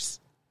fathers,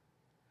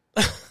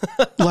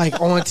 like,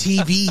 on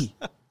TV,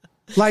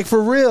 like,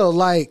 for real,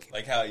 like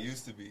how it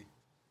used to be.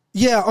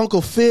 Yeah,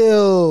 Uncle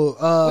Phil.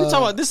 What are you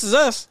talking about? This Is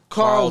Us.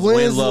 Carl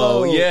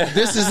Winslow. Yeah,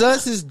 This Is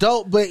Us is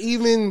dope, but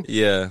even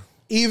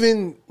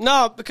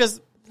no,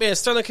 because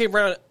Sterling K.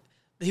 Brown,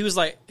 he was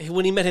like,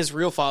 when he met his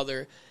real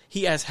father,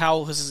 he asked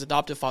how his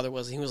adoptive father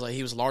was, and he was like,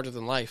 he was larger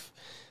than life.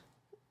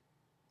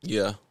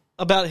 Yeah.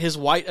 About his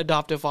white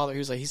adoptive father, he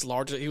was like, he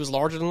was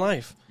larger than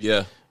life.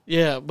 Yeah.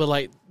 Yeah, but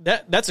like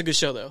that's a good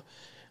show though.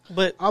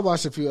 But I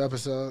watched a few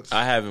episodes.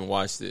 I haven't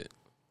watched it.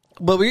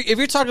 But if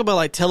you're talking about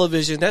like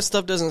television, that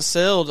stuff doesn't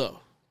sell though.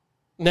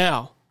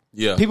 Now,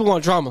 people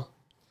want drama.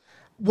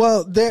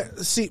 Well,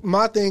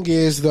 my thing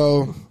is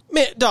though,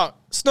 man, dog,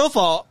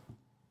 Snowfall,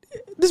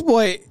 this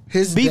boy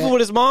beefing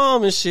with his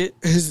mom and shit.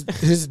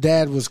 His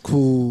dad was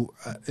cool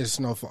in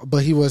Snowfall,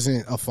 but he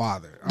wasn't a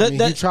father.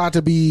 He tried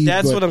to be.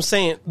 That's what I'm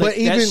saying. But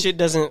even, that shit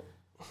doesn't.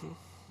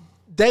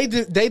 They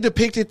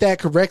depicted that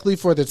correctly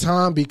for the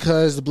time,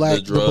 because the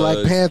Black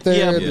Panther.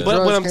 Yeah,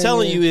 but what I'm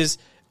telling you is,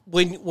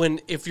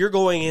 if you're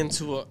going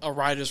into a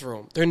writer's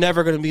room, they're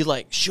never going to be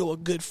like, show a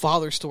good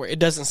father story. It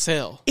doesn't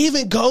sell.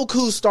 Even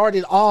Goku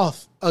started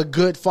off a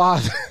good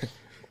father.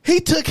 He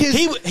took his.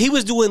 He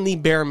was doing the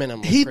bare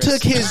minimum. He Chris.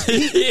 took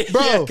his.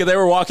 Bro, because they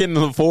were walking in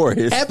the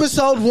forest.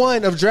 Episode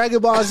 1 of Dragon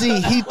Ball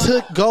Z, he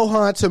took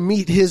Gohan to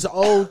meet his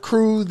old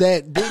crew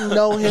that didn't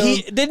know him.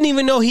 He didn't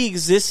even know he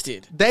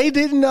existed. They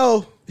didn't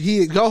know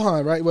he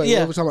Gohan, right? Wait, Yeah,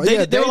 what we talking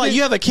about? they were like,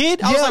 "You have a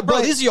kid?" I was like, "Bro,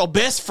 but this is your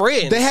best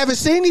friend." They haven't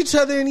seen each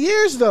other in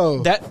years,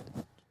 though.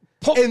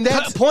 And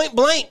that's point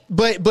blank.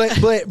 But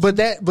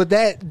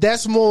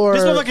that's more.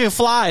 This motherfucker can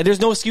fly. There's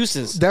no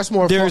excuses. That's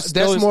more.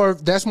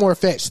 That's more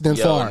fetched than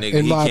far. Nigga,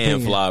 in he my can't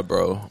opinion. fly,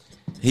 bro.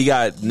 He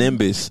got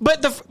Nimbus.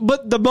 But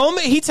the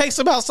moment he takes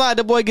him outside,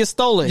 the boy gets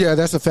stolen. Yeah,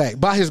 that's a fact.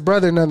 By his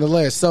brother,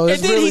 nonetheless. So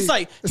it's And then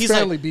really, he's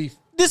family like, beef.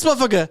 This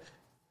motherfucker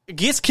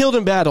gets killed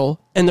in battle,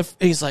 and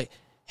he's like,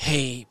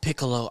 "Hey,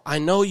 Piccolo, I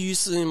know you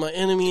see my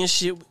enemy and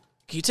shit.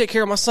 Can you take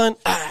care of my son?"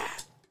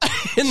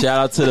 Shout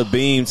out to the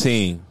Beam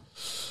team.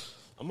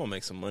 I'm gonna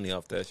make some money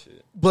off that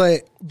shit.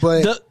 But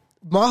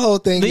my whole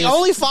thing. The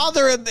only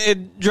father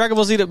in Dragon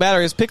Ball Z that matter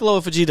is Piccolo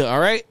and Vegeta. All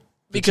right.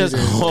 Because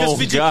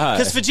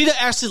Vegeta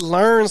actually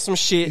learned some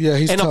shit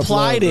and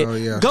applied it. Bro,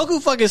 yeah.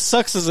 Goku fucking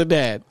sucks as a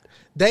dad.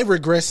 They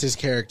regressed his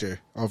character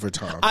over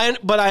time.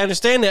 But I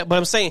understand that. But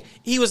I'm saying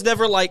he was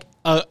never like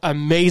an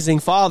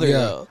amazing father.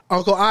 Though.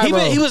 Uncle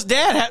Iroh. He was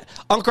dad.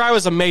 Uncle Iroh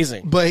was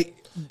amazing. But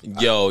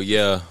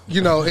yeah,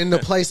 in the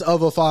place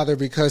of a father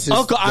because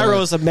Uncle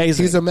Iroh is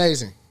amazing. He's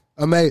amazing.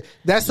 Amazing.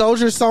 That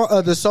soldier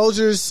song, the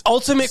soldiers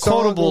ultimate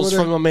quotables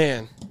from a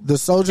man. The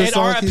soldier and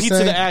song. And R.I.P. to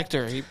the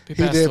actor. He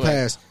did away.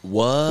 pass.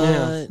 What?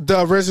 Yeah.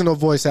 The original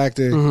voice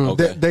actor. Mm-hmm.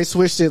 Okay. They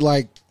switched it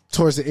like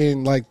towards the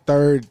end, like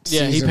third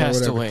season. Yeah, he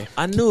passed or away.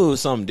 I knew it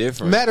was something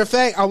different. Matter of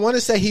fact, I want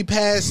to say he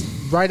passed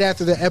right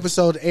after the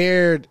episode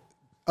aired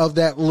of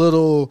that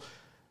little.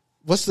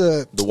 What's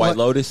the White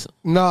Lotus?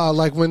 Nah,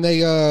 like when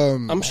they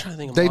I'm trying to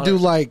think. They do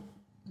like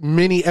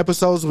mini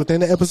episodes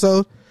within the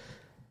episode.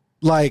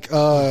 Like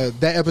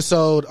that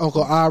episode,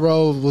 Uncle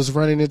Iroh was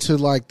running into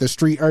like the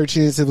street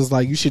urchins. It was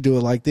like, you should do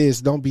it like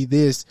this. Don't be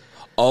this.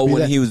 Oh, be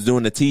when that. he was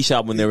doing the tea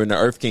shop when they were in the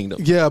Earth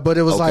Kingdom. Yeah, but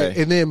it was like,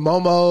 and then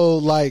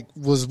Momo like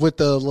was with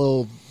the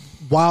little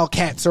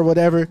wildcats or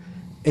whatever,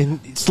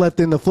 and slept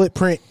in the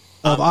footprint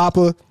of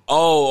Appa.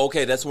 Oh,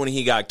 okay. That's when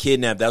he got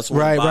kidnapped. That's when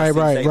right. Yeah.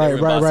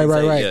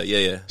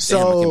 So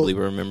damn, I can't believe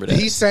I remember that.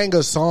 He sang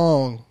a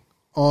song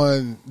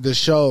on the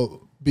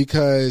show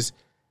because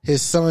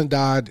his son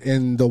died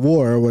in the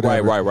war or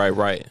whatever.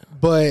 Right.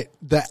 But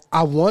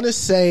I want to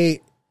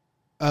say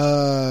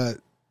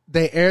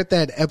they aired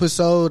that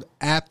episode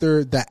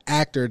after the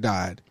actor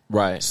died.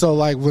 Right. So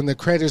like when the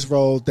credits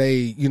rolled,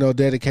 they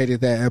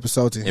dedicated that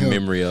episode to him. In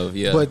memory of,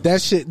 yeah. But that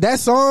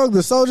song,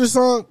 the soldier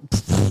song,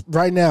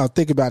 right now,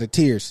 think about it,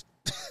 tears.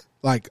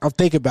 Like I'm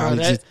thinking about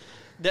it.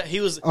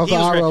 He was Uncle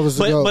Iroh was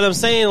but I'm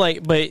saying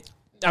like, but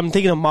I'm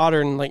thinking of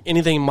modern, like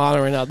anything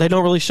modern right now. They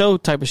don't really show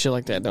type of shit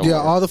like that.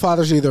 All the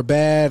fathers are either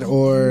bad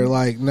or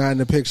like not in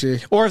the picture.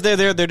 Or if they're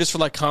there, they're just for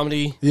like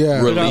comedy.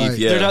 Yeah, relief.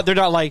 They're not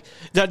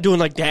doing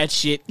like dad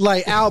shit.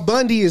 Like Al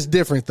Bundy is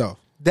different though.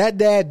 That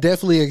dad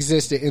definitely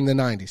existed in the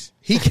 90s.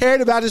 He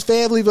cared about his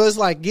family, but it's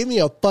like, give me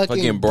a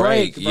fucking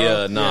break, bro.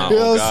 Yeah, nah. You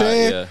know what I'm God,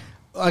 saying? Yeah.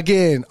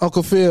 Again,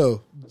 Uncle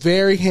Phil,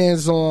 very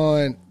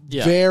hands-on,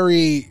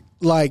 very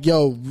like,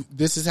 yo,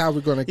 this is how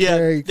we're gonna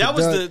carry. That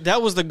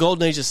was the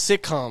golden age of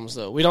sitcoms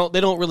though.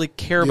 They don't really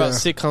care about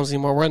sitcoms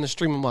anymore. We're in the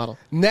streaming model.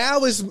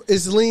 Now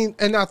is lean,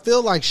 and I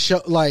feel like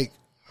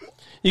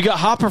you got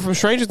Hopper from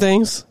Stranger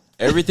Things.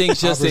 Everything's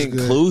just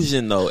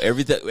inclusion, though.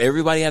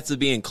 Everybody has to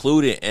be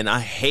included, and I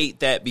hate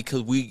that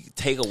because we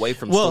take away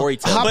from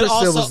storytelling. Hopper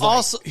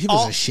he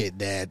was a shit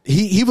dad.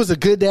 He was a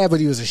good dad, but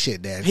he was a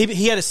shit dad.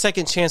 He had a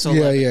second chance on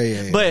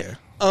But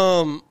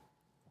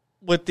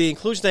with the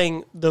inclusion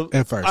thing,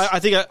 at first, I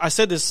think I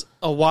said this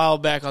a while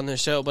back on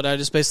this show, but I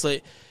just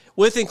basically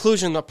with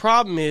inclusion, the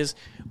problem is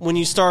when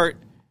you start,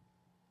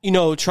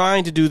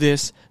 trying to do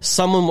this,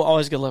 someone will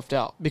always get left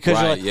out because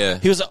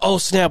he was like, oh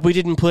snap, we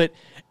didn't put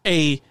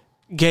a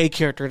gay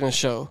character in the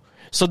show.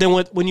 So then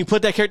when you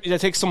put that character,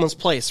 that takes someone's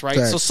place, right?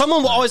 So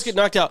someone will always get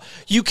knocked out.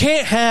 You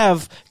can't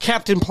have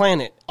Captain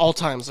Planet all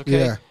times,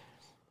 okay? Yeah.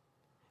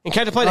 And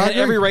Captain Planet had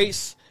every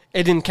race,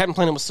 and then Captain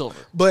Planet was silver.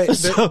 But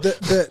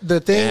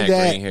the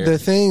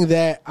thing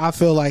that I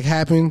feel like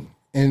happened,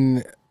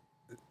 and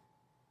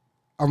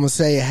I'm gonna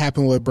say it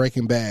happened with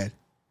Breaking Bad.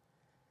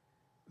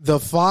 The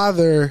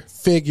father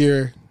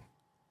figure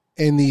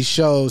in these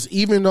shows,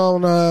 even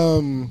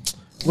on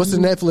what's the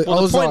Netflix?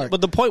 Ozark.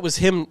 But the point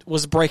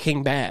was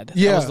Breaking Bad.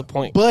 Yeah, that was the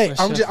point. But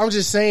I'm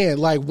just saying,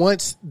 like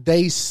once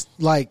they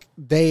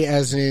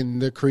as in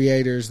the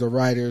creators, the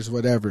writers,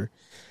 whatever,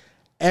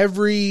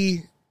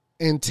 every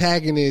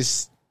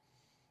antagonist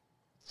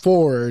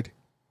forward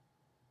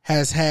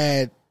has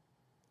had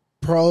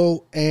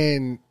pro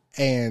and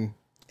in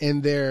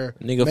their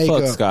nigga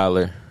makeup. Fuck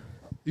Skyler.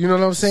 You know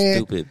what I'm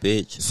saying? Stupid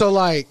bitch. So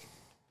like,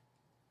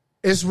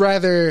 it's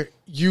rather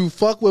you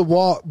fuck with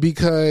Walt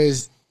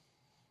because,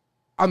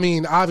 I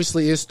mean,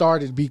 obviously it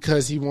started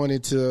because he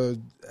wanted to,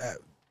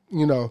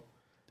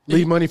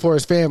 leave money for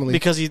his family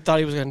because he thought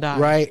he was going to die,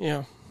 right?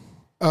 Yeah.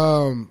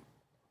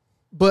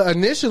 But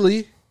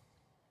initially,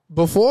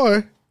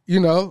 before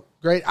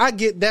Great. I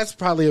get that's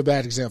probably a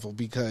bad example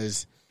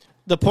because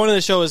The point of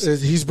the show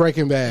is he's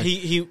Breaking Bad.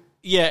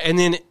 And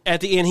then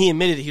at the end he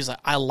admitted it. He was like,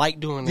 I like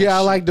doing this. Yeah,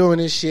 I like doing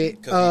this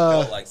shit. Because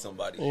he felt like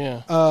somebody.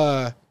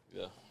 Yeah.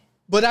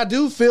 But I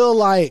do feel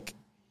like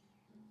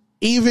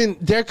even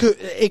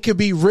it could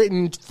be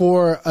written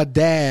for a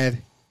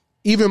dad,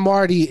 even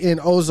Marty in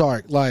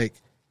Ozark, like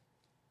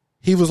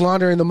he was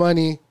laundering the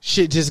money,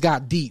 shit just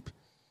got deep.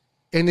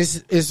 And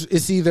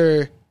it's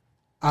either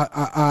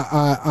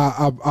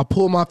I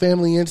pull my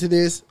family into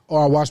this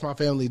or I watch my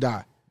family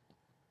die.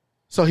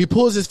 So he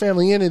pulls his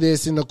family into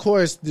this, and of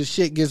course the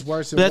shit gets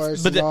worse and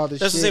worse. But all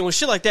this that's shit. the same with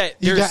shit like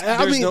that.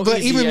 No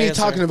but even me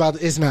talking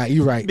about it's not.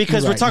 You're right.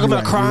 Because we're talking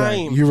about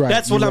crime. You're right.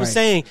 That's what I'm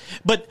saying.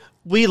 But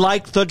we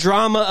like the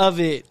drama of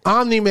it.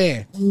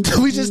 Omni-Man.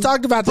 We just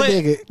talked about the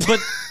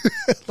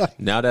nigga. But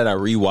now that I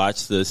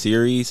rewatched the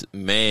series,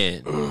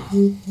 man,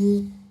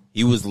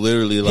 he was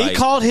literally like he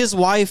called his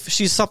wife.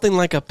 She's something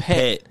like a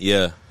pet.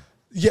 Yeah.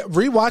 Yeah,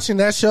 rewatching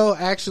that show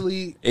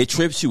actually it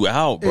trips you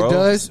out, bro. It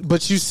does,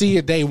 but you see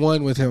it day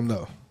one with him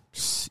though.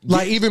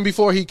 Like even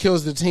before he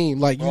kills the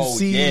team, like you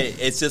see,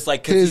 it's just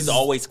like because he's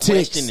always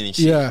questioning and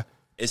shit. Yeah,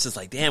 it's just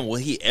like, damn, will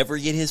he ever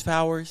get his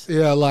powers?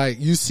 Yeah, like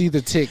you see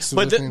the ticks.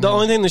 But the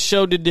only thing the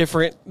show did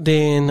different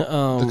than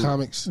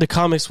the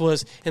comics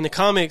was in the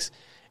comics,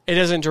 it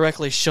doesn't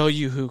directly show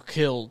you who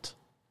killed.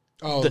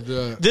 Oh,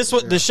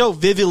 the show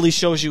vividly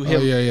shows you him.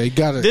 Oh, yeah, you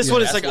got it. This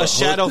one is like a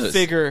shadow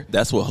figure.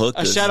 That's what hooked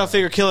us. A shadow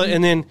figure kill it,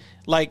 and then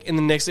like in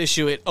the next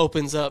issue, it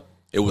opens up.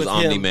 It was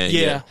Omni-Man.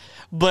 Yeah,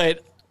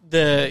 but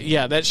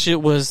that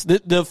shit was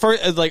the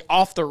first like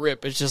off the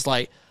rip. It's just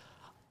like,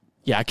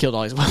 yeah, I killed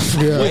all these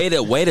motherfuckers.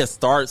 Yeah. Way to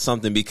start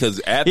something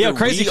because after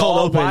Crazy we Cold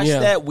all open, watched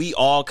that, we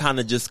all kind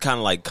of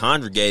like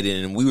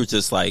congregated, and we were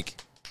just like.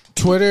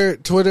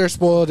 Twitter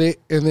spoiled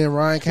it, and then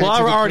Ryan came. Well,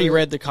 I already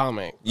read the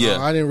comic.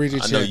 Yeah, I didn't read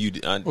it yet. I know you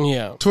did.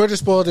 Yeah, Twitter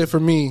spoiled it for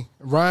me.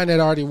 Ryan had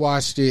already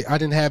watched it. I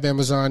didn't have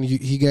Amazon.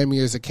 He gave me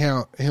his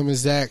account. Him and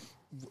Zach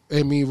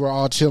and me were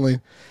all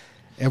chilling,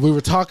 and we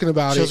were talking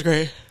about it. It was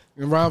great.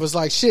 And Ryan was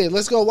like, "Shit,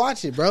 let's go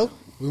watch it, bro."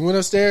 We went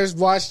upstairs,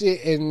 watched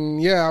it,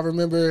 and I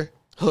remember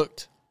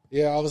hooked.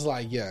 Yeah, I was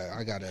like,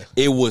 I gotta.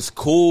 It was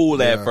cool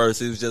at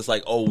first. It was just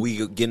like, oh,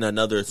 we getting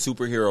another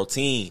superhero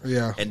team.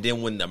 Yeah. And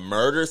then when the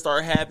murders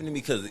started happening,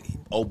 because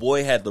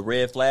boy had the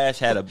red flash,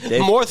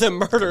 more than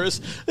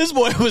murders. This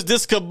boy was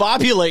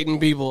discombobulating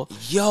people.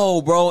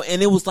 Yo, bro,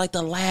 and it was like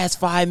the last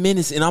 5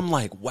 minutes, and I'm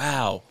like,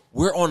 wow,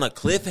 we're on a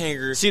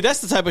cliffhanger. See,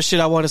 that's the type of shit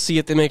I want to see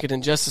if they make an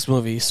Injustice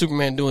movie.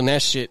 Superman doing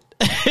that shit.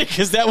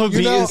 Because that would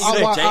be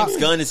insane. James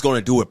Gunn is going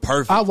to do it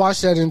perfect. I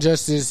watched that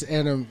Injustice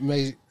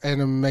animation.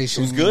 It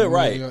was good,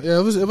 right? Yeah,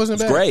 it wasn't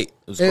bad. Great. It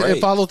was great.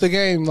 It followed the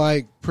game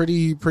like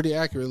pretty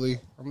accurately.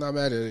 I'm not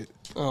mad at it.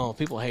 Oh,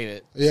 people hate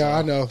it. Yeah,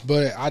 I know,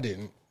 but I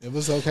didn't. It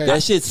was okay.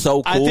 That shit's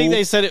so cool. I think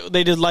they said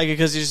they did like it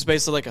because it's just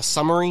basically like a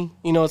summary.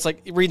 It's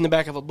like reading the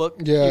back of a book.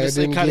 Yeah, it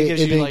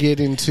didn't get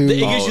into.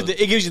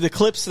 It gives you the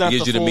clips. It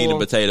gives you the meat and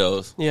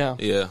potatoes. Yeah.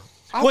 Yeah.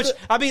 Which,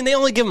 I mean, they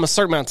only give them a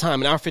certain amount of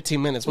time, an hour,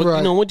 15 minutes. What,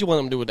 right. What do you want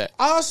them to do with that?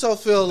 I also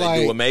feel they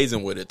like do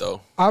amazing with it,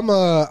 though.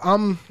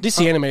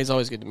 DC anime is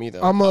always good to me,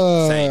 though.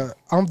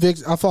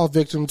 I fall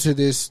victim to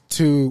this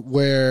too,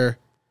 where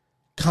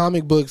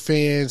comic book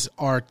fans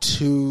are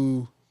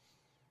too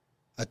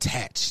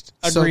attached.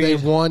 Agreed. So they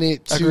want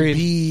it to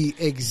be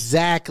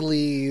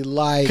exactly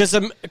like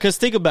because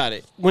think about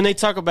it, when they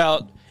talk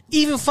about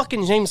even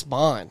fucking James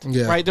Bond,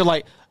 right? They're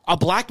like, a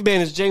black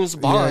man is James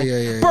Bond.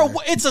 Bro,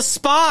 it's a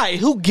spy.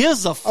 Who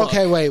gives a fuck?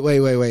 Okay, wait.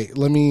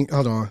 Let me,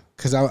 hold on,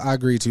 because I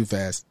agree too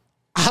fast.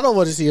 I don't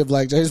want to see a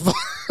black James Bond.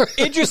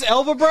 Idris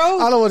Elba, bro?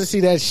 I don't want to see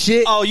that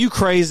shit. Oh, you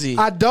crazy.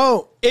 I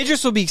don't.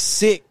 Idris would be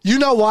sick. You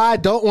know why I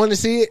don't want to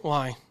see it?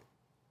 Why?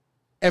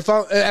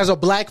 As a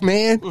black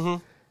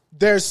man,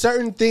 there's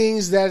certain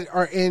things that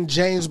are in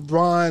James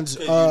Bond's...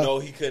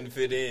 he couldn't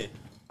fit in.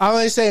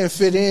 I ain't saying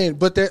fit in,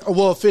 but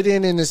fit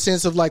in the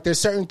sense of like there's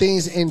certain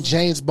things in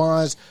James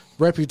Bond's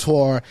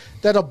repertoire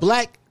that a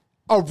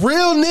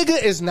real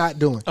nigga is not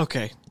doing.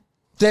 Okay.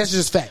 That's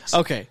just facts.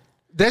 Okay.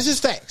 That's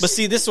just facts. But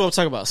see, this is what I'm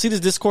talking about. See this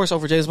discourse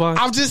over James Bond?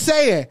 I'm just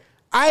saying.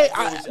 I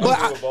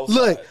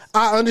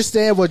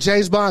understand what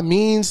James Bond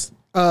means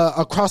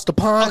across the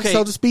pond,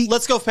 so to speak.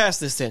 Let's go past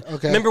this then.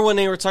 Okay. Remember when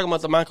they were talking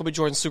about the Michael B.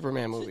 Jordan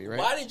Superman movie, right?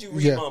 Why did you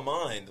read my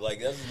mind? Like,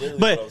 that's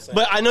literally what I was saying.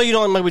 But I know you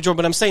don't like Michael B. Jordan,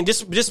 but I'm saying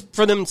just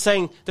for them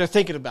saying they're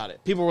thinking about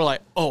it. People were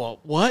like, oh,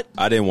 what?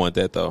 I didn't want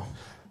that, though.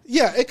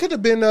 Yeah, it could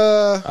have been...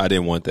 I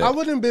didn't want that. I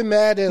wouldn't have been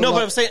mad at... No,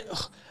 but I'm saying...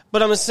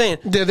 But I'm saying...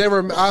 Yeah, they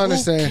were... I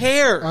understand. Who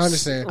cares? I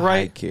understand.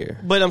 Right? I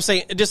care. But I'm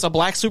saying, just a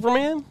black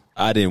Superman?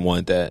 I didn't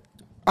want that.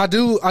 I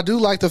do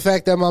like the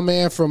fact that my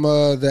man from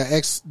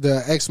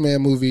the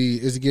X-Men movie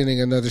is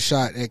getting another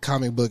shot at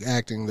comic book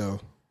acting, though.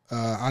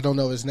 I don't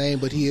know his name,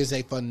 but he is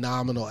a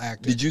phenomenal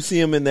actor. Did you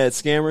see him in that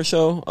scammer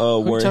show?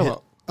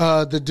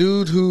 The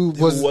dude who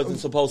wasn't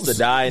supposed to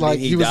die and then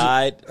he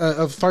died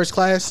of First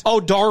Class. Oh,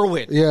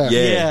 Darwin.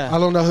 Yeah. I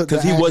don't know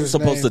because he wasn't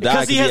supposed to die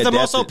because he has the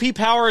most OP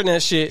power in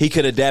that shit. He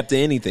could adapt to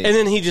anything, and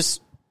then he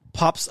just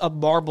pops a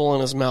marble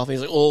in his mouth.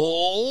 He's like,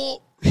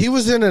 oh. He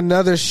was in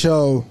another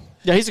show.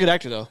 Yeah, he's a good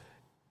actor though.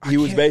 He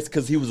was basically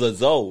because he was a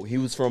Zoe. He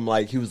was from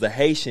he was a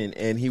Haitian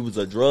and he was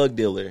a drug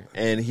dealer.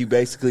 And he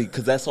basically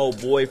because that's old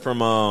boy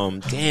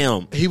from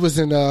He was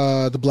in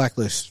the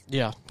Blacklist.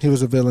 Yeah, He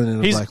was a villain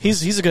in the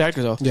Blacklist. He's a good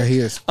actor though. Yeah, he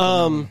is.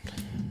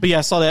 But yeah,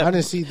 I saw that. I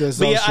didn't see the But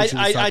Zoe yeah, shit you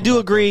was I talking do about,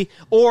 agree.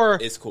 Or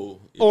it's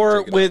cool. You or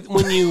can check it with out.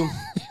 when you,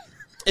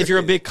 if you're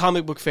a big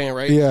comic book fan,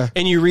 right? Yeah.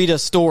 And you read a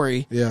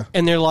story. Yeah.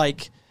 And they're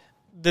like,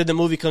 then the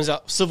movie comes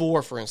out, Civil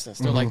War, for instance.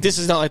 They're like, this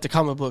is not like the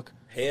comic book.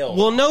 Hell.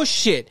 Well, no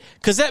shit,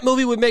 because that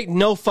movie would make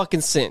no fucking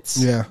sense.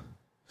 Yeah.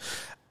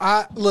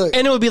 Look,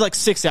 And it would be like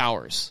 6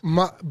 hours.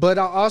 but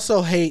I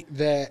also hate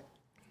that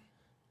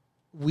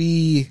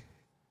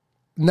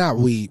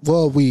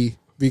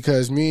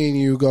because me and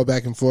you go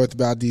back and forth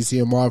about DC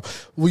and Marvel.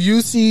 Well,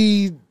 you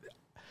see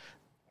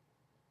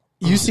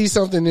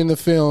something in the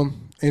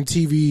film and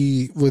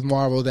TV with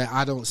Marvel that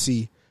I don't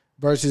see,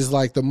 versus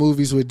like the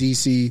movies with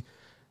DC,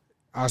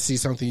 I see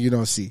something you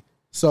don't see.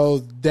 So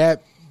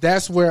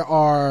that's where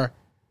our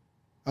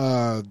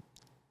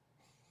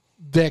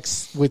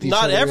vex with each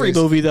other. Not every is.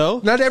 movie, though.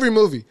 Not every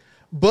movie,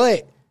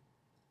 but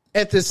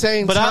at the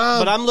same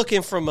time, I'm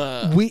looking from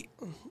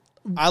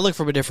I look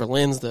from a different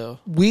lens, though.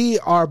 we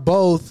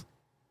both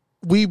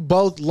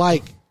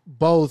like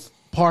both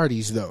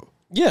parties though.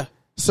 Yeah.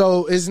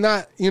 So it's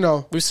not,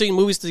 We've seen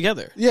movies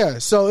together. yeah.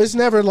 So it's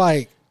never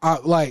like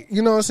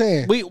you know what I'm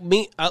saying?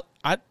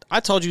 I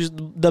told you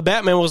the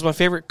Batman was my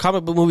favorite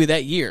comic book movie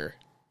that year.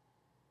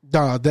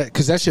 Nah,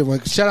 because that shit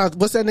went. Shout out,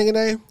 what's that nigga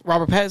name?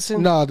 Robert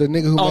Pattinson? No, the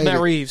nigga who made Matt it.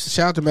 Reeves.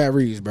 Shout out to Matt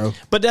Reeves, bro.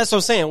 But that's what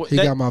I'm saying. He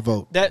got my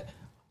vote. That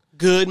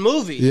good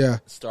movie. Yeah.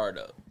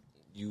 Startup.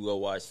 You go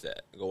watch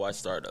that. Go watch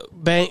Startup.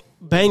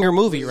 Banger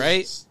movie,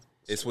 right?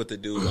 It's with the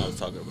dude I was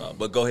talking about.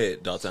 But go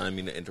ahead, Dalton. I didn't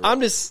mean to interrupt.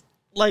 I'm just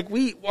like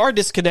our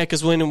disconnect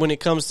is when it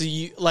comes to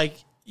you, like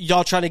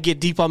y'all trying to get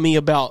deep on me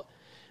about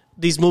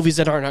these movies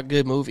that are not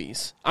good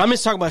movies. I'm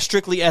just talking about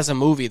strictly as a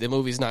movie. The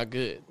movie's not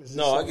good.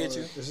 No, I get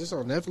you. Is this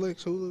on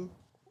Netflix, Hulu?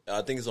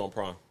 I think it's on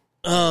Prime.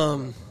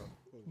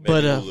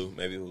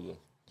 Maybe Hulu.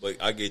 But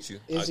I get you.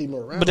 Izzy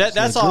Morales. But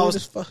that's like, all. good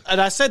as fuck.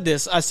 And I said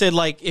this. I said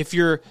like if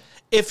you're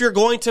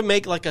going to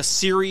make like a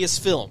serious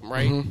film,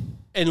 right,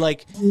 and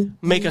like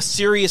make a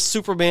serious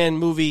Superman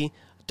movie,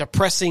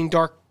 depressing,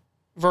 dark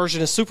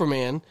version of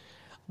Superman,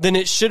 then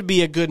it should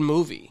be a good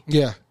movie.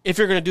 Yeah. If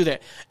you're going to do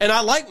that. And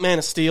I like Man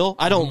of Steel.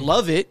 I don't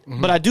love it,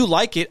 but I do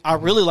like it. I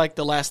really like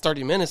the last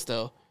 30 minutes,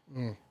 though.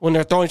 When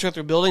they're throwing each other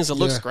through buildings, it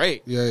looks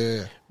great.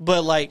 Yeah.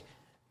 But, like,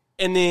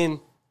 and then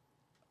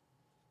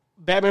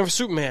Batman vs.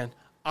 Superman,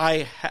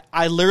 I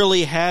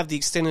literally have the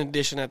extended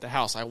edition at the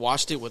house. I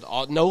watched it with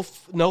all no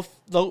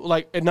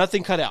and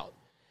nothing cut out.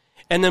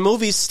 And the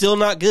movie's still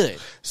not good.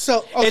 So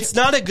okay. It's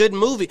not a good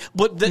movie.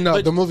 But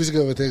the movie's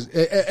good with this.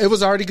 It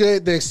was already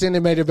good. The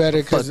extended made it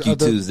better. Fuck you,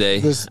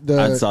 Tuesday.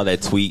 I saw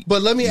that tweet.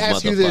 But let me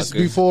ask you this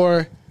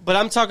before. But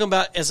I'm talking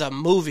about as a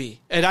movie,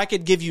 and I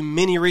could give you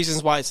many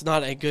reasons why it's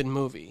not a good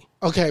movie.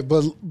 Okay,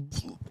 but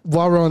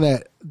while we're on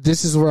that,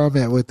 this is where I'm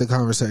at with the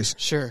conversation.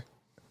 Sure.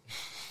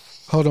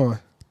 Hold on.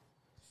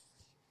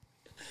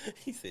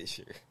 He said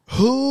sure.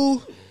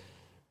 Who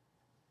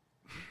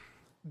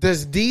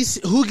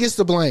gets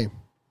the blame?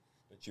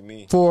 What you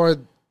mean? For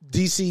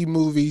DC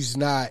movies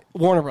not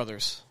Warner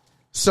Brothers.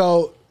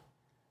 So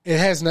it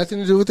has nothing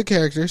to do with the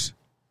characters.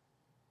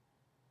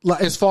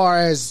 Like as far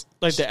as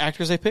like the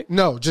actors they pick?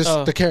 No,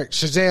 just the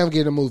character. Shazam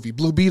getting a movie,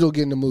 Blue Beetle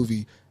getting a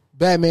movie,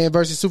 Batman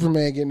versus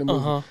Superman getting a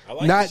movie.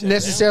 Like not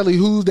necessarily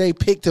who they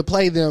pick to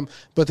play them,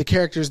 but the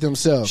characters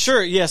themselves.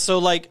 Sure, yeah. So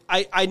like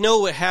I know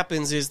what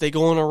happens is they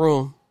go in a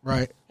room,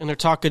 right, and they're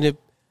talking to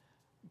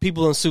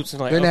people in suits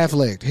and like Ben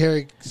Affleck,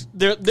 Harry.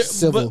 They're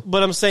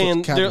but I'm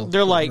saying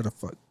they're like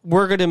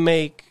we're gonna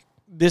make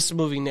this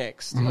movie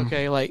next,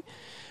 okay? Like,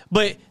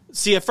 but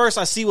see, at first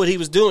I see what he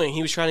was doing.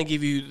 He was trying to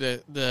give you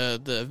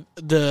the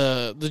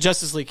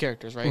Justice League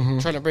characters,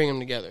 right? Trying to bring them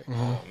together.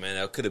 Oh man,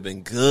 that could have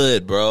been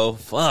good, bro.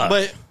 Fuck.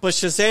 But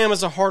Shazam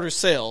is a harder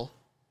sell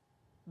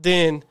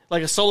than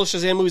like a solo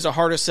Shazam movie is a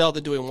harder sell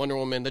than doing Wonder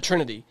Woman, the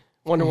Trinity.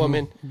 Wonder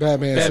Woman,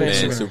 Batman,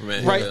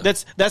 Superman. Right, yeah.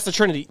 that's the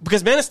Trinity.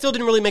 Because Man of Steel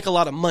didn't really make a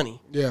lot of money.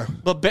 Yeah.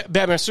 But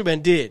Batman and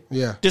Superman did.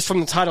 Yeah. Just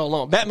from the title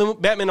alone.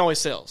 Batman always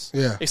sells.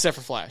 Yeah. Except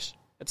for Flash.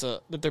 It's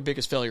their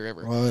biggest failure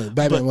ever. Well,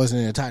 Batman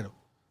wasn't in the title.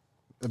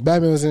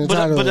 Batman was in the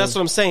title. But that's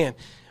what I'm saying.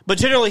 But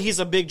generally he's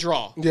a big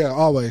draw. Yeah,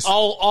 always.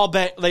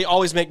 They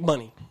always make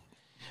money.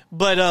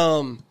 But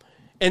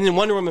and then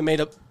Wonder Woman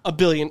made a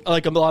billion,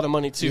 like a lot of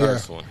money too. Yeah.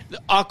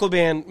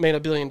 Aquaman made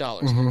 $1 billion.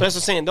 But that's what I'm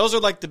saying. Those are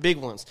like the big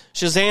ones.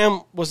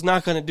 Shazam was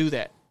not going to do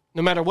that.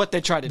 No matter what they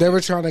tried to do. They were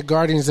trying to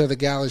Guardians of the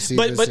Galaxy.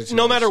 But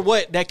no matter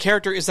what, that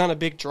character is not a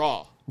big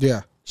draw.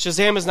 Yeah.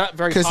 Shazam is not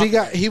very because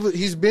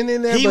he's been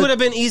in there. He would have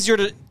been easier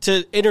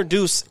to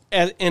introduce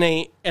as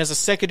a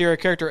secondary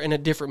character in a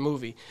different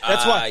movie.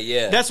 That's why.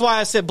 Yeah. That's why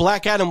I said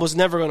Black Adam was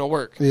never going to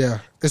work. Yeah,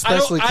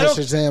 especially because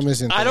Shazam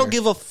isn't there. I don't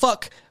give a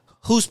fuck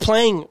who's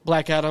playing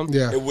Black Adam.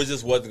 Yeah, it was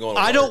just wasn't going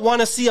to work. I don't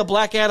want to see a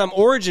Black Adam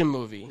origin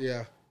movie.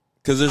 Yeah,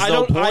 because there's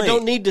no point. I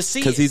don't need to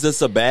see. Because he's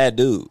just a bad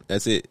dude.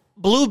 That's it.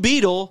 Blue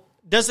Beetle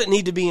doesn't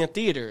need to be in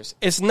theaters.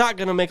 It's not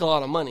going to make a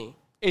lot of money.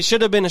 It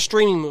should have been a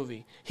streaming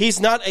movie. His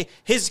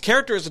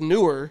character is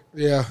newer.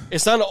 Yeah.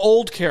 It's not an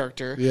old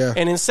character. Yeah.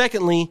 And then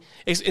secondly,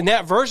 in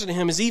that version of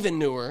him is even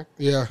newer.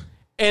 Yeah.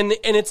 And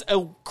it's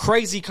a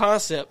crazy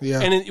concept.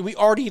 Yeah. And we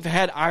already have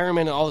had Iron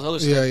Man and all this other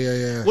stuff.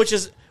 Yeah. Which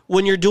is,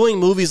 when you're doing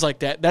movies like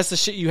that, that's the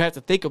shit you have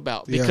to think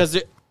about. Because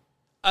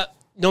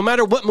no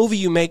matter what movie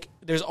you make,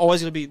 there's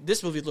always going to be,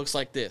 this movie looks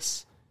like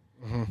this.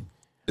 Mm-hmm.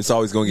 It's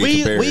always going to get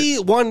compared. We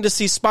wanted to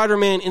see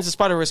Spider-Man Into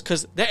Spider-Verse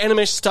because that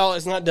animation style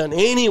is not done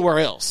anywhere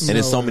else. And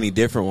there's so many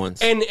different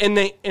ones. And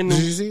did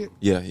you see it?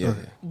 Yeah.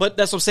 But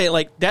that's what I'm saying.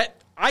 Like that,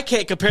 I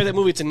can't compare that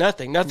movie to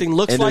nothing. Nothing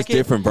looks And like it.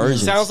 different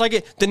versions. Sounds like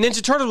it. The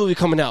Ninja Turtle movie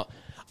coming out.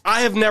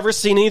 I have never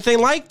seen anything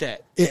like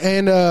that.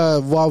 And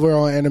while we're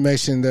on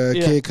animation, the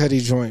Kid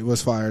Cudi joint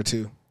was fire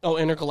too. Oh,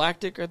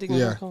 Intergalactic, I think.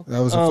 Yeah, that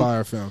was a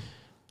fire film.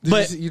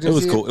 But it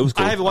was cool. It was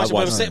cool. I haven't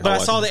watched it, but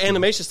I saw the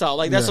animation style.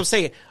 Like that's what I'm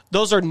saying.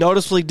 Those are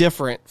noticeably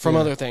different from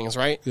other things,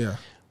 right? Yeah.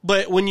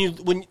 But when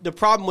the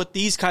problem with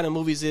these kind of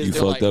movies is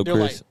they're like,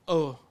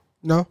 oh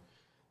no,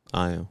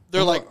 I am.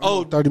 They're like,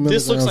 oh, 30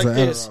 this looks like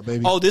milligrams this. of Adderall,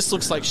 baby. Oh, this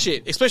looks like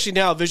shit. Especially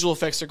now, visual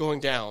effects are going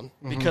down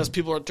because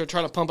people are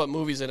trying to pump up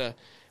movies at a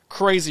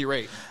crazy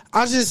rate.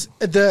 I just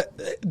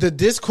the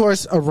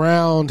discourse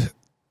around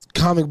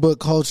comic book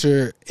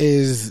culture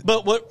is.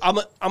 But what I'm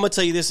gonna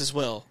tell you this as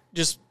well.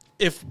 Just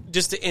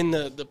to end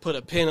the put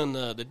a pin on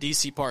the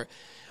DC part.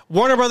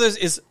 Warner Brothers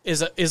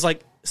is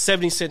like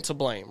 70 Cent to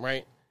blame,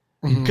 right?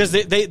 Because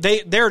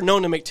they're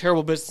known to make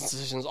terrible business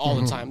decisions all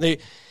the time.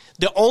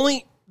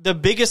 The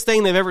biggest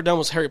thing they've ever done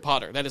was Harry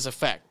Potter. That is a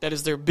fact. That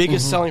is their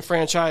biggest selling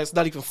franchise.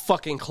 Not even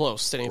fucking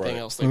close to anything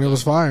else. And it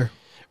was fire,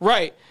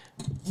 right?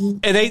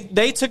 And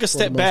they took a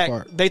step back.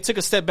 part. They took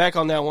a step back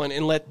on that one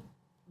and let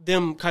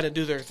them kind of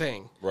do their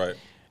thing. Right.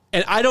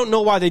 And I don't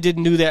know why they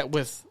didn't do that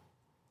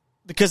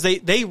because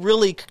they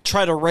really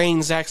try to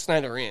rein Zack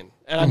Snyder in,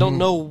 and I don't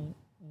know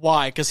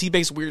why, because he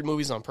makes weird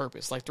movies on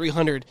purpose. Like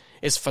 300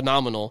 is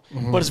phenomenal,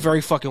 but it's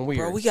very fucking weird.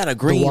 Bro, we got a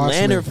Green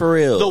Lantern for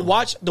real.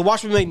 The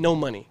Watchmen made no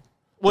money.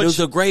 It was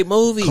a great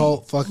movie.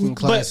 cult fucking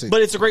classic.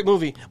 But it's a great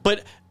movie.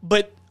 But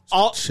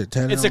Shit,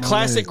 10 it's a on my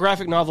classic leg.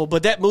 graphic novel.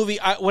 But that movie,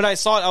 when I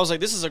saw it, I was like,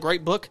 this is a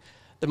great book.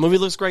 The movie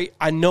looks great.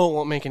 I know it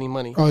won't make any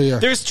money. Oh, yeah.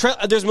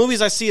 There's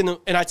movies I see, and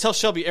I tell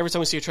Shelby every time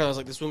we see a trailer, I was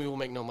like, this movie will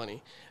make no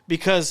money.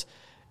 Because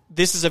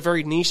this is a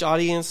very niche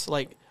audience.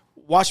 Like,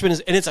 Watchmen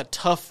it's a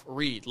tough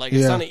read. Like,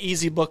 it's not an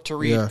easy book to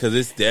read. Yeah. Because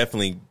it's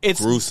definitely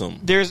gruesome.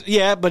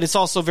 But it's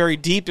also very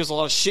deep. There's a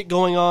lot of shit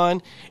going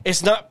on.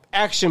 It's not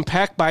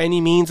action-packed by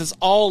any means. It's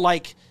all,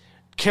 like,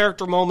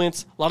 character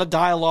moments, a lot of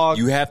dialogue.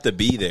 You have to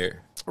be there.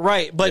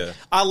 Right, but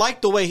I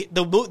like the way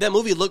that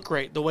movie looked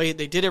great. The way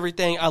they did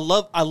everything, I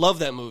love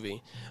that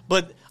movie.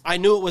 But I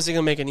knew it wasn't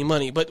going to make any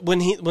money. But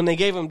when they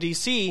gave him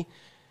DC,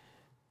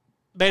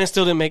 Man of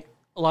Steel didn't make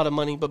a lot of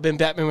money, but then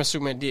Batman vs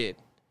Superman did.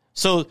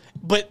 So,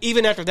 but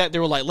even after that, they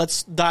were like,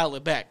 let's dial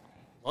it back.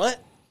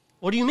 What?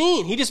 What do you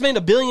mean? He just made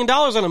 $1 billion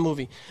on a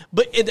movie.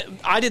 But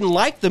I didn't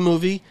like the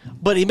movie,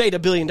 but he made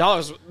 $1 billion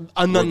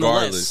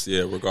nonetheless.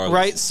 Regardless.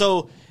 Right?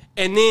 So,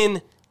 and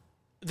then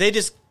they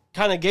just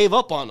kind of gave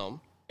up on him.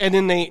 And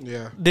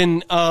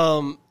then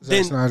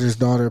Zack Snyder's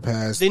daughter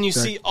passed. Then you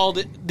see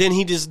then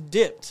he just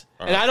dipped.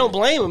 And I don't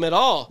blame him at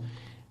all.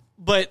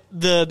 But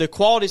the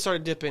quality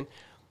started dipping.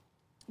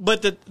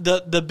 But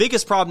the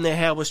biggest problem they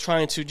had was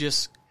trying to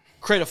just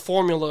create a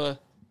formula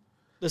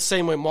the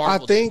same way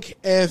Marvel I think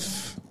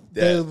if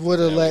they would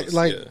have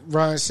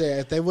Ryan said,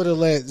 if they would have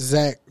let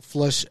Zach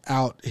flush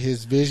out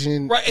his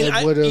vision, right? And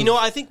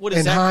I think what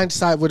in Zach,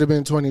 hindsight would have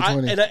been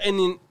 2020.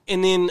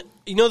 And then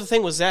you know the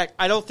thing with Zach,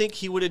 I don't think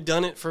he would have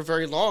done it for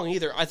very long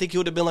either. I think he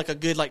would have been like a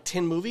good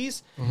 10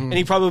 movies, and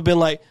he probably would have been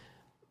like,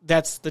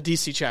 that's the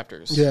DC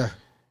chapters. Yeah.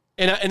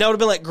 And that would have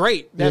been like,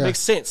 great, that makes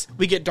sense.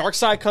 We get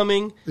Darkseid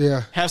coming,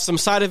 have some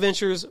side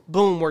adventures,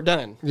 boom, we're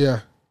done.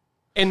 Yeah.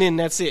 And then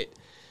that's it.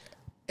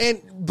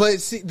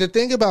 But see, the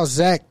thing about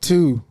Zach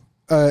too,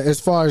 as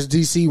far as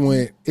DC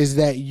went, is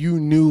that you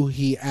knew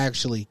he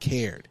actually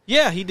cared.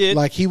 Yeah, he did.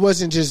 Like, he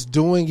wasn't just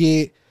doing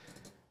it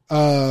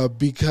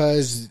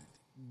because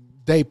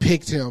they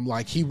picked him.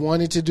 Like, he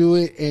wanted to do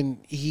it, and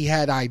he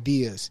had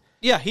ideas.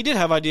 Yeah, he did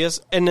have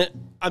ideas. And,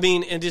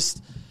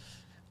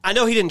 I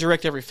know he didn't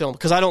direct every film,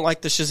 because I don't like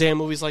the Shazam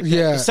movies like that.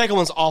 Yeah. The second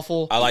one's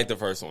awful. I like the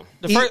first one.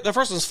 The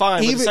first one's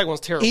fine, but the second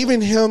one's terrible.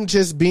 Even him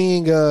just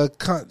being a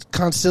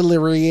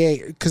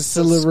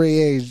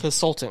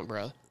consultant,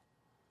 bro.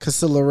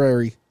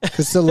 Consultant.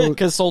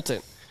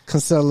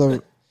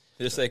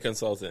 Just say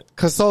consultant.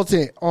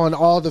 Consultant on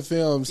all the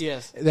films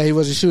that he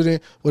wasn't shooting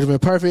would have been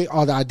perfect.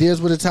 All the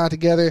ideas would have tied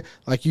together.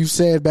 Like you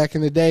said back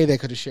in the day, they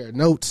could have shared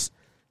notes,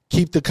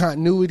 keep the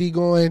continuity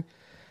going.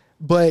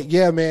 But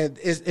yeah, man,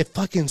 it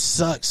fucking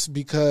sucks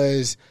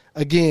because,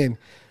 again,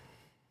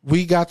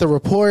 we got the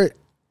report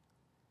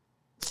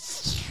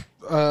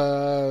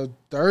Thursday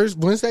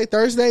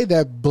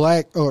that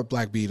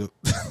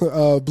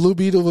Blue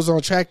Beetle was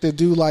on track to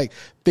do like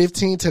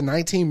 15 to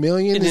 19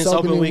 million in this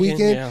opening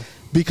weekend yeah.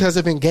 because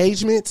of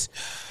engagements,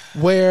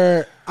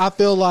 where I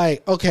feel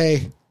like,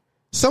 okay,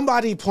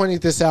 somebody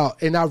pointed this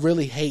out, and I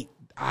really hate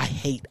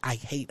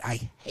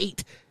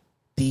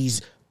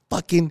these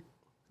fucking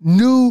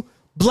new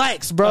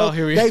blacks, bro. Oh,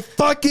 here we go. They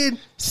fucking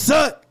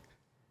suck.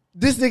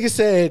 This nigga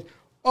said,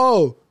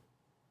 "Oh,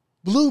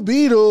 Blue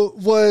Beetle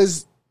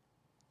was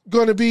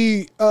going to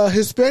be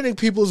Hispanic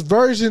people's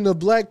version of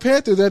Black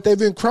Panther that they've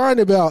been crying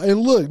about. And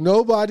look,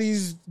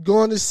 nobody's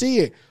going to see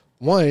it.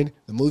 One,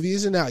 the movie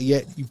isn't out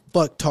yet, you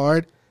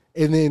fucktard.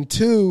 And then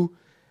two,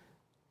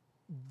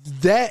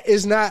 that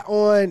is not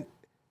on.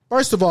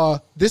 First of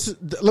all,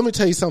 let me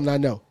tell you something I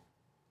know.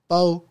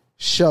 Faux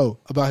show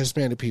about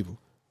Hispanic people.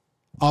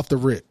 Off the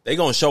rip. They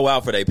gonna show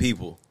out for their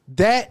people.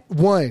 That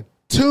one.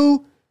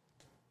 Two,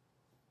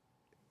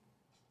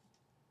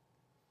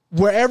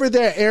 wherever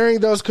they're airing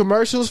those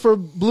commercials for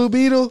Blue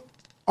Beetle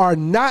are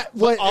not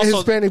what also,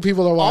 Hispanic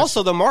people are watching.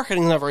 Also, the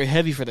marketing is not very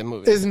heavy for the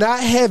movie. It's not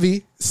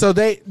heavy. So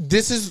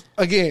this is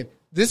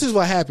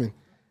what happened.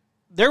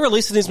 They're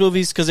releasing these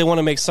movies because they want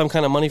to make some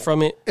kind of money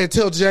from it.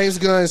 Until James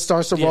Gunn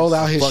starts to roll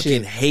out his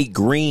fucking shit. hate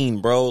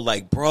Green, bro.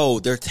 Like, bro,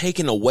 they're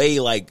taking away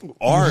like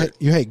art.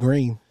 You hate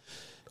Green.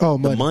 Oh,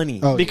 money. The money.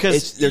 Oh,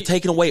 because they're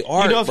taking away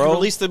art, you know, if bro. you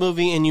release the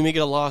movie and you make it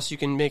a loss, you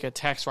can make a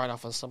tax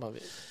write-off on some of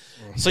it.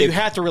 So you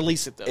have to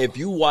release it, though. If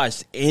you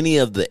watch any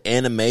of the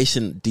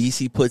animation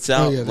DC puts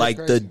out, like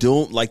crazy.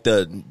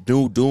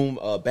 the Doom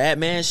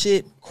Batman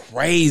shit,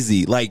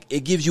 crazy. Like,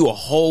 it gives you a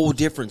whole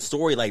different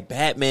story. Like,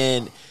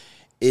 Batman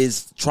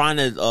is trying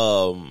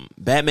to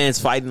Batman's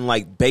fighting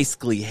like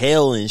basically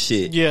hell and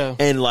shit. Yeah.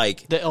 And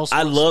like the Elseworld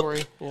I love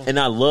story. Yeah. and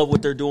I love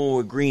what they're doing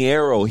with Green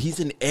Arrow. He's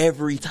in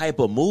every type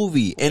of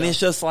movie. And it's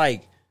just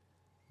like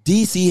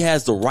DC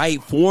has the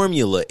right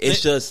formula.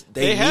 It's just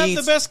they have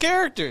the best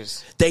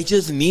characters. They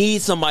just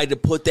need somebody to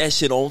put that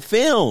shit on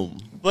film.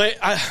 But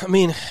I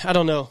mean, I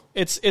don't know.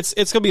 It's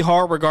gonna be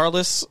hard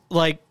regardless.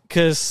 Like,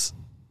 because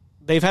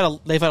they've had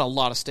a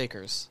lot of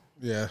stakers.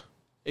 Yeah.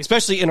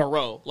 Especially in a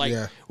row. Like,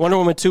 Wonder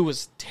Woman 2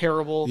 was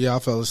terrible. Yeah, I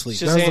fell asleep.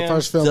 Shazam, that was the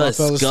first film I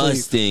fell asleep.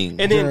 Disgusting.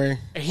 And then,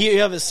 you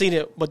haven't seen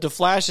it, but The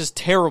Flash is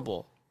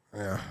terrible.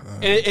 Yeah.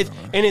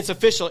 And it's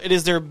official. It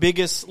is their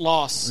biggest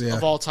loss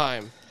of all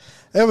time.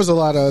 There was a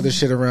lot of other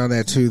shit around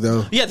that, too,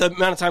 though. Yeah, the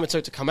amount of time it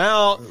took to come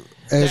out,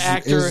 the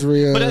actor.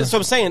 Israel. But that's what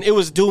I'm saying. It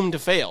was doomed to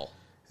fail.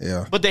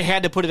 Yeah. But they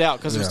had to put it out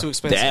because it was too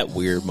expensive. That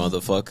weird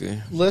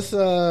motherfucker. Let's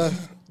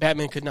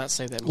Batman could not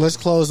save that movie. Let's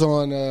close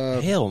on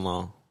hell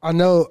no. I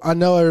know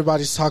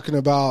everybody's talking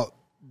about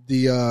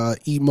the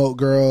emote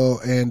girl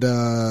and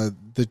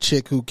the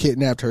chick who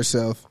kidnapped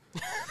herself.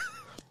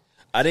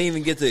 I didn't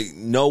even get to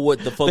know what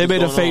the fuck they was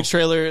made a going fake on.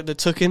 trailer that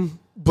took in.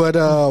 But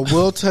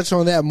we'll touch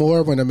on that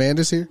more when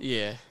Amanda's here.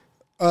 Yeah.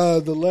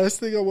 The last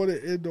thing I want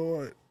to end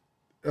on,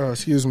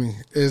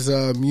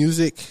 is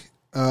music.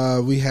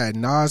 We had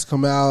Nas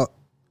come out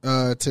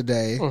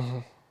today. Mm-hmm.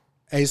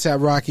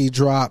 A$AP Rocky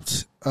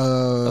dropped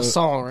a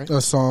song, right?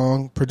 A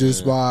song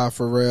produced by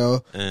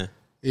Pharrell.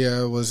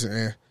 Yeah, it was.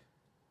 I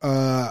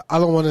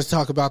don't want to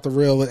talk about the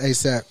real with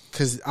A$AP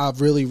because I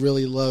really,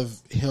 really love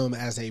him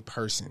as a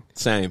person.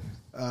 Same.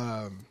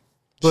 But,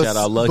 shout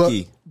out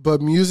Lucky.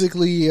 But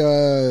musically,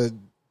 there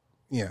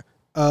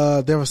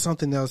was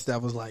something else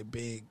that was like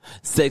big.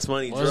 Sex,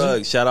 Money,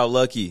 Drugs. Shout out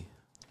Lucky.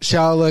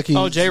 Shout out Lucky.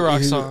 Oh,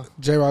 J-Rock song.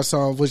 J-Rock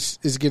song, which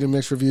is getting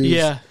mixed reviews.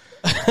 Yeah.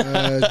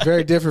 It's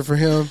very different for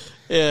him.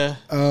 Yeah.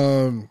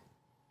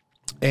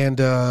 And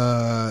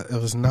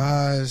it was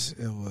Nas.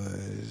 It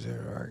was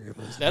J-Rock.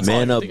 That's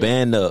Man Up,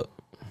 Band Up.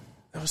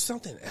 There was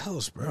something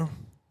else, bro.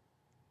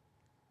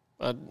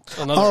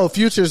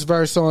 Future's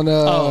verse on.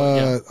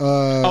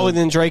 And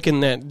then Drake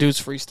and that dude's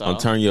freestyle.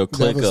 Turn Your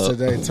Click Up.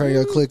 Today. Turn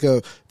Your Click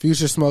Up.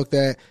 Future smoked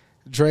that.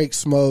 Drake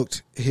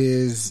smoked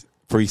his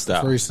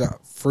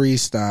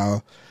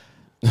freestyle.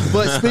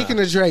 But speaking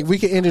of Drake, we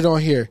can end it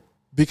on here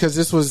because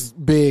this was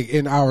big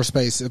in our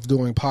space of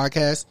doing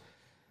podcasts.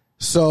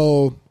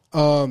 So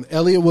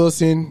Elliot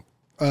Wilson,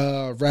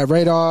 Rap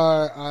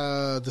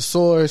Radar, The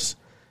Source,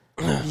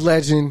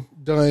 legend,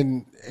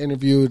 done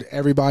interviewed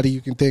everybody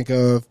you can think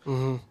of.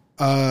 Mm-hmm.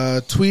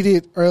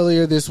 Tweeted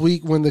earlier this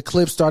week when the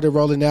clip started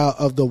rolling out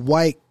of the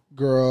white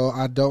girl.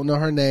 I don't know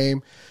her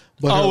name.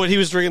 But when he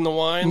was drinking the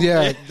wine?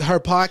 Yeah, her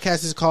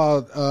podcast is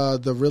called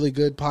The Really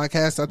Good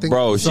Podcast, I think.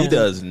 Bro, she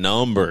does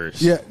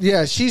numbers.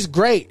 Yeah, she's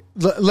great.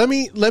 Let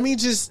me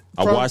just...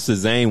 I watched the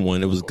Zane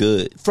one. It was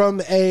good.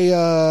 From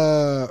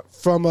a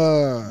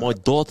my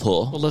daughter.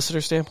 A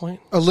listener standpoint?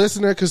 A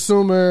listener,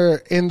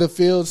 consumer, in the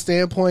field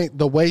standpoint,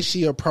 the way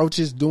she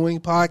approaches doing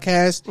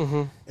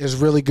podcasts is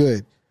really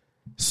good.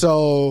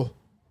 So,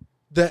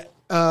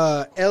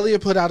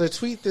 Elliot put out a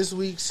tweet this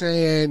week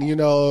saying, it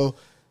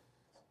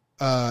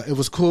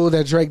was cool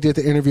that Drake did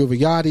the interview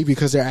with Yachty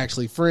because they're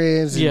actually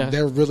friends and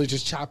they're really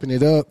just chopping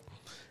it up.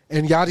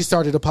 And Yachty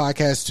started a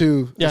podcast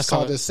too. It's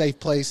called A Safe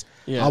Place.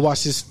 Yeah. I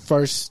watched his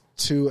first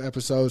 2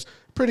 episodes.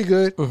 Pretty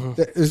good.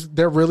 Mm-hmm.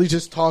 They're really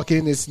just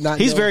talking. It's not.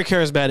 He's very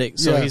charismatic.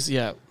 So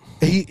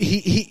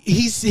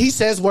He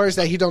says words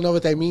that he don't know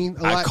what they mean.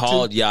 I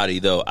called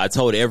Yachty though. I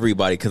told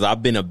everybody because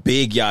I've been a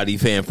big Yachty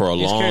fan for a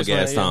long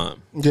ass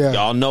time. Yeah,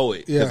 y'all know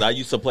it because Yeah. I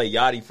used to play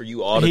Yachty for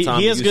you all the time.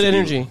 He has good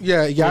energy.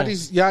 Yeah,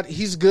 Yachty's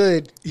he's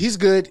good. He's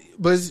good,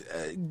 but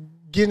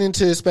getting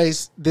into this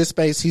space,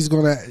 he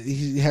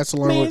has to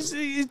learn. Man,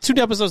 he's 2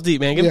 episodes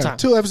deep, man. Give him time.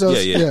 2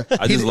 episodes. Yeah.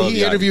 I just love he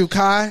Yachty. interviewed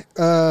Kai,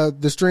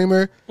 the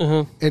streamer,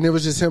 and it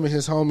was just him and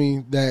his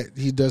homie that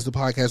he does the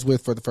podcast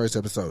with for the first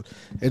episode,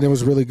 and it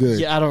was really good.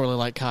 Yeah, I don't really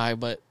like Kai,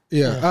 but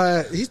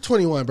He's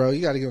 21, bro.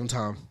 You got to give him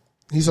time.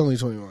 He's only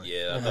 21.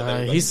 Yeah, I thought they were about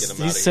to get him he's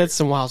out of said here.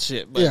 some wild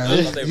shit. But Yeah. I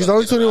thought they were He's about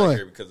only to get him out of 21.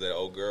 here because of that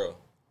old girl.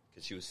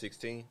 Because she was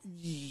 16.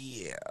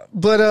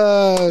 But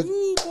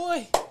Ooh,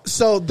 boy.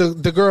 so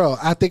the girl,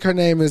 I think her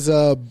name is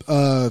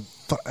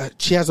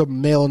she has a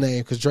male name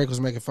because Drake was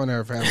making fun of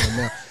her for having a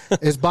male.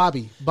 It's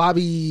Bobby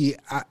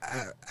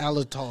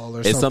Alatal or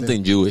It's something.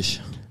 something Jewish.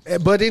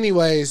 But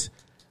anyways,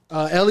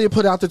 Elliot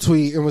put out the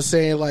tweet and was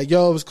saying like,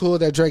 "Yo, it was cool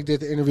that Drake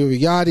did the interview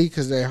with Yachty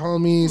because they're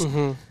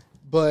homies."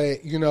 But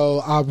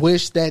I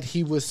wish that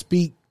he would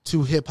speak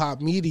to hip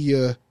hop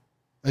media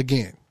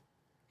again.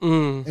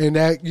 And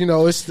that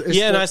it's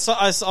and I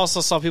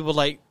also saw people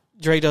like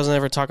Drake doesn't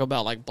ever talk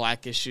about like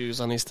black issues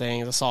on these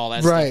things. I saw all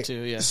that right stuff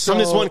too. Yeah, So, from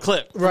this one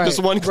clip. Right, Just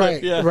one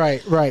clip. Right, Yeah.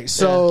 right.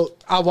 So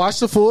I watched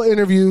the full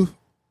interview.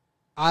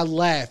 I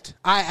laughed.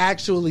 I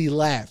actually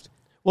laughed.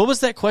 What was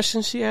that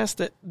question she asked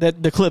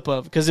that the clip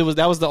of? Because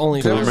that was the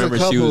only There time. was a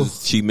Remember, couple-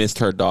 she missed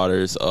her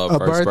daughter's A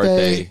first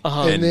birthday,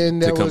 and then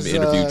there to come was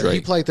interview he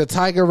Drake. played the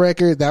Tiger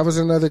record. That was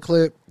another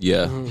clip.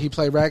 Yeah, He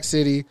played Rack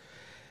City.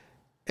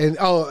 And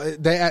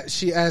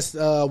she asked,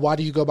 why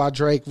do you go by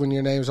Drake when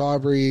your name's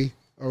Aubrey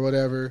or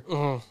whatever?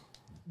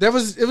 It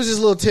was just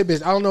little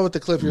tidbits. I don't know what the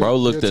clip bro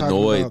looked you're talking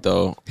annoyed about.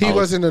 though. He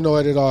wasn't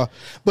annoyed at all.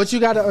 But you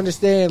got to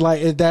understand,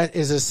 like, that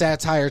is a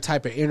satire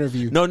type of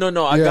interview. No.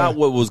 I Yeah. got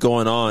what was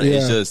going on.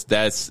 It's Yeah. just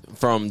that's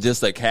from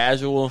just a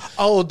casual.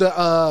 Oh,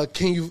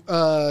 can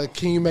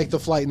you make the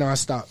flight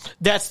nonstop?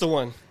 That's the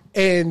one.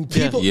 And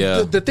people,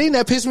 Yeah. The thing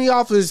that pissed me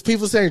off is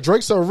people saying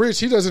Drake's so rich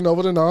he doesn't know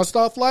what a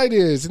nonstop flight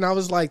is, and I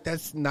was like,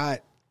 that's not.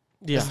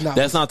 Yeah.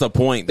 That's not the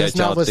point That's that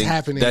not y'all what's think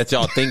happening. that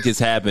y'all think is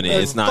happening.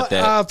 It's not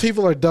that.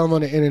 People are dumb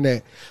on the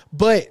internet.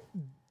 But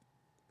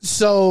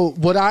so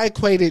what I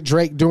equated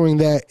Drake doing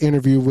that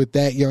interview with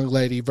that young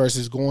lady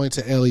versus going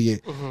to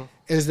Elliot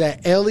is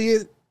that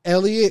Elliot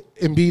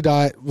and B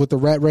Dot with the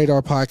Rap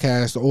Radar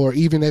podcast, or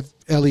even if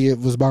Elliot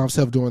was by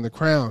himself doing The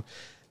Crown,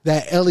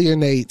 that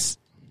alienates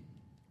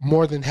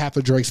more than half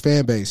of Drake's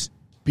fan base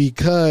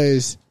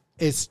because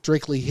it's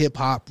strictly hip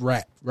hop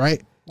rap,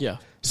 right? Yeah.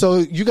 So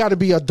you got to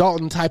be a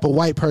Dalton type of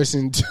white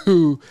person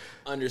to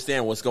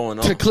Understand what's going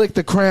on. to click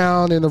The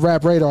Crown and the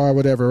Rap Radar or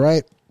whatever,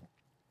 right?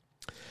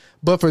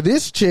 But for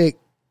this chick,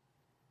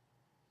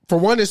 for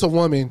one, it's a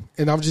woman,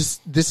 and this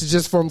is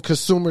just from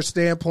consumer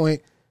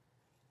standpoint,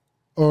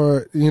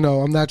 or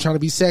I'm not trying to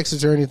be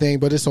sexist or anything,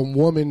 but it's a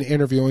woman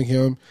interviewing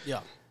him.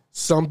 Yeah.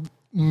 Some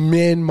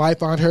men might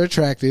find her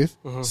attractive,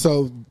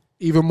 so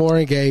even more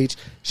engaged.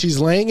 She's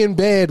laying in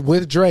bed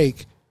with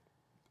Drake,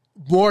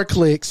 more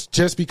clicks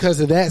just because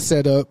of that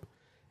setup,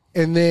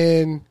 and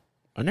then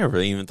I never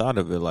even thought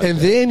of it like that.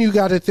 then you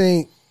got to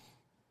think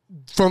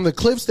from the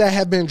clips that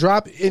have been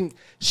dropped. And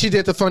she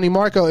did the Funny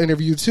Marco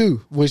interview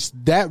too, which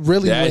that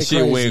really That went shit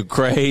crazy. went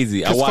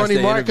crazy. I Because watched Funny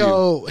the interview.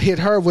 Marco hit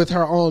her with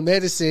her own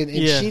medicine, and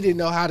Yeah. she didn't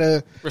know how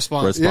to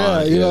Response.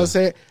 Yeah, you know what I'm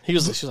saying? She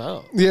was like,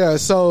 oh. Yeah,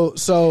 so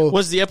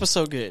Was the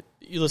episode good?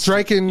 You listen.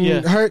 Drake and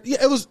her.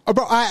 Yeah, it was.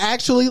 Bro, I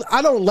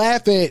don't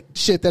laugh at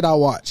shit that I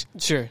watch.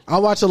 Sure. I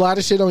watch a lot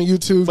of shit on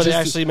YouTube, But it just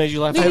actually made you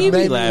laugh. Nigga, It you made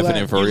be me laughing laugh.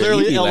 in for You real.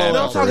 literally You be LOL. laughing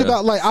I'm for talking real.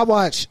 about like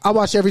I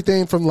watch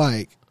everything from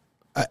like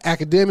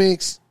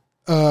academics,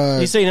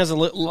 He's saying he doesn't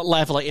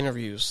laugh at like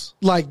interviews.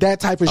 like that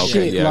type of Okay,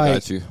 shit. yeah, I like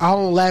got you. I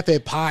don't laugh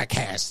at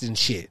podcasts and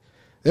shit.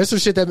 There's some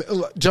shit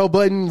that Joe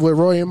Budden with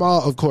Roy and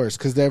Mal, of course,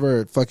 because they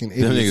were fucking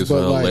Them idiots. niggas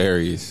were But like,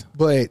 hilarious.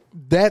 but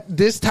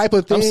this type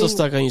of thing. I'm still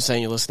stuck on you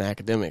saying you listen to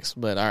academics,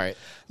 but all right.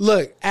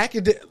 Look,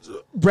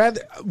 Brad,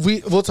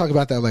 we'll talk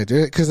about that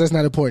later because that's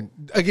not important.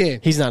 Again,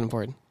 He's not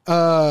important.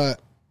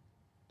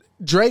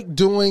 Drake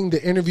doing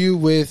the interview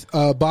with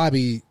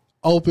Bobby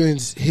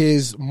opens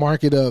his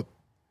market up.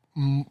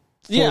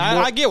 Yeah,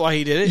 more- I get why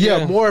he did it.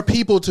 Yeah, more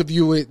people to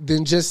view it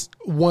than just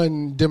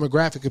one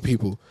demographic of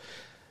people.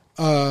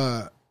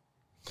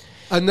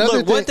 Another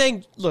Look, one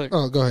thing. Look,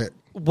 Oh, go ahead.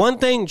 one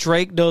thing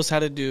Drake knows how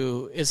to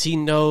do is he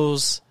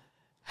knows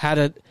how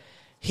to.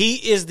 He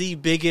is the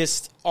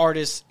biggest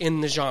artist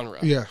in the genre.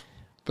 Yeah,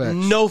 facts.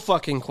 No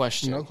fucking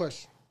question. No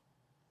question.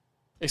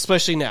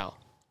 Especially now,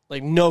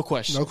 like no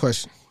question. No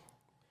question.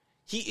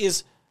 He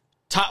is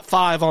top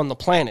 5 on the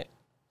planet.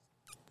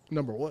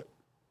 Number what?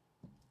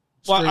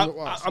 Well,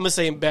 Stream-wise. I'm gonna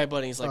say Bad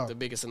Bunny is like Oh. the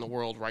biggest in the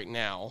world right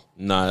now.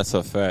 Nah, that's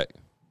a fact.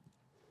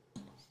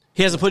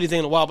 He hasn't put anything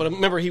in a while, but I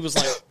remember he was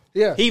like,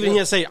 Yeah, he even yeah. he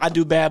had to say, "I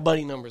do Bad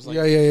Bunny numbers." Like,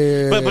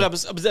 Yeah. But yeah.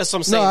 that's what I'm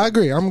No, saying. I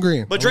agree. I'm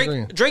agreeing. But I'm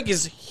agreeing. Drake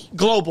is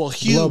global,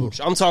 huge. Global.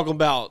 I'm talking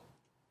about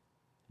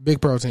Big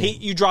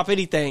protein. You drop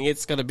anything,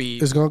 it's gonna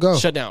go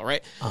shut down,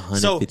 right?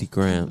 150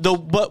 grams.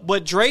 But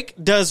what Drake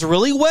does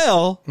really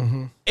well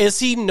is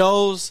he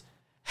knows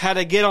how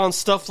to get on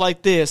stuff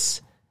like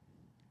this,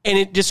 and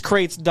it just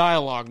creates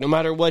dialogue no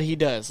matter what he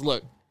does.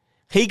 Look,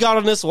 he got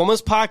on this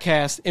woman's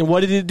podcast, and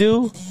what did it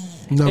do?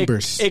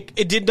 Numbers.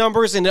 It did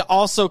numbers, and it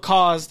also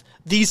caused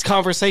these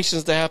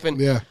conversations to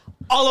happen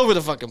all over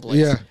the fucking place.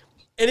 Yeah.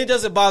 And it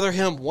doesn't bother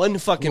him one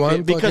fucking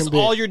bit because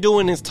all you're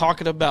doing is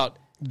talking about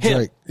him.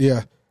 Drake.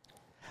 Yeah.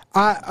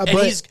 And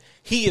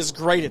he is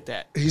great at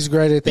that. He's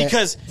great at that.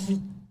 Because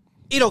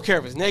he don't care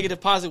if it's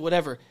negative, positive,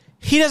 whatever.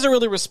 He doesn't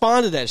really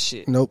respond to that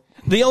shit. Nope.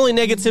 The only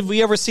negative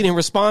we ever seen him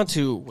respond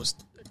to was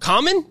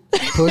Common,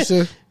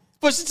 Pusha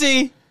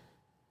T,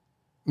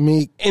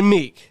 Meek, and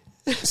Meek.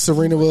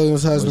 Serena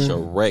Williams' husband.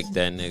 Pusha wrecked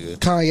that nigga.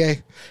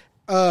 Kanye.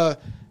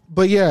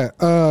 But yeah,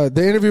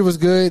 the interview was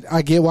good.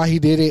 I get why he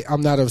did it.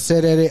 I'm not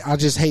upset at it. I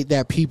just hate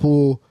that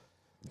people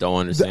don't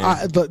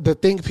understand the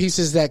think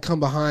pieces that come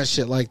behind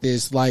shit like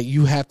this. Like,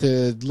 you have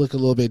to look a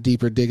little bit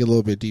deeper, dig a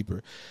little bit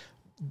deeper.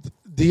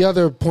 The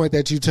other point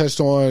that you touched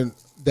on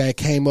that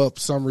came up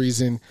for some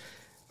reason,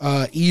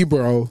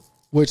 Ebro,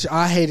 which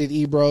I hated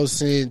Ebro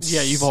since.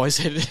 Yeah, you've always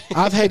hated it.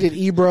 I've hated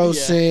Ebro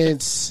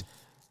since.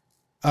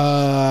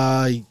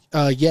 Being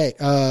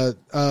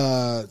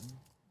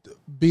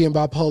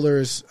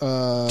bipolar's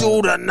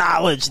do the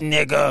knowledge,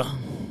 nigga.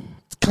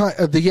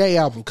 The Ye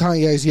album,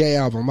 Kanye's Ye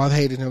album. I've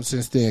hated him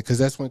since then because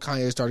that's when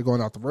Kanye started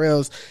going off the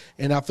rails,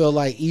 and I feel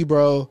like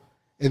Ebro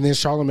and then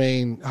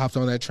Charlamagne hopped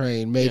on that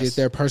train, made it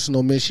their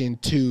personal mission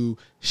to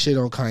shit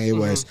on Kanye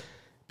West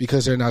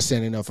because they're not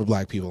standing up for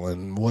black people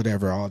and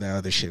whatever, all that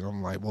other shit.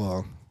 I'm like,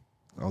 well,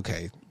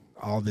 okay,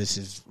 all this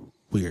is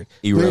weird.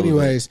 But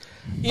anyways,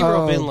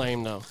 Ebro been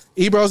lame though.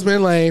 Ebro's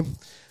been lame,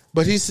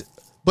 but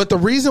the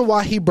reason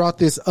why he brought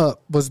this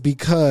up was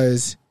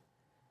because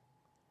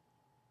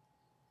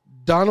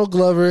Donald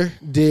Glover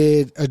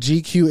did a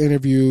GQ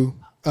interview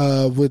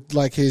with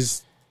like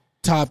his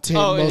top 10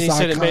 most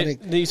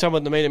iconic. You talking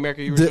about the Made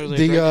America?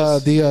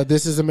 The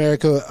This Is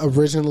America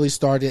originally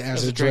started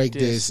as a Drake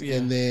diss,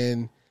 and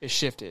then it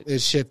shifted.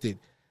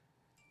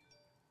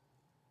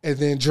 And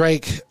then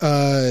Drake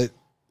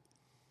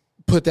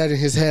put that in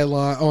his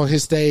headline on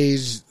his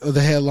stage.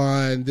 The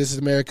headline: "This Is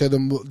America," the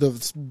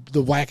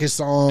wackest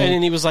song. And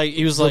then he was like,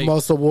 the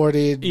most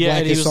awarded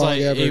wackest song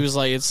ever. He was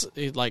like,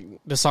 like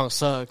the song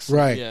sucks.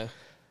 Right. Yeah.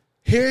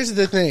 Here's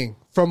the thing,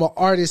 from an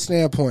artist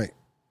standpoint,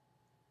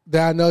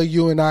 that I know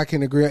you and I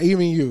can agree on,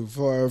 even you,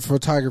 for a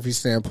photography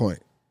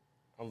standpoint.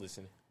 I'm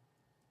listening.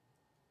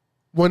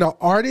 When an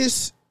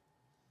artist,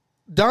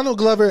 Donald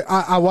Glover,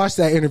 I watched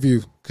that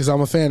interview because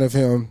I'm a fan of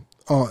him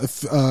on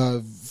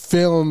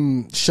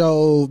film,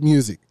 show,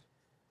 music,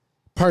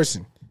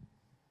 person.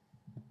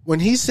 When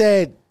he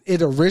said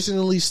it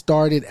originally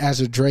started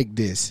as a Drake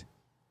diss,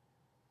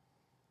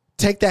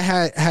 take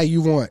that how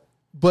you want.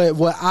 But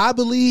what I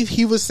believe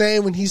he was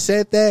saying when he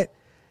said that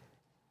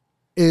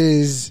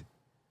is,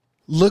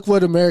 look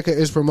what America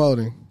is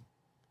promoting.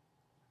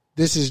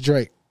 This is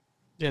Drake.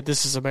 Yeah,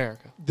 this is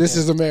America. This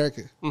is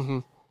America. Mm-hmm.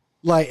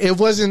 Like, it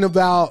wasn't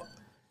about,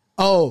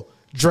 oh,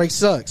 Drake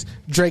sucks.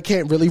 Drake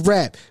can't really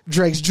rap.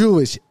 Drake's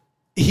Jewish.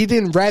 He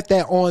didn't rap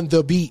that on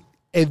the beat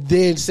and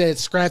then said,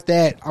 scrap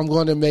that, I'm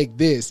going to make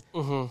this.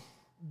 Mm-hmm.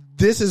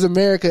 This is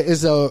America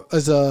is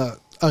a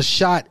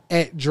shot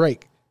at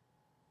Drake.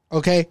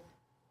 Okay?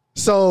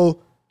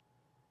 So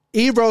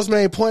Ebro's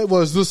main point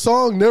was the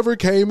song never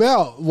came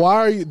out.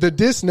 The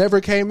diss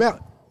never came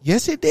out?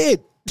 Yes, it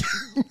did.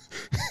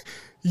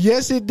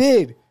 Yes, it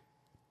did.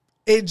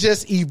 It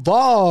just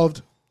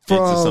evolved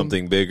from into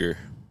something bigger.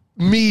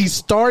 Me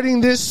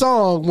starting this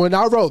song when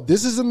I wrote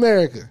 "This Is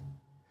America."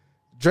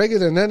 Drake is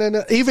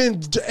no.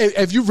 Even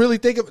if you really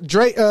think of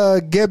Drake,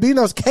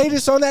 Gambino's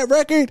cadence on that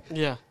record,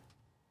 yeah,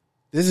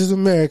 "This Is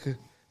America."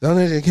 Don't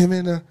let it come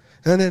in.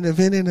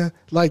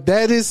 Like,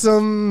 that is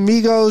some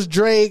Migos,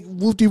 Drake,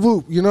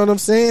 whoop-de-whoop. You know what I'm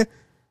saying?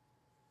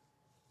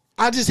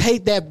 I just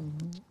hate that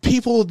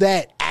people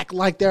that act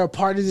like they're a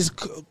part of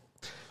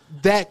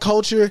that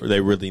culture. Or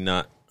they really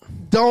not.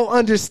 Don't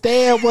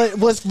understand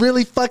what's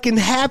really fucking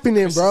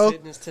happening, bro.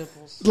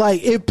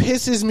 Like, it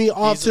pisses me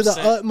off to the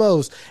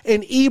utmost.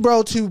 And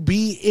Ebro to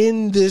be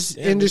in this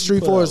industry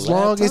for as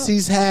long as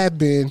he's had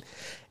been,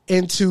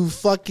 and to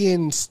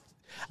fucking...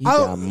 He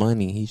got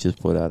money. He just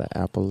put out an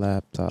Apple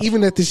laptop.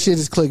 Even if this shit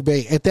is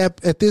clickbait,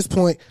 at this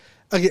point,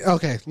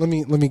 okay. Let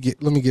me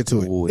get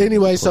to it. Ooh,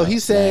 anyway, so he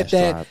said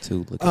that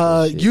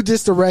you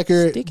dissed a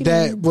record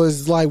that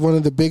was like one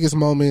of the biggest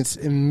moments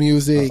in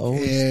music,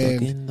 and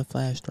stuck in the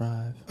flash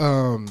drive.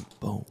 Boom,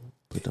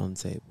 put it on the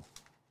table.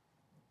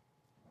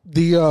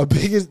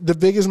 The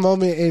biggest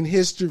moment in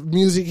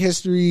music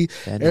history.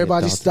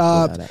 Everybody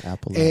stopped,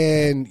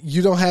 and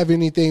you don't have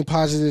anything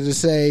positive to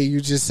say. You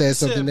just said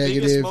something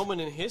negative. Biggest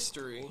moment in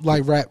history,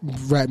 like rap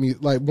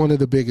music, like one of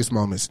the biggest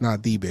moments,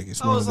 not the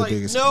biggest. One of the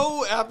biggest.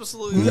 No,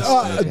 absolutely.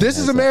 No. This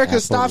Is America.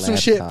 Stop some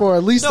shit for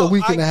at least a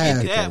week and a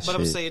half. That, but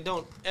I'm saying,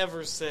 don't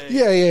ever say.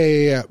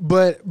 Yeah.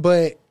 But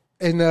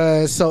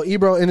And so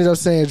Ebro ended up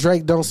saying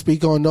Drake don't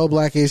speak on no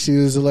black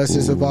issues unless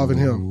it's involving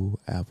him.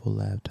 Apple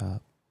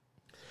laptop.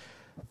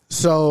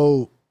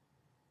 So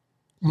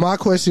my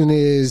question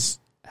is,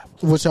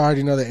 which I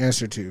already know the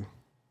answer to,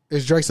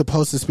 is Drake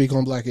supposed to speak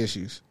on black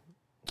issues?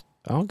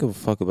 I don't give a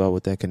fuck about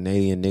what that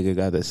Canadian nigga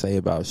got to say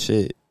about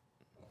shit.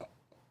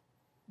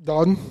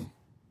 Dalton,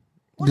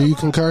 do you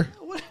concur?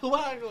 What am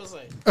I going to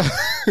say?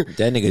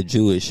 That nigga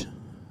Jewish.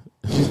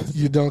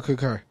 You don't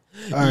concur.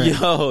 All right.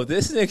 Yo,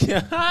 this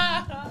nigga.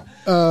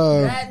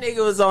 That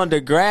nigga was on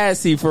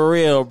Degrassi for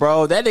real,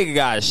 bro. That nigga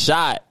got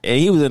shot and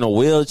he was in a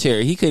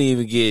wheelchair. He couldn't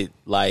even get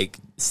like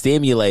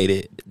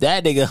stimulated.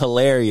 That nigga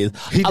hilarious.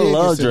 He I did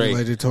love get Drake.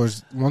 stimulated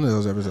towards one of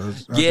those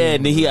episodes. Yeah,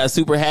 and then he got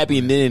super happy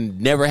and then it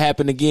never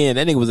happened again.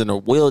 That nigga was in a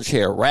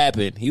wheelchair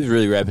rapping. He was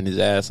really rapping his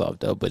ass off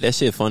though, but that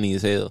shit funny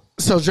as hell.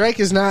 So Drake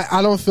is not,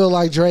 I don't feel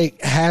like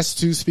Drake has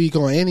to speak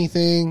on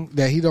anything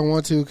that he don't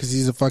want to because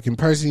he's a fucking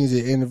person. He's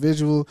an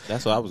individual.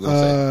 That's what I was going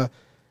to say.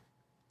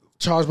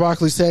 Charles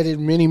Barkley said it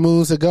many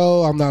moons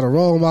ago, I'm not a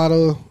role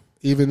model,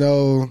 even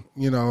though,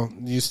 you know,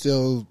 you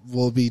still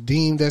will be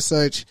deemed as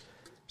such.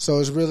 So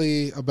it's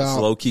really about...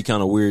 It's low-key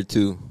kind of weird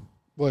too.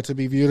 What, to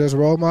be viewed as a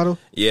role model?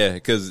 Yeah,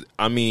 because,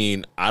 I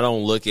mean, I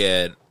don't look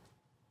at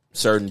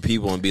certain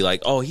people and be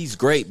like, oh, he's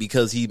great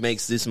because he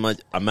makes this much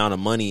amount of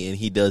money and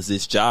he does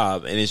this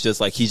job. And it's just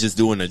like he's just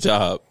doing a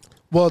job.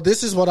 Well,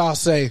 this is what I'll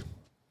say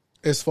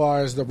as far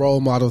as the role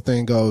model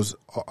thing goes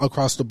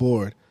across the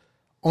board.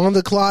 On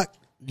the clock,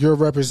 you're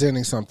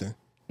representing something.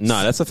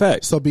 Nah, that's a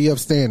fact. So be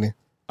upstanding.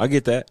 I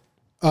get that.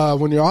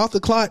 When you're off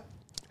the clock,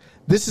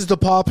 this is the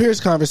Paul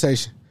Pierce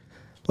conversation.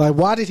 Like,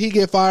 why did he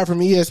get fired from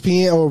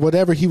ESPN or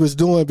whatever he was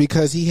doing?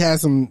 Because he had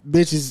some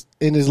bitches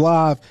in his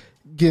live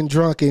getting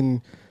drunk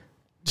and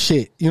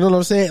shit. You know what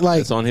I'm saying?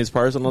 Like, it's on his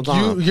personal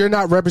time. You're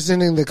not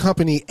representing the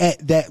company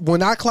at that.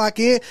 When I clock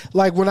in,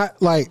 like when I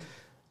like.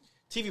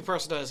 TV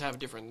person does have a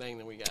different thing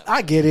than we got.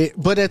 I get it,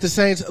 but at the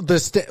same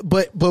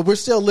but we're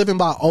still living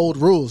by old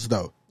rules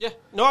though. Yeah,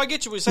 no, I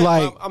get you what you're saying.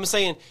 Like, I'm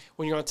saying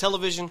when you're on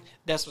television,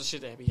 that's what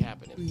should be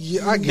happening.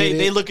 Yeah, I get it.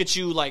 They look at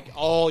you like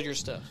all your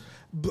stuff.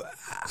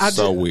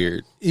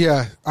 Weird.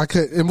 Yeah, I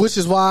could, and which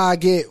is why I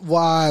get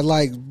why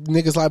like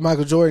niggas like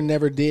Michael Jordan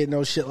never did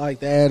no shit like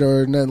that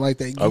or nothing like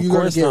that. Of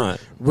course not.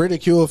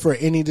 Ridiculed for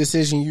any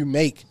decision you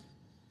make.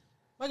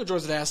 Michael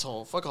Jordan's an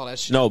asshole. Fuck all that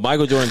shit. No,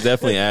 Michael Jordan's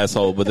definitely an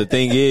asshole. But the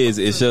thing is,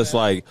 it's just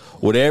like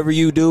whatever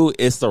you do,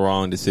 it's the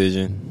wrong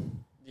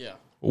decision. Yeah.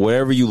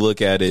 Wherever you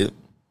look at it,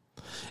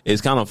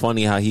 it's kind of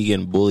funny how he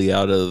getting bullied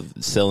out of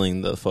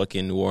selling the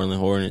fucking New Orleans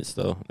Hornets,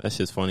 though. That's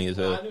just funny as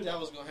hell. I knew that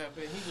was going to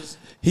happen.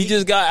 He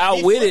just got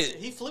outwitted.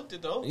 He flipped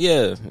it, though.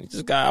 Yeah, he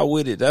just got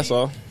outwitted. That's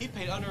all. He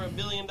paid under $1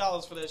 billion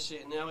for that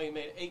shit, and now he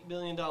made $8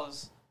 billion.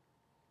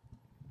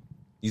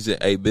 You said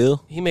 $8 billion?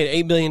 He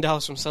made $8 billion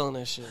from selling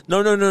that shit.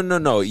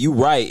 No. You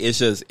right. It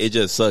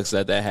just sucks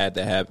that had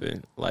to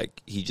happen.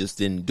 Like he just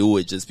didn't do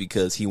it just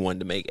because he wanted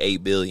to make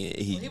 $8 billion.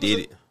 He did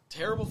it.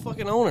 Terrible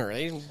fucking owner.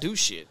 They didn't do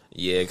shit.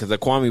 Yeah, because the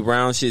Kwame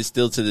Brown shit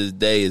still to this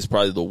day is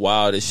probably the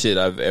wildest shit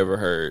I've ever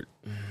heard.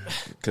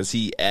 Because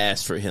he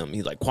asked for him.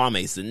 He's like,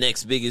 Kwame's the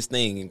next biggest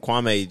thing. And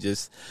Kwame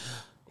just,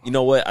 you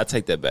know what? I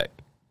take that back.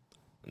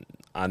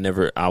 I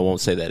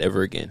won't say that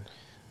ever again.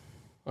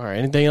 All right.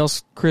 Anything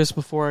else, Chris,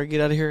 before I get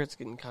out of here? It's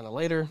getting kind of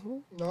later.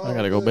 No, I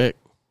got to go back.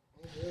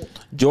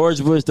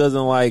 George Bush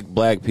doesn't like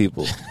black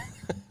people.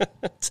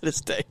 To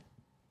this day.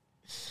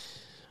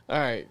 All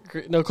right.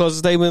 No closing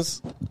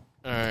statements?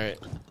 All right.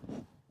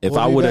 If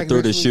I would have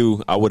threw the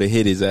shoe, I would have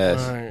hit his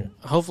ass. All right.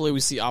 Hopefully we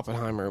see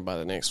Oppenheimer by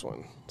the next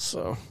one.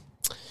 So,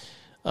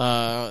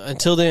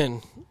 until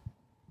then,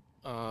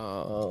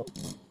 I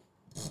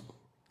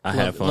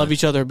have fun. Love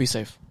each other. Be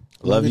safe.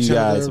 Love you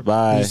guys.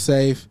 Bye. Be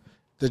safe.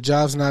 The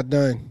job's not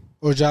done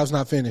or job's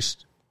not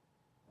finished.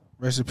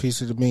 Rest in peace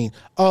to the mean.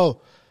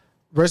 Oh,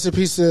 rest in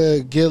peace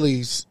to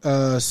Gilly's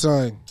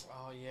son.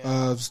 Oh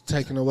yeah, was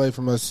taken away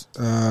from us.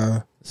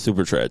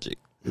 Super tragic.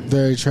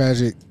 Very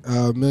tragic.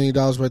 $1 million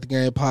worth of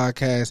game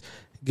podcast.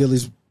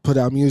 Gilly's put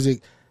out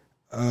music.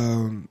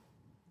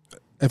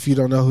 If you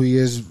don't know who he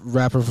is,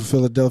 rapper from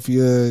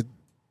Philadelphia.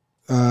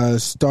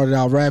 Started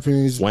out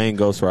rapping. Wayne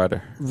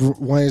Ghostwriter.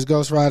 Wayne's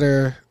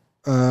Ghostwriter.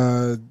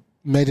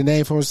 Made a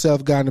name for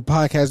himself. Got in the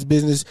podcast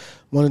business.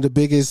 One of the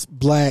biggest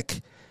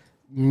black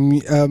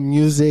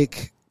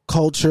music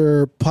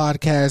culture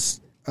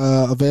podcasts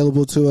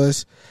available to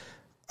us.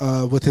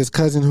 With his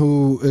cousin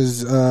who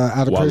is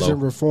out of prison,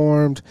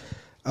 reformed.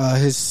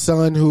 His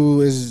son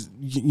who is,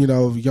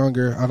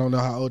 younger. I don't know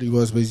how old he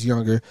was, but he's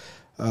younger.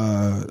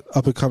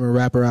 Up and coming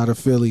rapper out of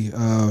Philly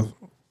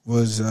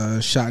was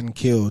shot and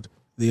killed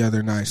the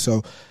other night.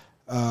 So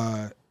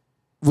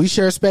we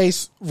share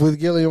space with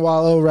Gilly and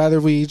Wallow,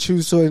 whether we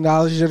choose to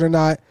acknowledge it or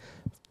not.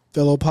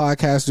 Fellow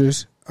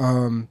podcasters,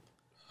 and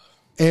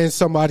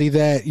somebody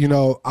that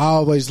I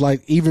always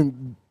liked,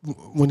 even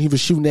when he was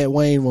shooting at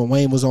Wayne, when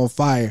Wayne was on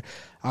fire,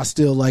 I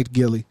still liked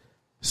Gilly.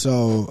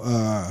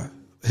 So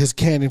his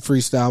Cannon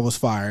freestyle was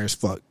fire as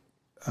fuck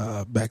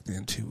back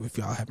then too, if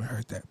y'all haven't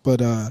heard that.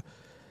 But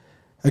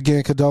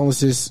again,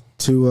 condolences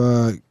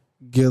to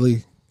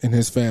Gilly and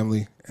his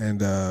family.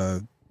 And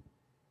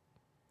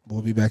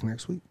we'll be back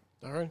next week.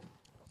 All right.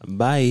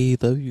 Bye.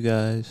 Love you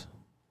guys.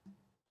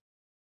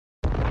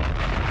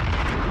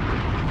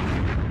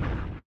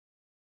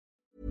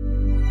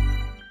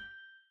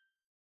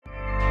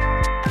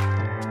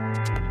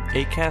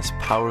 Acast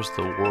powers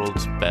the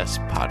world's best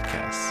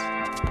podcasts.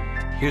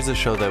 Here's a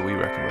show that we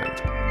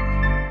recommend.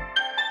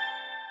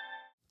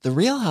 The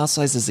Real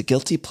Housewives is a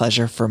guilty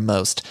pleasure for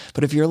most,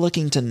 but if you're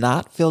looking to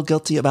not feel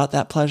guilty about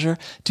that pleasure,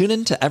 tune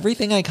in to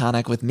Everything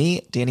Iconic with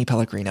me, Danny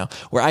Pellegrino,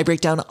 where I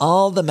break down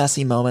all the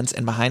messy moments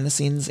and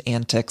behind-the-scenes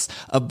antics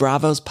of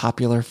Bravo's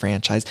popular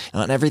franchise.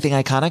 And on Everything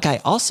Iconic,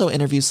 I also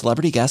interview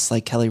celebrity guests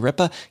like Kelly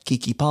Ripa,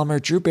 Keke Palmer,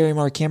 Drew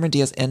Barrymore, Cameron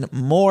Diaz, and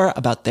more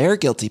about their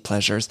guilty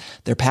pleasures,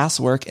 their past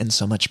work, and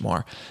so much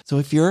more. So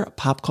if you're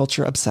pop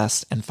culture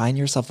obsessed and find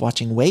yourself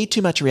watching way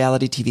too much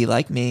reality TV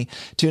like me,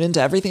 tune in to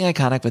Everything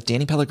Iconic with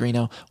Danny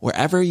Pellegrino,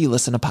 wherever you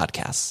listen to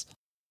podcasts.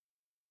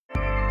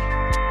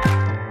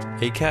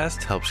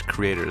 Acast helps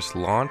creators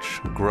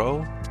launch, grow,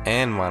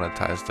 and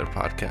monetize their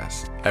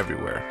podcasts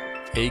everywhere.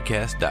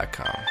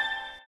 Acast.com.